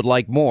liberals would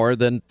like more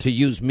than to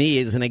use me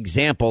as an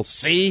example.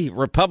 See,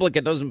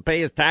 Republican doesn't pay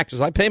his taxes.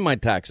 I pay my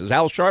taxes.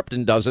 Al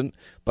Sharpton doesn't,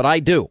 but I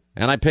do,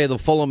 and I pay the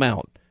full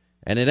amount.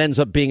 and it ends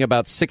up being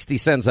about 60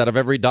 cents out of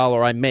every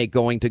dollar I make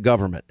going to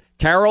government.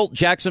 Carol,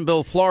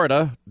 Jacksonville,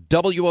 Florida,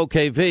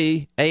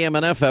 WOKV, AM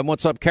and FM.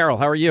 What's up, Carol?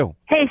 How are you?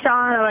 Hey,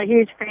 Sean, I'm a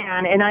huge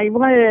fan, and I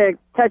wanted to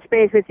touch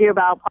base with you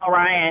about Paul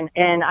Ryan,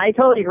 and I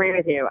totally agree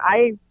with you.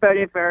 I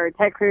voted for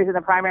Ted Cruz in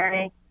the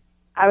primary.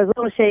 I was a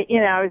little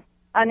I was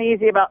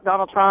uneasy about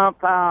Donald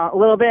Trump a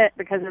little bit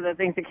because of the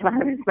things that came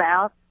out of his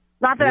mouth.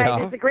 Not that I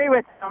disagree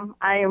with him.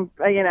 I am,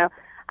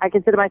 I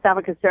consider myself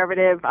a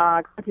conservative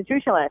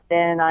constitutionalist,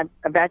 and I'm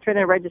a veteran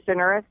and registered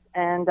nurse,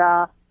 and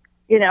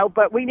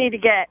but we need to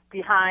get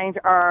behind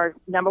our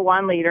number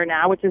one leader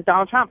now, which is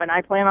Donald Trump. And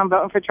I plan on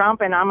voting for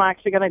Trump, and I'm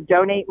actually going to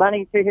donate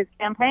money to his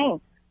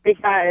campaign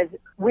because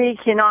we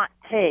cannot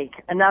take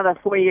another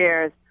 4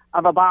 years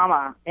of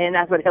Obama, and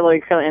that's what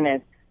Hillary Clinton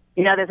is.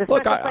 There's a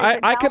look,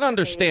 I can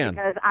understand.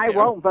 Because I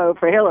won't vote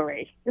for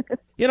Hillary.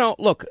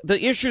 Look,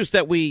 the issues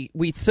that we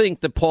think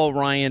that Paul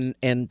Ryan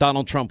and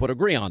Donald Trump would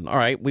agree on. All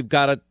right, we've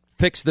got to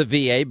fix the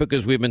VA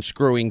because we've been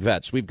screwing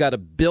vets. We've got to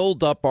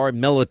build up our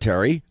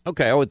military.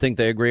 Okay, I would think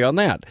they agree on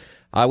that.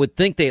 I would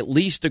think they at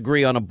least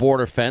agree on a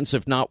border fence,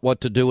 if not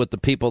what to do with the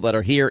people that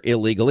are here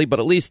illegally, but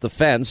at least the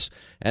fence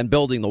and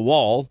building the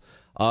wall.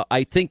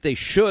 I think they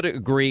should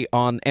agree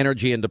on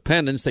energy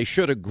independence. They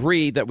should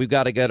agree that we've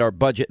got to get our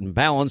budget in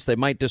balance. They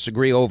might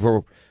disagree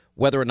over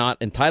whether or not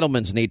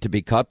entitlements need to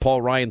be cut.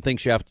 Paul Ryan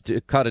thinks you have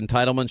to cut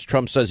entitlements.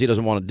 Trump says he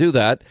doesn't want to do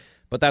that.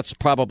 But that's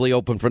probably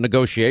open for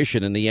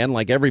negotiation in the end,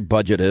 like every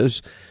budget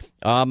is.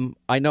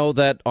 I know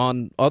that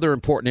on other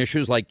important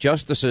issues like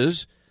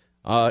justices,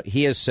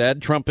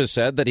 Trump has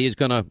said that he's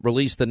going to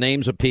release the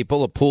names of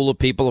people, a pool of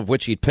people of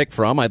which he'd pick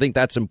from. I think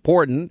that's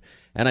important,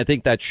 and I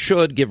think that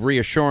should give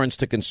reassurance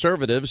to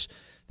conservatives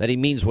that he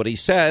means what he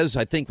says.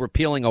 I think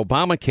repealing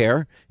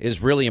Obamacare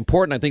is really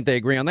important. I think they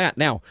agree on that.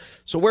 Now,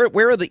 so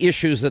where are the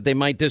issues that they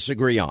might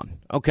disagree on?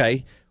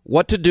 Okay,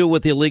 what to do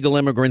with the illegal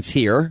immigrants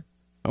here?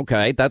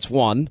 Okay, that's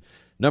one.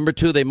 Number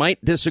two, they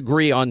might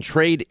disagree on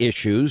trade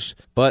issues.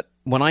 But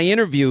when I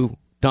interview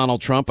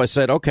Donald Trump, I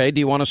said, okay, do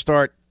you want to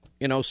start,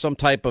 some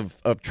type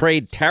of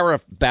trade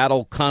tariff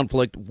battle,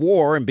 conflict,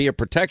 war and be a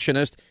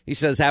protectionist? He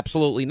says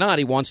absolutely not.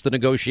 He wants to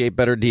negotiate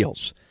better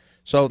deals.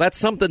 So that's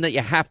something that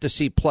you have to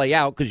see play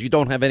out because you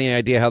don't have any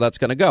idea how that's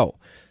going to go.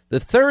 The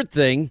third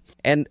thing,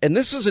 and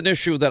this is an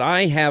issue that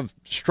I have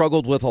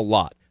struggled with a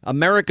lot,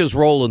 America's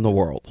role in the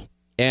world.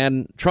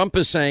 And Trump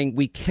is saying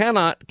we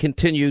cannot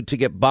continue to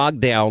get bogged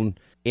down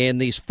in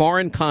these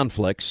foreign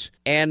conflicts.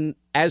 And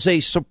as a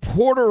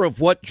supporter of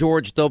what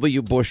George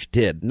W. Bush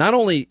did, not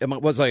only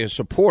was I a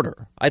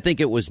supporter, I think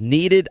it was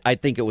needed. I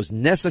think it was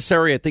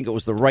necessary. I think it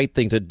was the right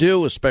thing to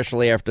do,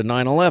 especially after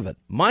 9/11.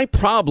 My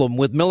problem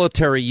with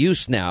military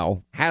use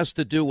now has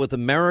to do with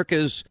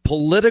America's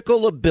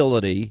political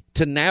ability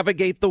to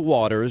navigate the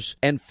waters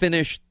and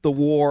finish the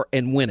war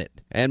and win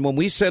it. And when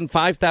we send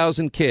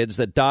 5,000 kids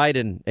that died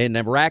in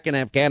Iraq and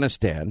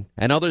Afghanistan,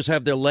 and others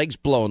have their legs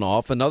blown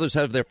off, and others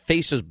have their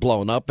faces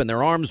blown up and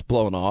their arms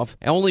blown off,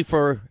 only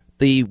for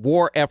the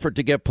war effort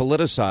to get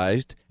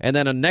politicized, and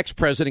then a next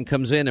president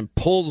comes in and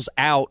pulls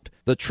out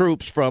the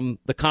troops from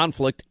the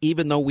conflict,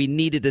 even though we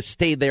needed to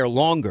stay there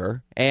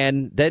longer,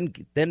 and then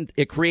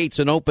it creates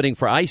an opening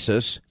for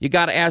ISIS. You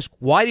got to ask,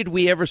 why did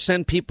we ever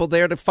send people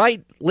there to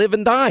fight, live,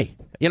 and die?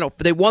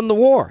 They won the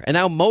war. And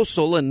now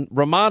Mosul and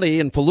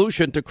Ramadi and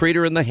Fallujah to create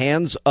are in the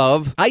hands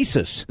of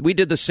ISIS. We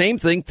did the same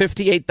thing.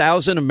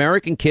 58,000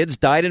 American kids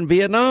died in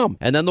Vietnam.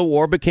 And then the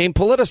war became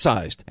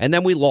politicized. And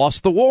then we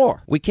lost the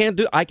war. We can't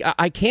do, I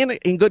can't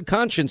in good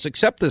conscience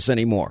accept this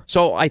anymore.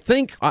 So I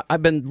think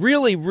I've been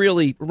really,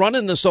 really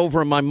running this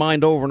over in my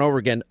mind over and over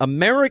again.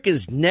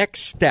 America's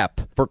next step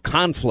for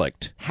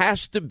conflict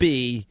has to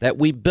be that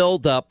we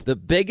build up the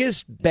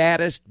biggest,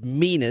 baddest,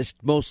 meanest,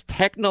 most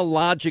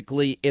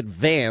technologically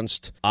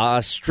advanced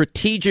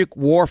strategic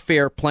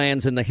warfare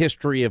plans in the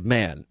history of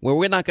man, where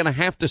we're not going to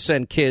have to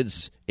send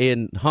kids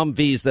in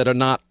Humvees that are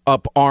not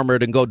up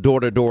armored and go door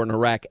to door in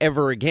Iraq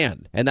ever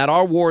again, and that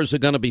our wars are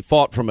going to be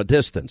fought from a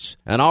distance,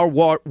 and our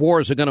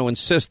wars are going to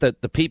insist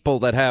that the people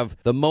that have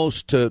the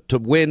most to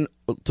win,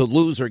 to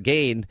lose or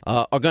gain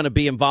are going to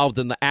be involved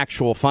in the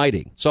actual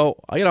fighting. So,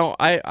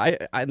 I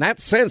in that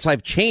sense,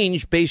 I've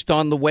changed based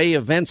on the way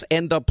events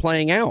end up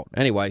playing out.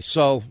 Anyway,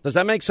 so does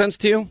that make sense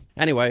to you?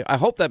 Anyway, I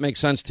hope that makes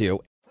sense to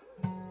you.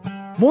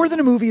 More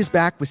Than a Movie is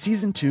back with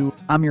Season 2.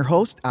 I'm your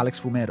host, Alex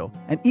Fumero,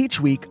 and each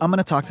week I'm going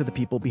to talk to the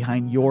people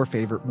behind your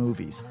favorite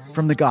movies.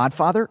 From The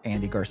Godfather,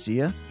 Andy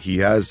Garcia. He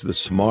has the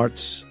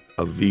smarts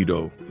of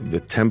Vito, the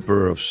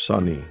temper of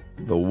Sonny,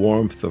 the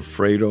warmth of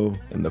Fredo,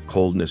 and the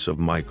coldness of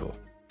Michael.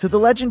 To the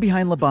legend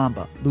behind La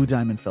Bamba, Lou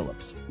Diamond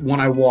Phillips. When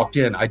I walked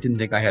in, I didn't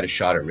think I had a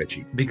shot at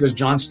Richie because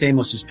John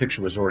Stamos'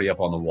 picture was already up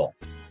on the wall.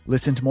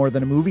 Listen to More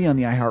Than a Movie on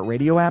the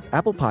iHeartRadio app,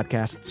 Apple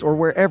Podcasts, or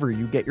wherever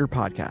you get your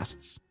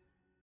podcasts.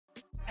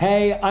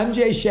 Hey, I'm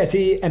Jay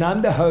Shetty, and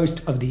I'm the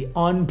host of the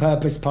On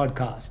Purpose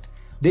podcast.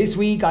 This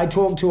week, I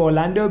talked to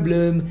Orlando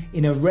Bloom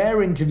in a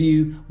rare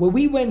interview where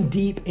we went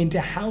deep into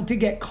how to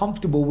get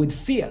comfortable with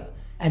fear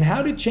and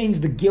how to change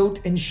the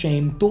guilt and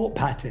shame thought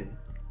pattern.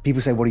 People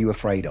say, what are you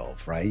afraid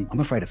of, right? I'm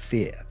afraid of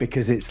fear,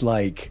 because it's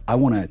like, I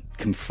want to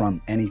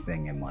confront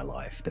anything in my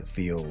life that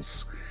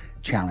feels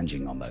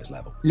challenging on those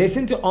levels.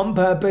 Listen to On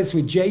Purpose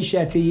with Jay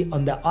Shetty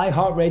on the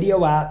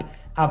iHeartRadio app,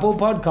 Apple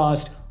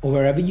Podcast, or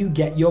wherever you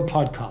get your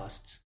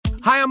podcasts.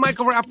 Hi, I'm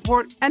Michael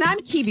Rappaport. And I'm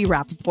Kibi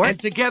Rappaport. And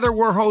together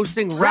we're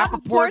hosting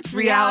Rappaport's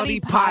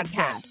Reality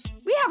Podcast.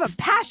 We have a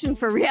passion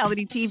for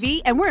reality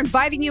TV, and we're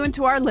inviting you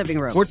into our living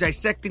room. We're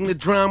dissecting the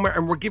drama,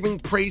 and we're giving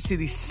praise to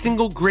the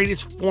single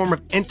greatest form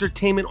of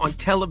entertainment on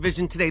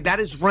television today.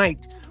 That is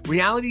right.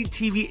 Reality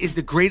TV is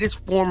the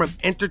greatest form of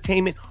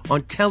entertainment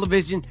on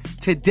television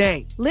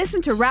today.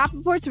 Listen to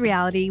Rappaport's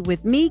Reality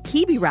with me,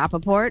 Kibi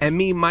Rappaport. And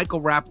me,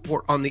 Michael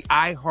Rappaport, on the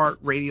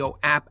iHeartRadio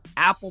app,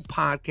 Apple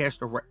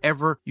Podcast, or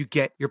wherever you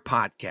get your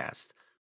podcast.